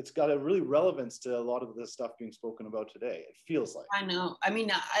 It's got a really relevance to a lot of the stuff being spoken about today, it feels like. I know. I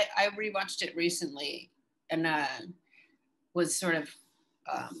mean, I rewatched it recently, and was sort of,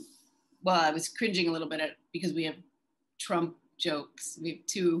 I was cringing a little bit because we have Trump jokes. We have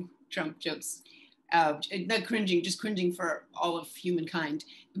two Trump jokes. Not cringing, just cringing for all of humankind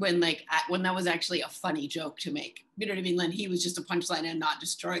when that was actually a funny joke to make. You know what I mean? When he was just a punchline and not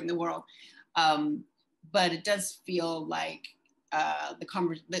destroying the world. But it does feel like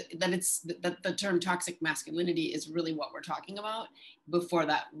the term toxic masculinity is really what we're talking about.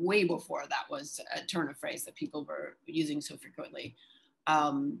 Way before that was a turn of phrase that people were using so frequently.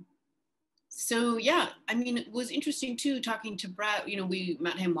 So yeah, I mean, it was interesting too, talking to Bret. We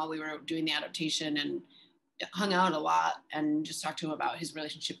met him while we were doing the adaptation and hung out a lot and just talked to him about his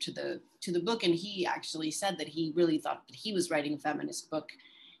relationship to the book. And he actually said that he really thought that he was writing a feminist book.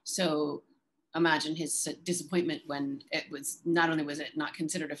 So imagine his disappointment when it was, not only was it not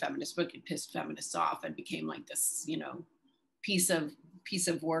considered a feminist book, it pissed feminists off and became like this, you know, piece of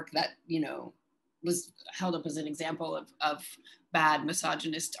work that, you know, was held up as an example of bad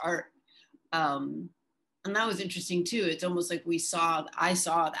misogynist art. And that was interesting too. It's almost like I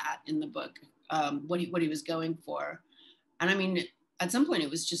saw that in the book, what he was going for. And I mean, at some point it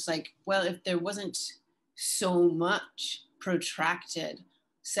was just like, well, if there wasn't so much protracted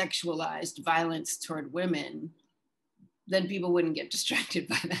sexualized violence toward women, then people wouldn't get distracted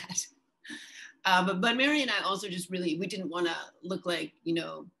by that. But Mary and I also just really, we didn't want to look like, you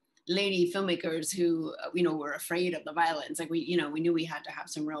know, lady filmmakers who, you know, were afraid of the violence. Like we, you know, we knew we had to have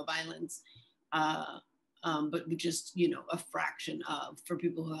some real violence, but we just, you know, a fraction of, for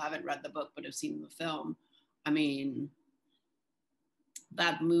people who haven't read the book but have seen the film. I mean,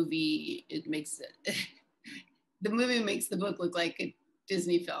 that movie, it makes it, the movie makes the book look like a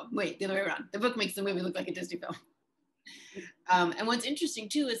Disney film. Wait, the other way around. The book makes the movie look like a Disney film. And what's interesting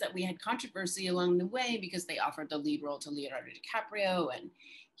too is that we had controversy along the way because they offered the lead role to Leonardo DiCaprio, and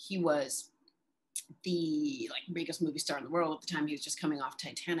he was the biggest movie star in the world at the time. He was just coming off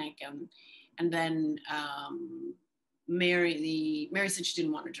Titanic, and then Mary said she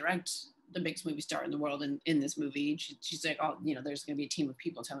didn't want to direct the biggest movie star in the world in this movie. She's like, oh, you know, there's going to be a team of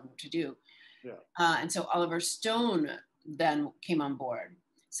people telling what to do. Yeah. And so Oliver Stone then came on board.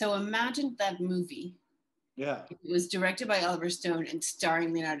 So imagine that movie. Yeah. It was directed by Oliver Stone and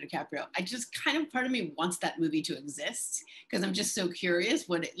starring Leonardo DiCaprio. I just kind of, part of me wants that movie to exist because I'm just so curious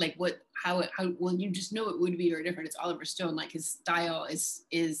how you just know it would be very different. It's Oliver Stone, like his style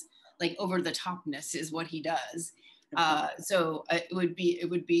is like over the topness is what he does. So it would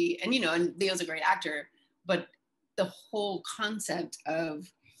be, and you know, and Leo's a great actor, but the whole concept of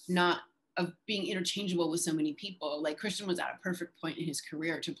being interchangeable with so many people, like Christian was at a perfect point in his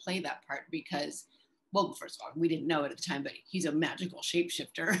career to play that part because, well, first of all, we didn't know it at the time, but he's a magical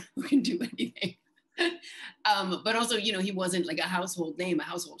shapeshifter who can do anything. But also, you know, he wasn't like a household name, a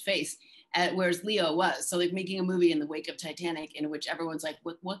household face, whereas Leo was. So like making a movie in the wake of Titanic in which everyone's like,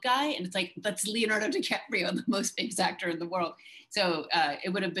 what guy? And it's like, that's Leonardo DiCaprio, the most famous actor in the world. So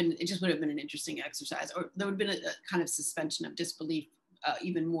it just would have been an interesting exercise, or there would have been a kind of suspension of disbelief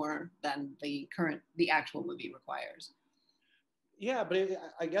even more than the actual movie requires. Yeah, but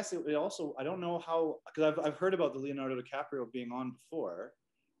I guess it also, I don't know how, because I've heard about the Leonardo DiCaprio being on before.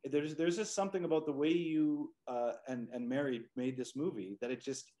 There's just something about the way you and Mary made this movie that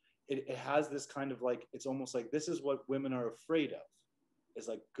it has this kind of like, it's almost like this is what women are afraid of. It's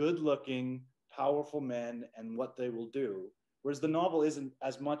like good looking, powerful men and what they will do. Whereas the novel isn't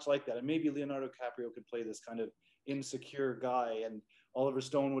as much like that. And maybe Leonardo DiCaprio could play this kind of insecure guy, and Oliver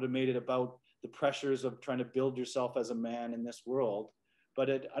Stone would have made it about the pressures of trying to build yourself as a man in this world. But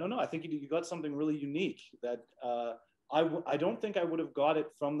I don't know, I think you got something really unique that I don't think I would have got it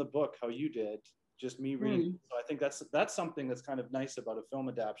from the book how you did, just me reading. So I think that's something that's kind of nice about a film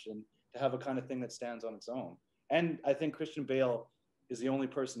adaptation, to have a kind of thing that stands on its own. And I think Christian Bale is the only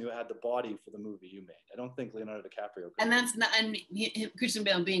person who had the body for the movie you made. I don't think Leonardo DiCaprio could. And that's not, and Christian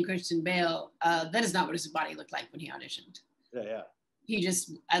Bale being Christian Bale, that is not what his body looked like when he auditioned. Yeah.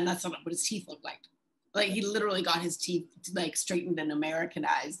 And that's not what his teeth looked like. Like he literally got his teeth like straightened and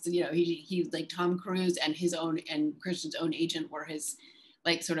Americanized. You know, he like Tom Cruise and his own and Christian's own agent were his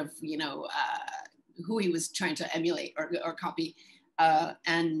like sort of, you know, who he was trying to emulate or copy.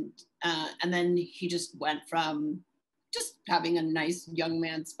 And then he just went from just having a nice young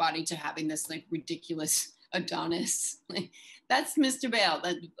man's body to having this like ridiculous Adonis. Like, that's Mr. Bale.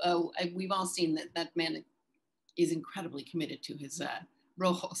 That we've all seen that man is incredibly committed to his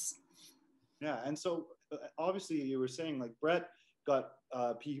roles. Yeah, and so obviously you were saying like Bret got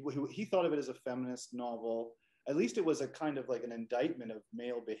he thought of it as a feminist novel. At least it was a kind of like an indictment of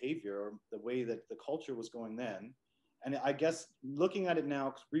male behavior, or the way that the culture was going then. And I guess looking at it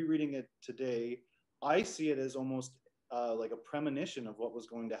now, rereading it today, I see it as almost like a premonition of what was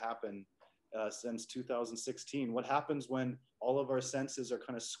going to happen since 2016. What happens when all of our senses are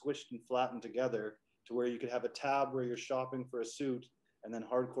kind of squished and flattened together to where you could have a tab where you're shopping for a suit and then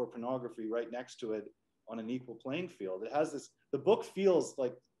hardcore pornography right next to it on an equal playing field. It has this, the book feels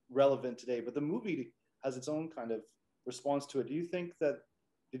like relevant today, but the movie has its own kind of response to it. Do you think that,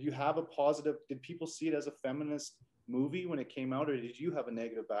 did you have a positive, did people see it as a feminist movie when it came out, or did you have a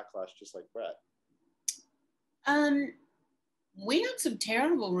negative backlash just like Bret? We had some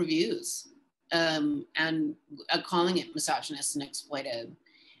terrible reviews and calling it misogynist and exploitive.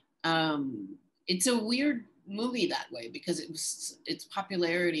 It's a weird movie that way because its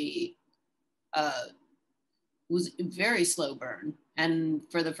popularity was a very slow burn. And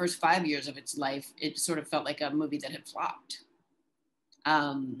for the first 5 years of its life, it sort of felt like a movie that had flopped.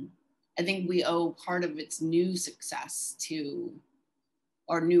 I think we owe part of its new success to,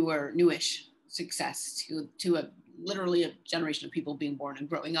 or newish success to literally a generation of people being born and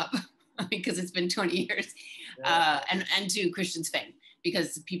growing up, because it's been 20 years, and to Christian's fame,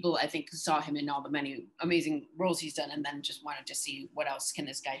 because people, I think, saw him in all the many amazing roles he's done, and then just wanted to see what else can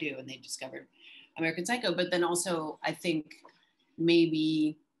this guy do, and they discovered American Psycho. But then also, I think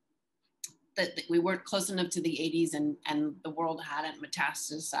maybe that we weren't close enough to the 80s, and the world hadn't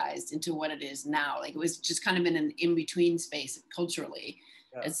metastasized into what it is now. Like, it was just kind of in an in-between space culturally.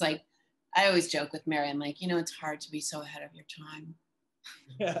 Yeah. It's like, I always joke with Mary, I'm like, you know, it's hard to be so ahead of your time.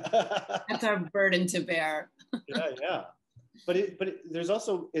 Yeah. That's our burden to bear. Yeah. But there's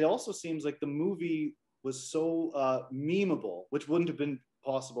also, it also seems like the movie was so memeable, which wouldn't have been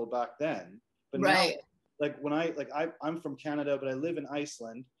possible back then. But right. Now, like I'm from Canada, but I live in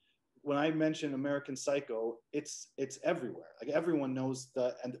Iceland. When I mention American Psycho, it's everywhere. Like, everyone knows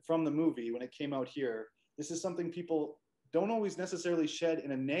and from the movie, when it came out here, this is something people don't always necessarily shed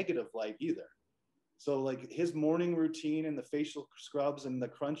in a negative light either. So like his morning routine and the facial scrubs and the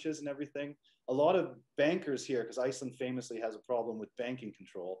crunches and everything, a lot of bankers here, because Iceland famously has a problem with banking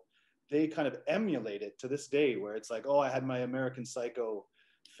control, they kind of emulate it to this day, where it's like, oh, I had my American Psycho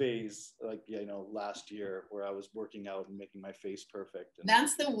phase, like, you know, last year, where I was working out and making my face perfect. And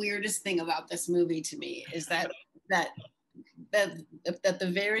that's the weirdest thing about this movie to me, is that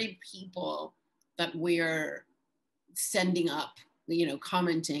the very people that we're sending up, you know,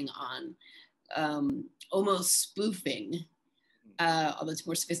 commenting on, almost spoofing, although it's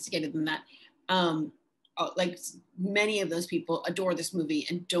more sophisticated than that, like, many of those people adore this movie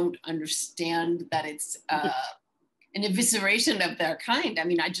and don't understand that it's an evisceration of their kind. I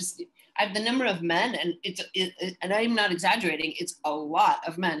mean, I have the number of men, and and I'm not exaggerating, it's a lot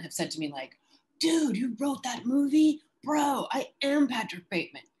of men have said to me, like, dude, you wrote that movie? Bro, I am Patrick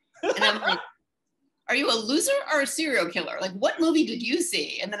Bateman. And I'm like, are you a loser or a serial killer? Like, what movie did you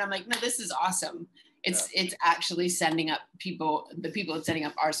see? And then I'm like, no, this is awesome. It's actually sending up people. The people it's sending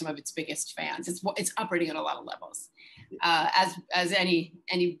up are some of its biggest fans. It's operating at a lot of levels, as any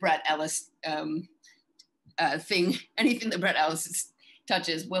Bret Ellis thing. Anything that Bret Ellis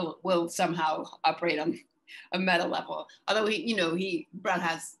touches will somehow operate on a meta level. Although Bret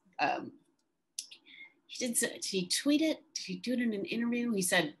has. Did he tweet it? Did he do it in an interview? He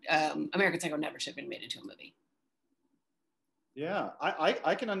said American Psycho never should have been made into a movie. Yeah,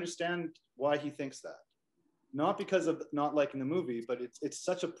 I can understand why he thinks that. Not because of not liking the movie, but it's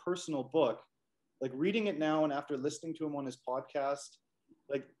such a personal book. Like, reading it now and after listening to him on his podcast,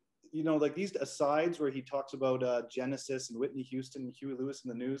 like, you know, like these asides where he talks about Genesis and Whitney Houston and Huey Lewis in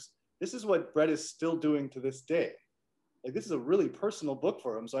the news, this is what Bret is still doing to this day. Like, this is a really personal book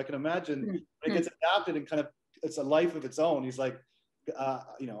for him. So I can imagine when it gets adapted and kind of, it's a life of its own. He's like,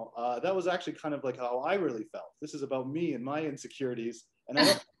 that was actually kind of like how I really felt. This is about me and my insecurities.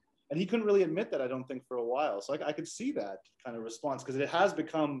 And he couldn't really admit that, I don't think, for a while. So I could see that kind of response, because it has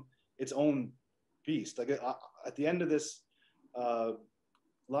become its own beast. Like, at the end of this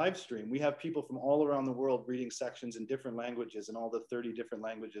live stream, we have people from all around the world reading sections in different languages, and all the 30 different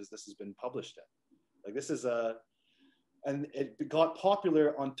languages this has been published in. Like, this is and it got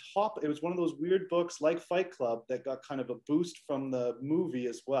popular on top. It was one of those weird books like Fight Club that got kind of a boost from the movie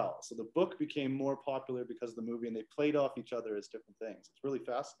as well. So the book became more popular because of the movie, and they played off each other as different things. It's really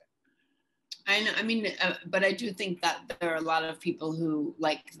fascinating. I know. I mean, but I do think that there are a lot of people who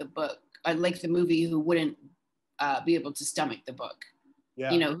like the book, like the movie, who wouldn't be able to stomach the book.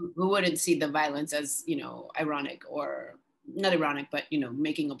 Yeah. You know, who wouldn't see the violence as, you know, ironic, or not ironic, but, you know,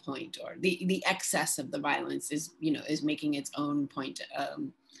 making a point, or the excess of the violence is, you know, is making its own point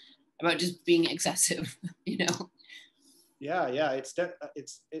about just being excessive, you know. Yeah, that's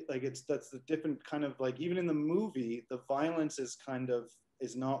the different kind of, like, even in the movie, the violence is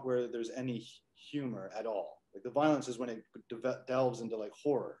not where there's any humor at all. Like, the violence is when it delves into, like,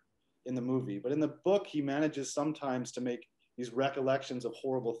 horror in the movie. But in the book, he manages sometimes to make these recollections of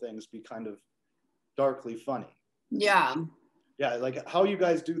horrible things be kind of darkly funny. Yeah. Yeah, like how you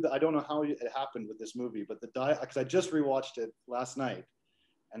guys do that. I don't know how it happened with this movie, but because I just rewatched it last night,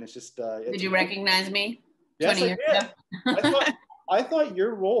 and it's just. Did you recognize me? Yes, 20 years ago? I thought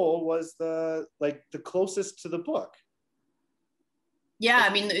your role was the closest to the book. Yeah,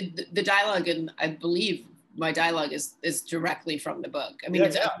 I mean the dialogue, and I believe my dialogue is directly from the book. I mean,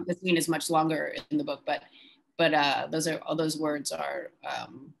 the scene is much longer in the book, but those words are.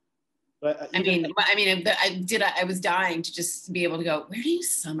 But I was dying to just be able to go, where do you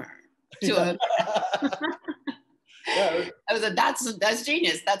summer? Yeah, I was like, that's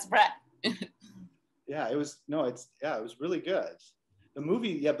genius. That's Bret. Yeah, it was it was really good. The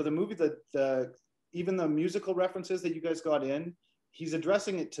movie, but the movie, the even the musical references that you guys got in, he's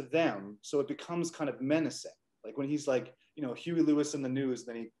addressing it to them, so it becomes kind of menacing. Like when he's like, Huey Lewis in the news,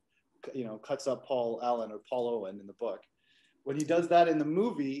 then he, cuts up Paul Allen or Paul Owen in the book. When he does that in the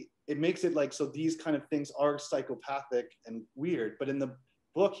movie, it makes it like, so these kind of things are psychopathic and weird, but in the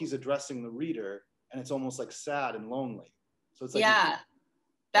book, he's addressing the reader, and it's almost like sad and lonely. So it's like,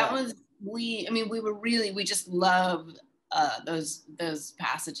 we just loved those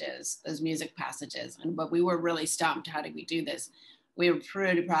passages, those music passages, but we were really stumped. How did we do this? We were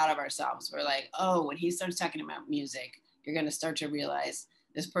pretty proud of ourselves. We're like, oh, when he starts talking about music, you're going to start to realize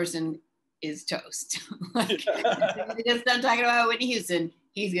this person is toast. Like, if he gets done talking about Whitney Houston,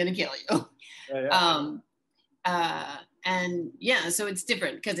 he's going to kill you. So it's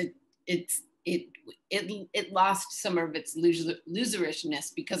different because it lost some of its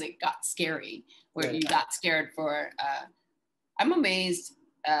loserishness because it got scary, where you got scared for. I'm amazed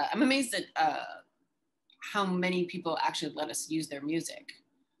at how many people actually let us use their music.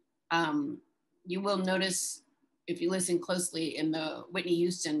 You will notice if you listen closely in the Whitney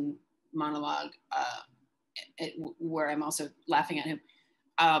Houston monologue, where I'm also laughing at him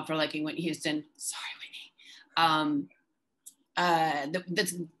for liking Whitney Houston. Sorry, Whitney.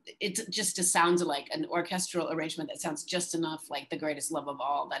 It just sounds like an orchestral arrangement that sounds just enough like The Greatest Love of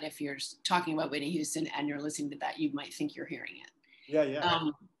All, that if you're talking about Whitney Houston and you're listening to that, you might think you're hearing it.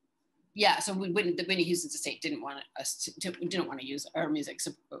 So the Whitney Houston's estate didn't want to use our music,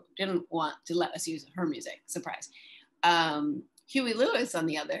 didn't want to let us use her music. Surprise. Huey Lewis, on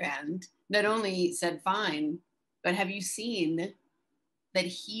the other hand, not only said fine, but have you seen that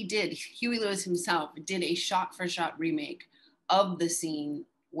Huey Lewis himself did a shot-for-shot remake of the scene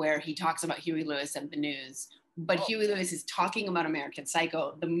where he talks about Huey Lewis and the news, but Huey Lewis is talking about American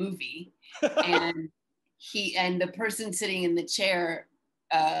Psycho, the movie, and the person sitting in the chair,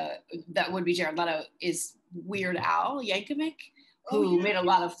 that would be Jared Leto, is Weird Al Yankovic, who made a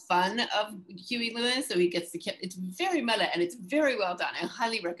lot of fun of Huey Lewis, so he gets the kid. It's very meta and it's very well done. I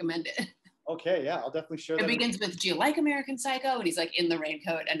highly recommend it. Okay, yeah, I'll definitely share that. It begins with, do you like American Psycho? And he's like in the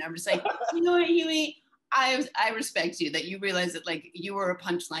raincoat, and I'm just like, you know what, Huey? I respect you that you realize that like you were a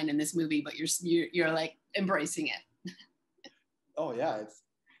punchline in this movie, but you're like embracing it. Oh yeah,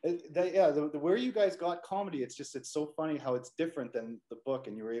 the where you guys got comedy, it's so funny how it's different than the book,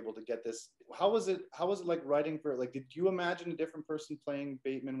 and you were able to get this. How was it like writing for, like, did you imagine a different person playing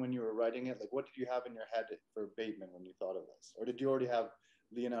Bateman when you were writing it? Like, what did you have in your head for Bateman when you thought of this, or did you already have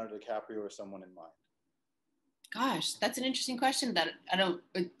Leonardo DiCaprio or someone in mind? Gosh, that's an interesting question that I don't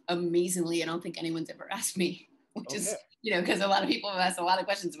think anyone's ever asked me, which is, because a lot of people have asked a lot of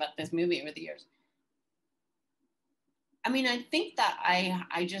questions about this movie over the years. I mean, I think that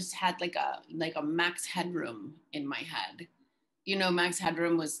I just had like a Max Headroom in my head. Max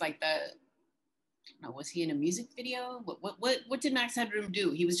Headroom was like was he in a music video? What did Max Headroom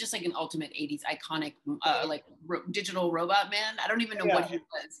do? He was just like an ultimate 80s iconic, digital robot man. I don't even know what he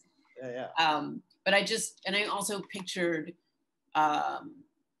was. But I also pictured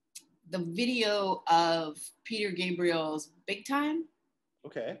the video of Peter Gabriel's Big Time.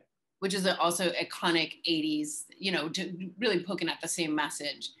 Okay. Which is also iconic 80s, really poking at the same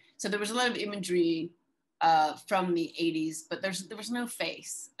message. So there was a lot of imagery from the 80s, but there was no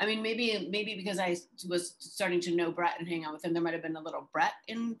face. I mean, maybe because I was starting to know Bret and hang out with him, there might have been a little Bret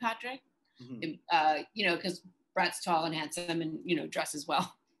in Patrick, because Bret's tall and handsome and, dresses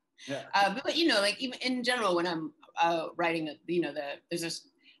well. Yeah. But like even in general, when I'm writing, there's a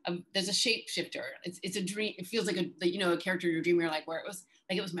shapeshifter. It's a dream. It feels like a character in your dream. You're like, where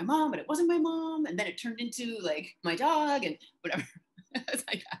it was my mom, but it wasn't my mom, and then it turned into like my dog and whatever. It's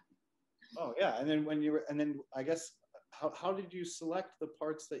like that. Oh yeah, and then I guess how did you select the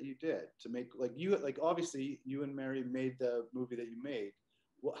parts that you did to make, obviously you and Mary made the movie that you made.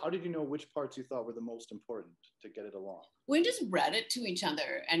 Well, how did you know which parts you thought were the most important to get it along? We just read it to each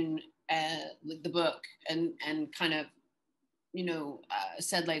other and the book and kind of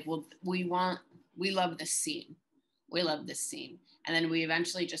said like, well, we love this scene. We love this scene. And then we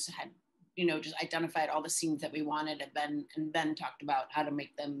eventually just had, just identified all the scenes that we wanted and then talked about how to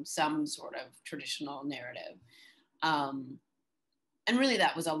make them some sort of traditional narrative. And really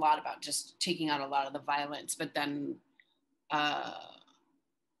that was a lot about just taking out a lot of the violence, but then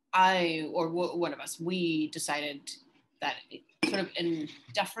one of us, we decided that sort of in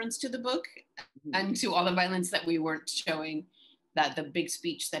deference to the book and to all the violence that we weren't showing, that the big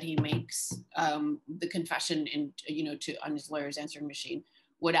speech that he makes, the confession on his lawyer's answering machine,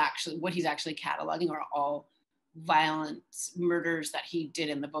 what he's actually cataloging are all violent murders that he did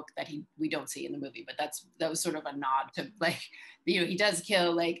in the book that we don't see in the movie, but that was sort of a nod to, like, you know, he does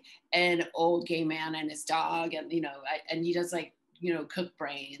kill like an old gay man and his dog, and, you know, and he does, like, you know, cook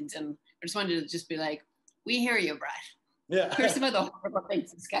brains. And I just wanted to just be like, we hear you, Bret. Yeah. Here's some of the horrible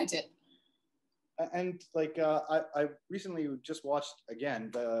things this guy did. And like, I recently just watched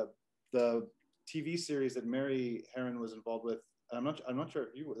again the TV series that Mary Herron was involved with. I'm not sure if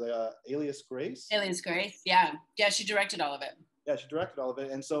you were, Alias Grace. Alias Grace, yeah, she directed all of it. Yeah, she directed all of it.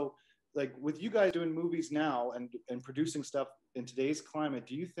 And so, like, with you guys doing movies now and producing stuff in today's climate,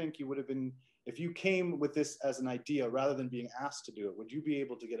 do you think you would have been, if you came with this as an idea rather than being asked to do it, would you be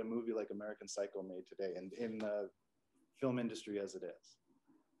able to get a movie like American Psycho made today and in the film industry as it is?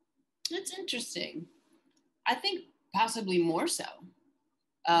 That's interesting. I think possibly more so.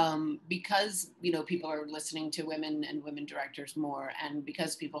 Because, you know, people are listening to women and women directors more, and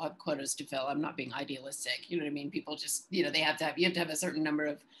because people have quotas to fill. I'm not being idealistic, you know what I mean? People just, you know, you have to have a certain number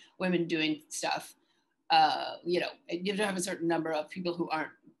of women doing stuff. You know, you have to have a certain number of people who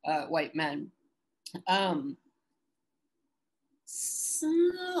aren't white men.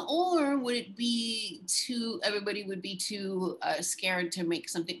 Or would it be everybody would be too scared to make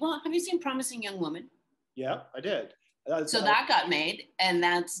something? Well, have you seen Promising Young Woman? Yeah, I did. So that got made, and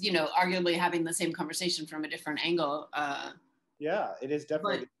that's, you know, arguably having the same conversation from a different angle. Yeah, it is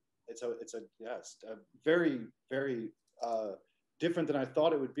definitely. It's a very, very different than I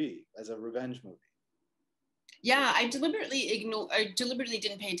thought it would be as a revenge movie. Yeah, I deliberately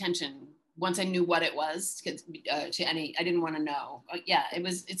didn't pay attention once I knew what it was to any. I didn't want to know. Yeah,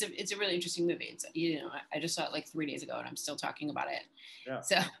 it's a really interesting movie. It's, you know, I just saw it like 3 days ago, and I'm still talking about it. Yeah.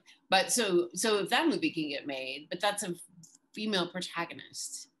 So if that movie can get made, but that's a female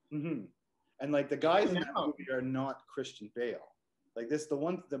protagonist. Mm-hmm. And like the guys in that movie are not Christian Bale. Like the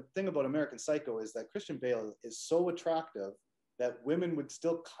thing about American Psycho is that Christian Bale is so attractive that women would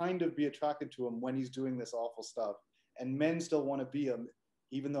still kind of be attracted to him when he's doing this awful stuff, and men still want to be him,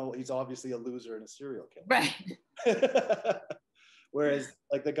 even though he's obviously a loser and a serial killer. Right. Whereas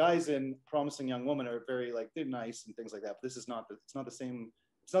like the guys in Promising Young Woman are very, like, they're nice and things like that. But this is not the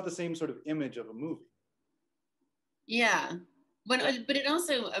same sort of image of a movie. Yeah, but it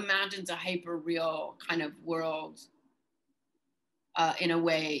also imagines a hyper real kind of world in a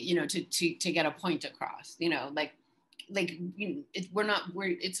way, you know, to get a point across, you know, like you know,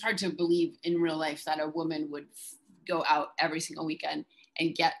 it's hard to believe in real life that a woman would go out every single weekend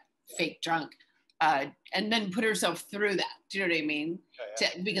and get fake drunk and then put herself through that. Do you know what I mean? Yeah.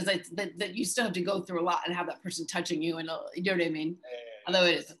 Because that you still have to go through a lot and have that person touching you, and you know what I mean? Yeah. Although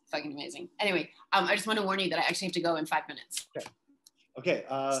it is fucking amazing. Anyway, I just want to warn you that I actually have to go in 5 minutes. Okay.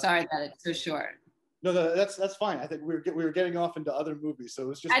 Sorry that it's so short. No, that's fine. I think we were getting off into other movies, so it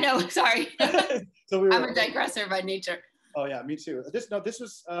was just. I know. Sorry. So I'm a digressor by nature. Oh yeah, me too. This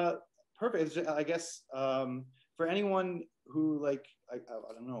was perfect. I guess for anyone who, like, I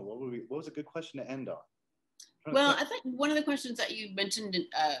don't know, what was a good question to end on? Well, I think one of the questions that you mentioned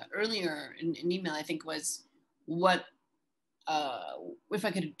earlier in email, I think, was what if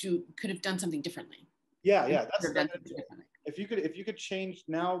I could have done something differently. Yeah, that's if you could change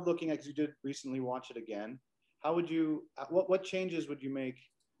now, looking at, because you did recently watch it again, how would you, what changes would you make,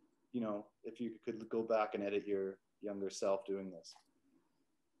 you know, if you could go back and edit your younger self doing this?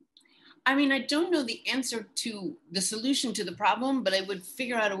 I mean, I don't know the answer to the solution to the problem, but I would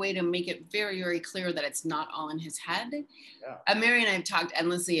figure out a way to make it very, very clear that it's not all in his head. Yeah. Mary and I have talked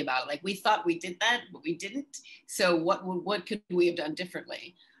endlessly about it. Like, we thought we did that, but we didn't. So what could we have done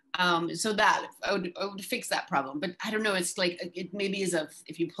differently? So that I would fix that problem. But I don't know. It's like, it maybe is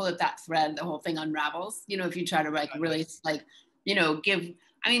if you pull at that thread, the whole thing unravels. You know, if you try to, like, really, like, you know,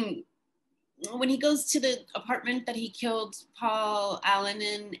 I mean, when he goes to the apartment that he killed Paul Allen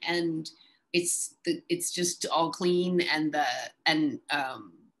in, and it's just all clean, and the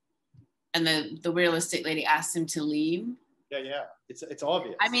real estate lady asks him to leave. Yeah, it's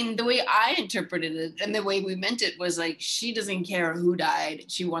obvious. I mean, the way I interpreted it and the way we meant it was like, she doesn't care who died.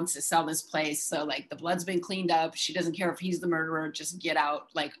 She wants to sell this place. So, like, the blood's been cleaned up. She doesn't care if he's the murderer. Just get out.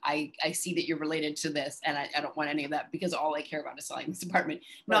 Like, I see that you're related to this, and I don't want any of that, because all I care about is selling this apartment,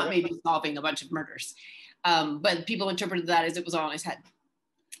 not maybe solving a bunch of murders. But people interpreted that as it was all in his head.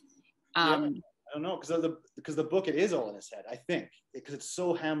 I don't know, because the book, it is all in his head, I think, because it's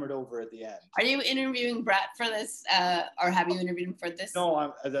so hammered over at the end. Are you interviewing Bret for this, or have you interviewed him for this?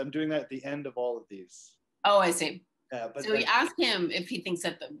 No, I'm doing that at the end of all of these. Oh, I see. But so we asked him if he thinks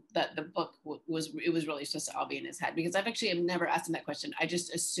that the book was really supposed to all be in his head, because I've never asked him that question. I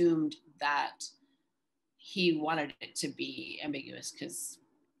just assumed that he wanted it to be ambiguous, because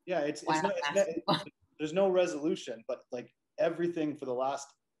yeah, it's there's no resolution, but like everything for the last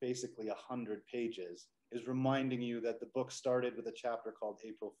basically 100 pages is reminding you that the book started with a chapter called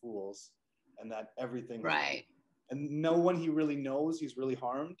April Fools, and that everything right. And no one he really knows he's really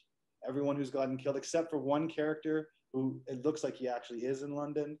harmed. Everyone who's gotten killed, except for one character who it looks like he actually is in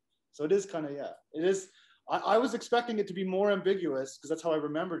London. So it is kind of, yeah, it is. I was expecting it to be more ambiguous because that's how I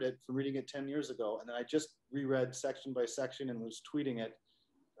remembered it from reading it 10 years ago. And then I just reread section by section and was tweeting it.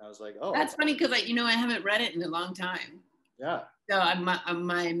 And I was like, oh. That's funny because I haven't read it in a long time. Yeah. So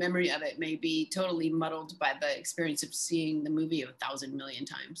my memory of it may be totally muddled by the experience of seeing the movie 1,000 million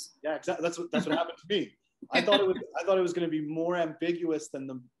times. Yeah, exactly. That's what happened to me. I thought it was going to be more ambiguous than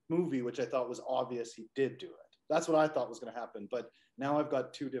the movie, which I thought was obvious he did do it. That's what I thought was going to happen. But now I've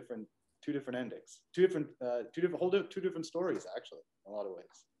got two different endings, two different stories, actually, in a lot of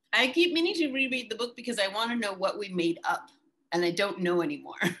ways. I keep meaning to reread the book because I want to know what we made up, and I don't know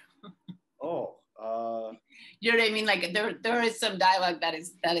anymore. Oh. You know what I mean? Like there is some dialogue that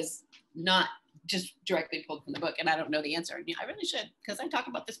is not just directly pulled from the book, and I don't know the answer. I really should, because I talk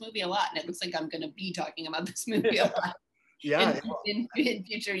about this movie a lot, and it looks like I'm going to be talking about this movie a lot. Yeah. in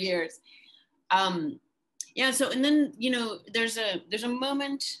future years. Yeah. So, and then there's a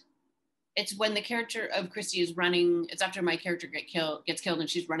moment. It's when the character of Christy is running. It's after my character gets killed, and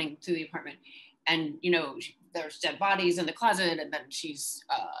she's running through the apartment, and there's dead bodies in the closet, and then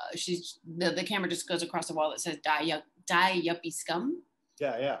the camera just goes across the wall that says die yuppie scum.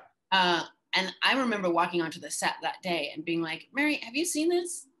 Yeah. And I remember walking onto the set that day and being like, Mary, have you seen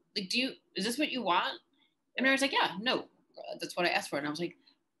this? Like, is this what you want? And Mary's like, yeah, no, that's what I asked for. And I was like,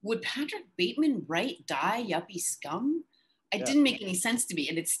 would Patrick Bateman write die yuppie scum? It didn't make any sense to me,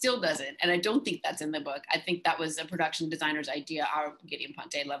 and it still doesn't. And I don't think that's in the book. I think that was a production designer's idea, our Gideon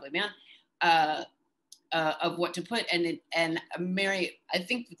Ponte, lovely man, of what to put. And Mary, I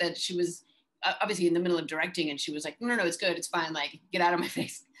think that she was obviously in the middle of directing, and she was like, no, it's good, it's fine, like, get out of my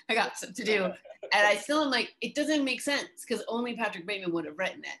face. I got stuff to do. And I still am like, it doesn't make sense because only Patrick Bateman would have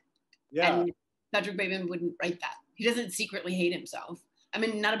written it. Yeah. And Patrick Bateman wouldn't write that. He doesn't secretly hate himself.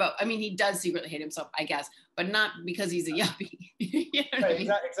 He does secretly hate himself, I guess, but not because he's a yuppie. You know right,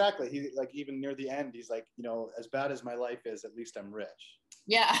 exactly. He, like, even near the end, he's like, as bad as my life is, at least I'm rich.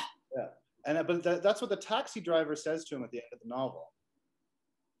 Yeah. Yeah. And but that's what the taxi driver says to him at the end of the novel.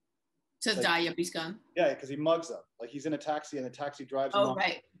 Says like, die yuppie scum. Yeah, because he mugs him. Like, he's in a taxi and the taxi drives him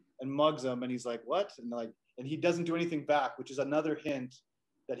right. and mugs him, and he's like, what? And he doesn't do anything back, which is another hint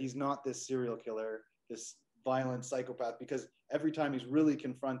that he's not this serial killer, this violent psychopath, because every time he's really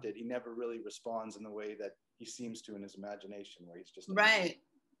confronted, he never really responds in the way that he seems to in his imagination, where he's just right.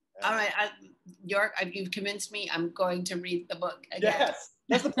 All right, York, you've convinced me. I'm going to read the book again. Yes,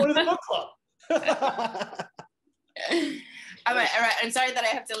 that's the point of the book club. All right. I'm sorry that I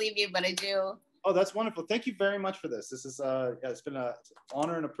have to leave you, but I do. Oh, that's wonderful. Thank you very much for this. This is it's been an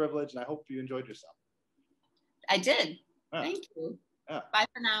honor and a privilege, and I hope you enjoyed yourself. I did. Yeah. Thank you. Yeah. Bye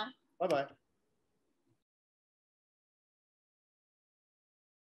for now. Bye-bye.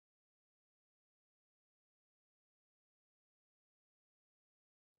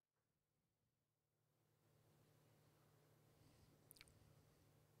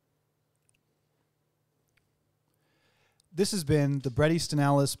 This has been the Bret Easton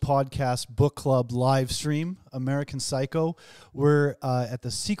Ellis podcast book club live stream, American Psycho. We're at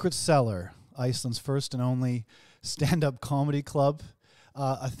the Secret Cellar, Iceland's first and only stand-up comedy club.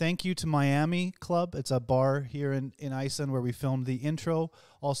 A thank you to Miami Club. It's a bar here in Iceland where we filmed the intro.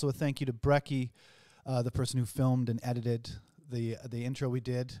 Also a thank you to Brecky, the person who filmed and edited the intro we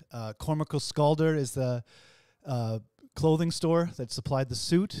did. Cormacal Skalder is the clothing store that supplied the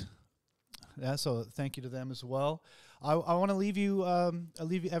suit. Yeah, so thank you to them as well. I want to leave you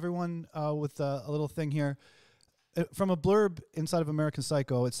everyone with a little thing here. From a blurb inside of American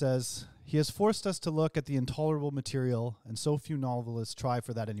Psycho, it says, "He has forced us to look at the intolerable material, and so few novelists try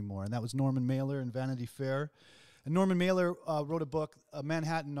for that anymore." And that was Norman Mailer in Vanity Fair. And Norman Mailer wrote a book, a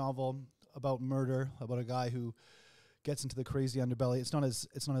Manhattan novel about murder, about a guy who gets into the crazy underbelly. It's not as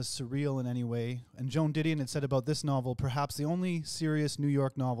surreal in any way. And Joan Didion had said about this novel, perhaps the only serious New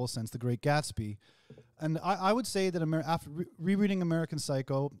York novel since The Great Gatsby. And I would say that after rereading American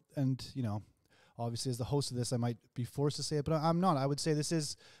Psycho, and obviously as the host of this, I might be forced to say it, but I'm not. I would say this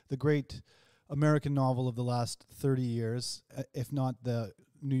is the great American novel of the last 30 years, if not the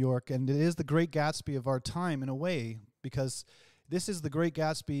New York. And it is the Great Gatsby of our time in a way, because this is the Great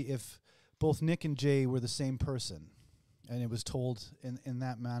Gatsby if both Nick and Jay were the same person. And it was told in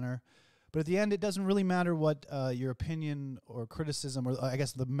that manner. But at the end, it doesn't really matter what your opinion or criticism, or I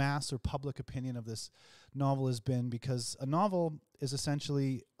guess the mass or public opinion of this novel has been, because a novel is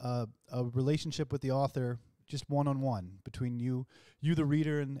essentially a relationship with the author, just one-on-one between you the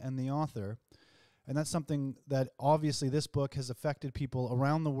reader, and the author. And that's something that obviously this book has affected people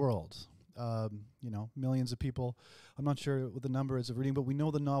around the world. Millions of people. I'm not sure what the number is of reading, but we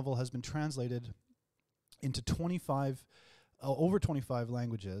know the novel has been translated into over 25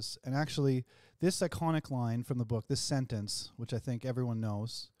 languages. And actually, this iconic line from the book, this sentence, which I think everyone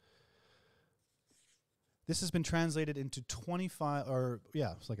knows, this has been translated into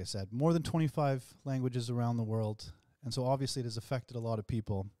like I said, more than 25 languages around the world. And so obviously it has affected a lot of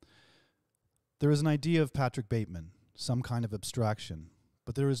people. There is an idea of Patrick Bateman, some kind of abstraction,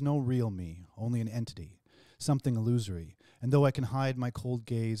 but there is no real me, only an entity, something illusory. And though I can hide my cold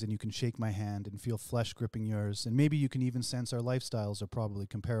gaze and you can shake my hand and feel flesh gripping yours, and maybe you can even sense our lifestyles are probably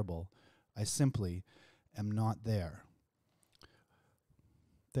comparable, I simply am not there.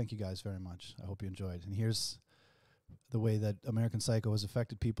 Thank you guys very much. I hope you enjoyed. And here's the way that American Psycho has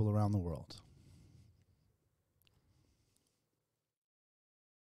affected people around the world.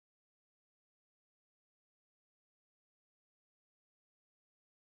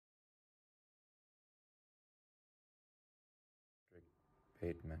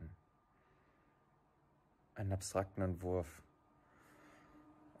 Bateman. Einen abstrakten Entwurf,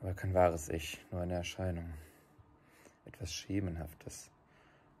 aber kein wahres Ich, nur eine Erscheinung. Etwas Schemenhaftes.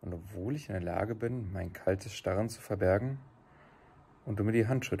 Und obwohl ich in der Lage bin, mein kaltes Starren zu verbergen und du mir die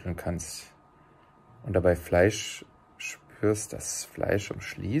Hand schütteln kannst und dabei Fleisch spürst, das Fleisch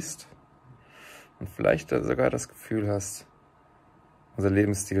umschließt und vielleicht sogar das Gefühl hast, unser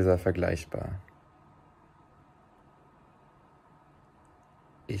Lebensstil sei vergleichbar.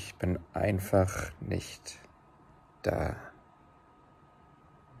 Ich bin einfach nicht da.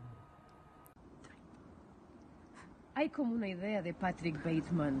 Hay como una idea de Patrick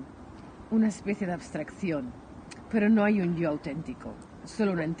Bateman, una especie de abstracción, pero no hay un yo auténtico,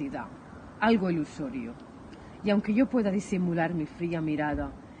 solo una entidad, algo ilusorio. Y aunque yo pueda disimular mi fría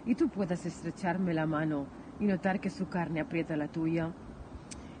mirada y tú puedas estrecharme la mano y notar que su carne aprieta la tuya,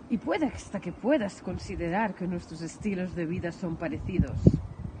 y puede hasta que puedas considerar que nuestros estilos de vida son parecidos,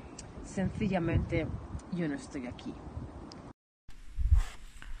 sencillamente yo no estoy aquí.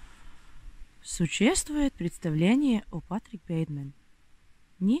 Существует представление о Патрик Бейтман.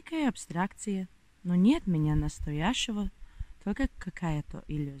 Некая абстракция, но нет меня настоящего, только какая-то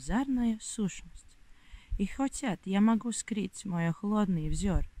иллюзорная сущность. И хотя я могу скрыть мой холодный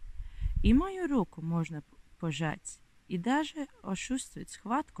взор, и мою руку можно пожать, и даже ощутить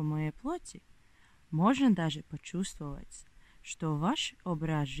схватку моей плоти, можно даже почувствовать, что ваш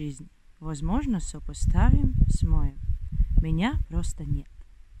образ жизни, возможно, сопоставим с моим. Меня просто нет.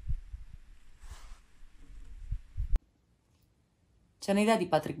 C'è un'idea di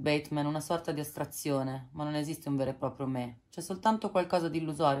Patrick Bateman, una sorta di astrazione, ma non esiste un vero e proprio me. C'è soltanto qualcosa di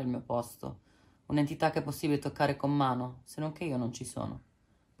illusorio al mio posto, un'entità che è possibile toccare con mano, se non che io non ci sono.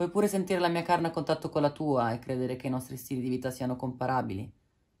 Puoi pure sentire la mia carne a contatto con la tua e credere che i nostri stili di vita siano comparabili,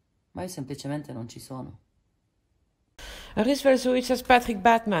 ma io semplicemente non ci sono. Er is wel zoiets als Patrick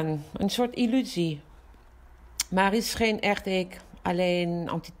Bateman, een soort illusie. Maar er is geen echt ik, alleen een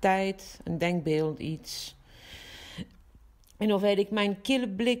entiteit, een denkbeeld, iets. En hoewel ik mijn kille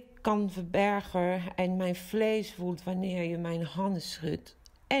blik kan verbergen en mijn vlees voelt wanneer je mijn handen schudt.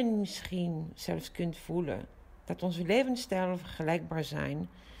 En misschien zelfs kunt voelen dat onze levensstijlen vergelijkbaar zijn,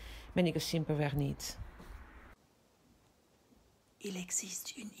 ben ik er simpelweg niet. Il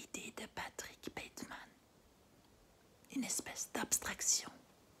existe une idée de Patrick Bateman. Une espèce d'abstraction.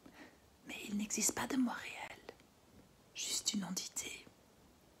 Mais il n'existe pas de moi réel. Juste une entité.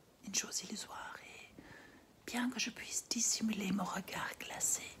 Une chose illusoire. Bien que je puisse dissimuler mon regard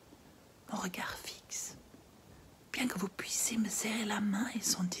glacé, mon regard fixe, bien que vous puissiez me serrer la main et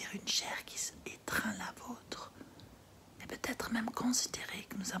sentir une chair qui étreint la vôtre, et peut-être même considérer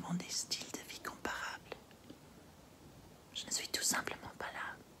que nous avons des styles de vie comparables, je ne suis tout simplement pas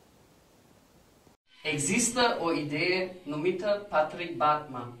là. Există o idee numită Patrick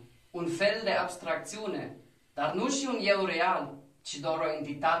Bateman, un fel de abstracțiune, dar nu și un eu real, ci doar o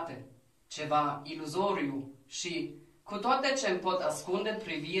entitate, ceva iluzoriu și, cu toate ce îmi pot ascunde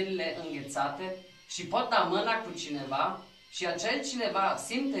privirile înghețate și pot da mâna cu cineva și acel cineva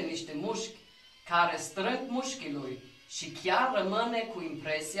simte niște mușchi care strâng mușchii lui și chiar rămâne cu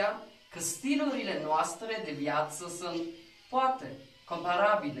impresia că stilurile noastre de viață sunt, poate,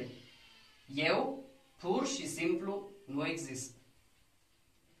 comparabile. Eu, pur și simplu, nu exist.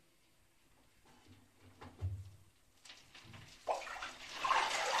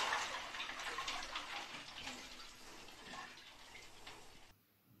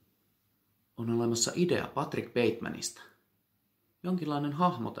 On olemassa idea Patrick Batemanista. Jonkinlainen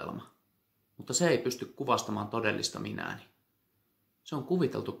hahmotelma, mutta se ei pysty kuvastamaan todellista minääni. Se on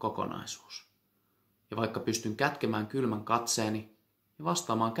kuviteltu kokonaisuus. Ja vaikka pystyn kätkemään kylmän katseeni ja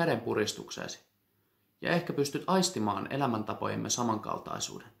vastaamaan kädenpuristukseesi, ja ehkä pystyt aistimaan elämäntapojemme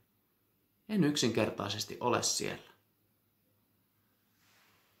samankaltaisuuden, en yksinkertaisesti ole siellä.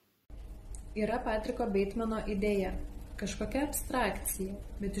 Yra Patriko Batemano idėja, kažkokia abstrakcija,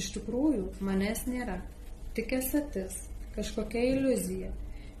 bet iš tikrųjų manęs nėra. Tik esatis, kažkokia iliuzija.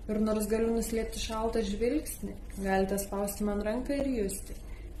 Ir nors galiu nuslėpti šaltą žvilgsnį, galite spausti man ranką ir justi,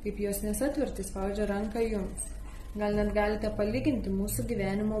 kaip jos nesatvirtai spaudžia ranką jums. Gal net galite palyginti mūsų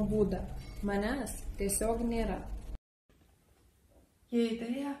gyvenimo būdą. Manęs tiesiog nėra. Є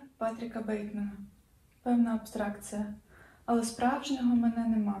ідея Патріка Бейтмена. Певна абстракція. Але справжнього мене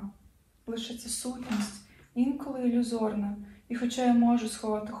нема. Лише ця сутність, інколи ілюзорна. І хоча я можу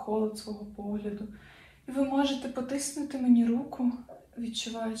сховати холод свого погляду, і ви можете потиснути мені руку,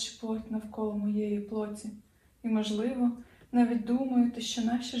 відчуваючи плоть навколо моєї плоті. І, можливо, навіть думаєте, що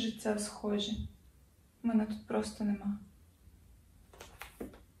наші життя схожі. Мене тут просто нема.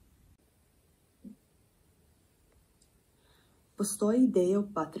 Postoji ideja o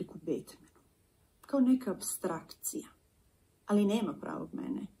Patriku Batemanu, kao neka abstrakcija, ali nema pravog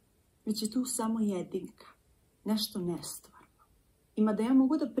mene, već je tu samo jedinka, nešto nestvarno. Ima da ja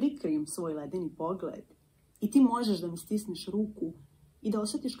mogu da prikrijem svoj ledeni pogled i ti možeš da mi stisneš ruku i da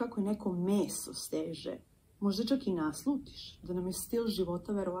osjetiš kako je neko meso steže, možda čak i naslutiš da nam je stil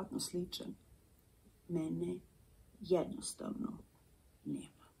života verovatno sličan. Mene jednostavno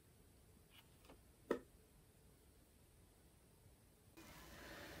nema.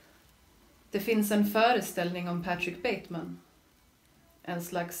 Det finns en föreställning om Patrick Bateman. En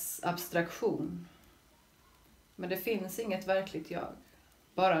slags abstraktion. Men det finns inget verkligt jag.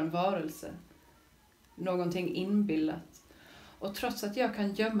 Bara en varelse. Någonting inbillat. Och trots att jag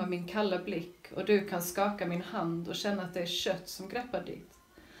kan gömma min kalla blick och du kan skaka min hand och känna att det är kött som greppar ditt.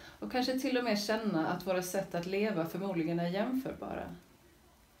 Och kanske till och med känna att våra sätt att leva förmodligen är jämförbara.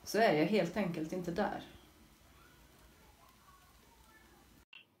 Så är jag helt enkelt inte där.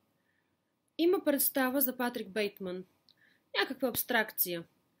 Има представа за Патрик Бейтман. Някаква абстракция.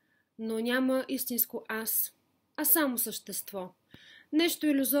 Но няма истинско аз, а само същество. Нещо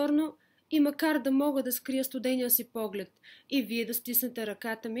илюзорно и макар да мога да скрия студения си поглед и вие да стиснете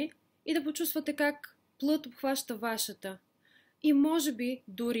ръката ми и да почувствате как плът обхваща вашата. И може би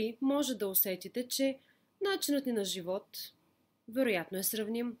дори може да усетите, че начинът ни на живот вероятно е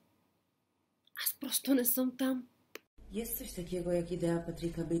сравним. Аз просто не съм tam. Jest coś takiego jak idea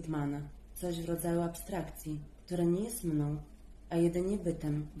Patrika Batemana. Coś w rodzaju abstrakcji, która nie jest mną, a jedynie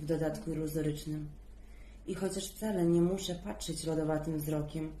bytem, w dodatku iluzorycznym. I chociaż wcale nie muszę patrzeć lodowatym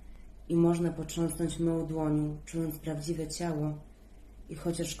wzrokiem i można potrząsnąć moją dłonią, czując prawdziwe ciało, i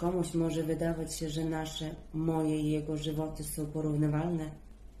chociaż komuś może wydawać się, że nasze, moje i jego żywoty są porównywalne,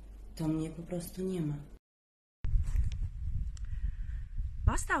 to mnie po prostu nie ma.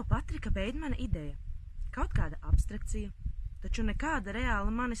 Pastāv Patrika Batemana ideja. Kaut kāda abstrakcija, taču nekāda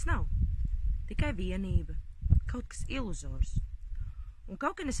reāla manis nav. Tikai vienība, kaut kas iluzors. Un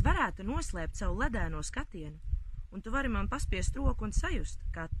kaut gan es varētu noslēpt savu ledēno skatienu, un tu vari man paspiest roku un sajust,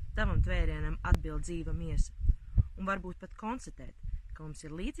 kā tavam tvērienam atbild dzīva miesa, un varbūt pat konstatēt, ka mums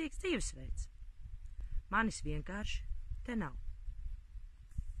ir līdzīgs dzīvesveids. Manis vienkārši te nav.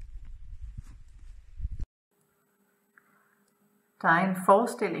 Der er en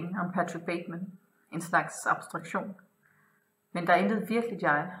forestilling om Patrick Bateman, en slags abstraktion. Men der er intet virkeligt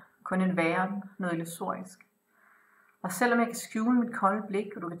jeg, kun en væren, noget illusorisk. Og selvom jeg kan skjule mit kolde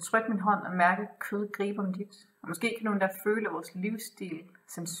blik, og du kan trykke min hånd og mærke kød gribe om dit, og måske kan du endda føle, at vores livsstil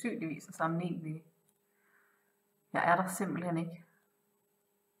sandsynligvis er sammenlignelig. Jeg er der simpelthen ikke.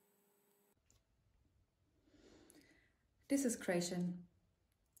 This is Creation.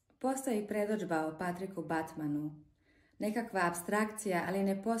 Postoji predodžba o Patriku Batemanu. Nekakva abstrakcija, ali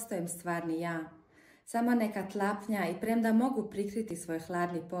ne postojem stvarni ja. Samo neka tlapnja i premda mogu prikriti svoj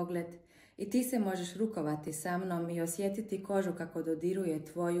hladni pogled, i ti se možeš rukovati sa mnom i osjetiti kožu kako dodiruje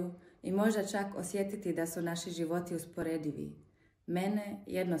tvoju i možda čak osjetiti da su naši životi usporedivi. Mene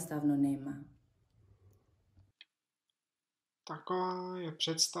jednostavno nema. Taková je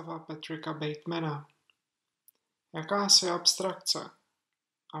představa Patrika Batemana. Jakási abstrakce,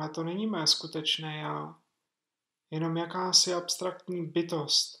 ale to není mé skutečné já. Jenom jakási abstraktní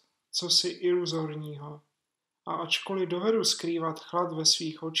bytost, cosi iluzorního. A ačkoliv dovedu skrývat chlad ve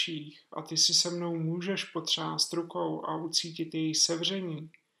svých očích a ty si se mnou můžeš potřást rukou a ucítit její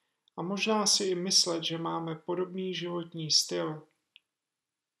sevření a možná si i myslet, že máme podobný životní styl,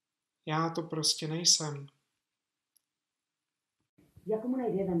 já to prostě nejsem. Hi ha com una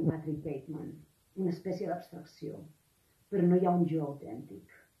idea d'en Patrick Bateman, una espècie d'abstracció, però no hi ha un jo autèntic,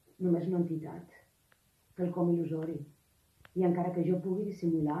 només una entitat, quelcom il·lusori. I encara que jo pugui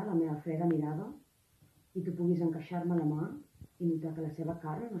dissimular la meva freda mirada i tu puguis encaixar-me la mà i notar que la seva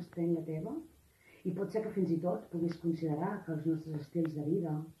carn estén la teva, i pot ser que fins i tot puguis considerar que els nostres estils de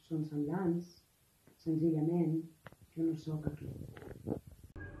vida són semblants, senzillament, jo no sóc aquí.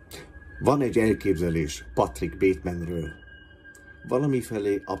 Van egy elképzelés Patrick Batemanről,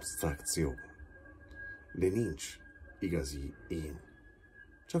 valamifelé absztrakció, de nincs igazi én,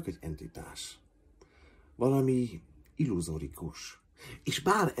 csak egy entitás, valami illuzorikus, és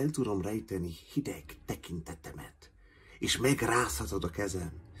bár el tudom rejteni hideg tekintetemet, és megrázhatod a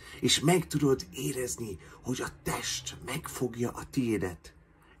kezem, és meg tudod érezni, hogy a test megfogja a tiédet,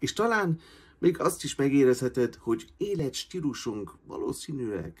 és talán még azt is megérezheted, hogy életstílusunk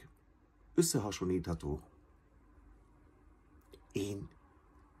valószínűleg összehasonlítható. Én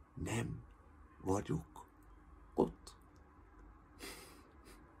nem vagyok ott.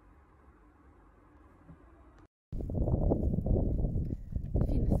 Det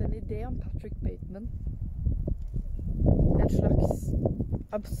finnes en idé om Patrick Bateman. En slags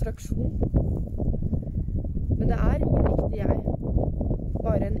abstraksjon. Men det er ingen riktig jeg.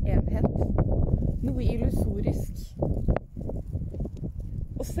 Bare en enhet. Noe illusorisk.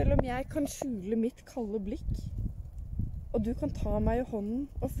 Og selv om jeg kan skjule mitt kalde blikk, og du kan ta meg i hånden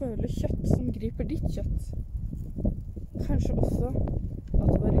og føle kjøtt som griper ditt kjøtt, kanskje også at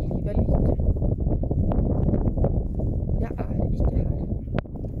våre liv er like. Jeg er ikke her.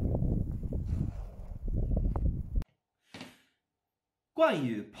关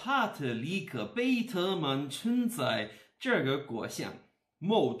于帕特里克·贝特曼存在这个国象，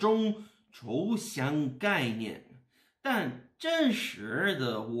某种抽象概念，但真实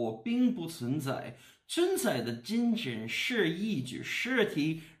的我并不存在，存在的仅仅是一具尸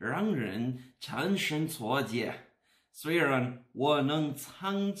体，让人产生错觉。虽然我能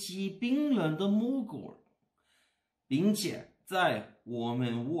藏起冰冷的目光，并且在我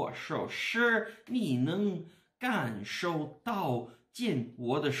们握手时，你能感受到见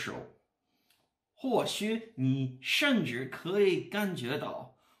我的手，或许你甚至可以感觉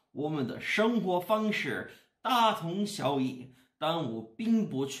到我们的生活方式大同小异，但我并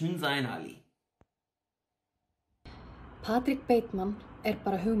不存在那里。Patrick Bateman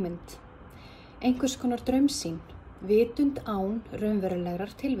bara hugmynd, einhvers konar draumsýn, vitund án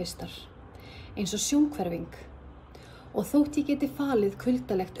raunverulegrar tilvistar, eins og sjónhverfing. Og þótt ég geti falið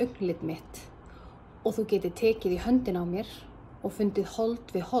kuldalegt augnlit mitt og þú geti tekið í höndin á mér og fundið hold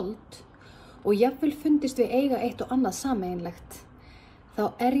við hold og jafnvel fundist við eiga eitt og annað sameiginlegt,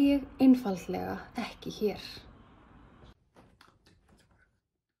 þá ég einfaldlega ekki hér.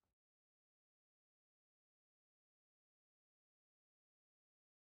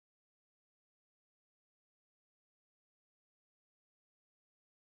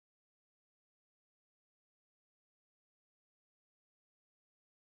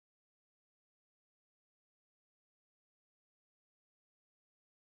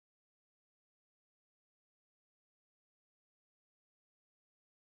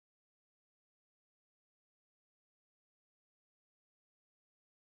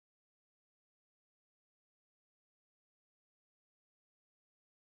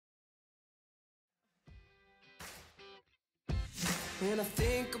 When I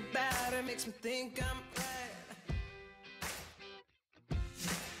think about it, makes me think I'm bad.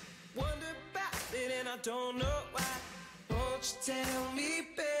 Wonder about it and I don't know why. Won't you tell me,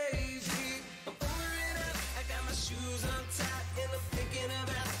 baby? I'm pouring up, I got my shoes untied, and I'm thinking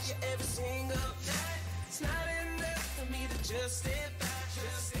about you every single night. It's not enough for me to just stand by,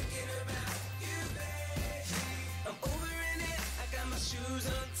 just thinking about you, baby. I'm over in it, I got my shoes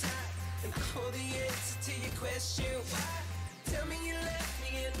untied, and I hold the answer to your question why. Tell me you left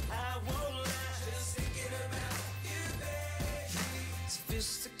me and I won't lie. Just thinking about you, baby.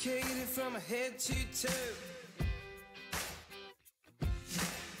 Sophisticated from head to toe.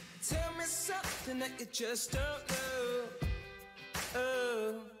 Tell me something that you just don't know.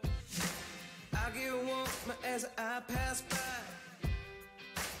 Oh, I get warmer as I pass by.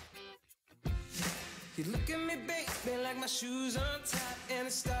 You look at me, baby, like my shoes untied, and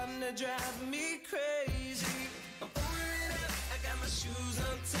it's starting to drive me crazy. I'm pouring up, I got my shoes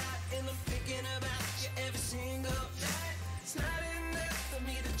untied, and I'm thinking about you every single night. It's not enough for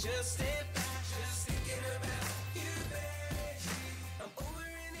me to just stand by.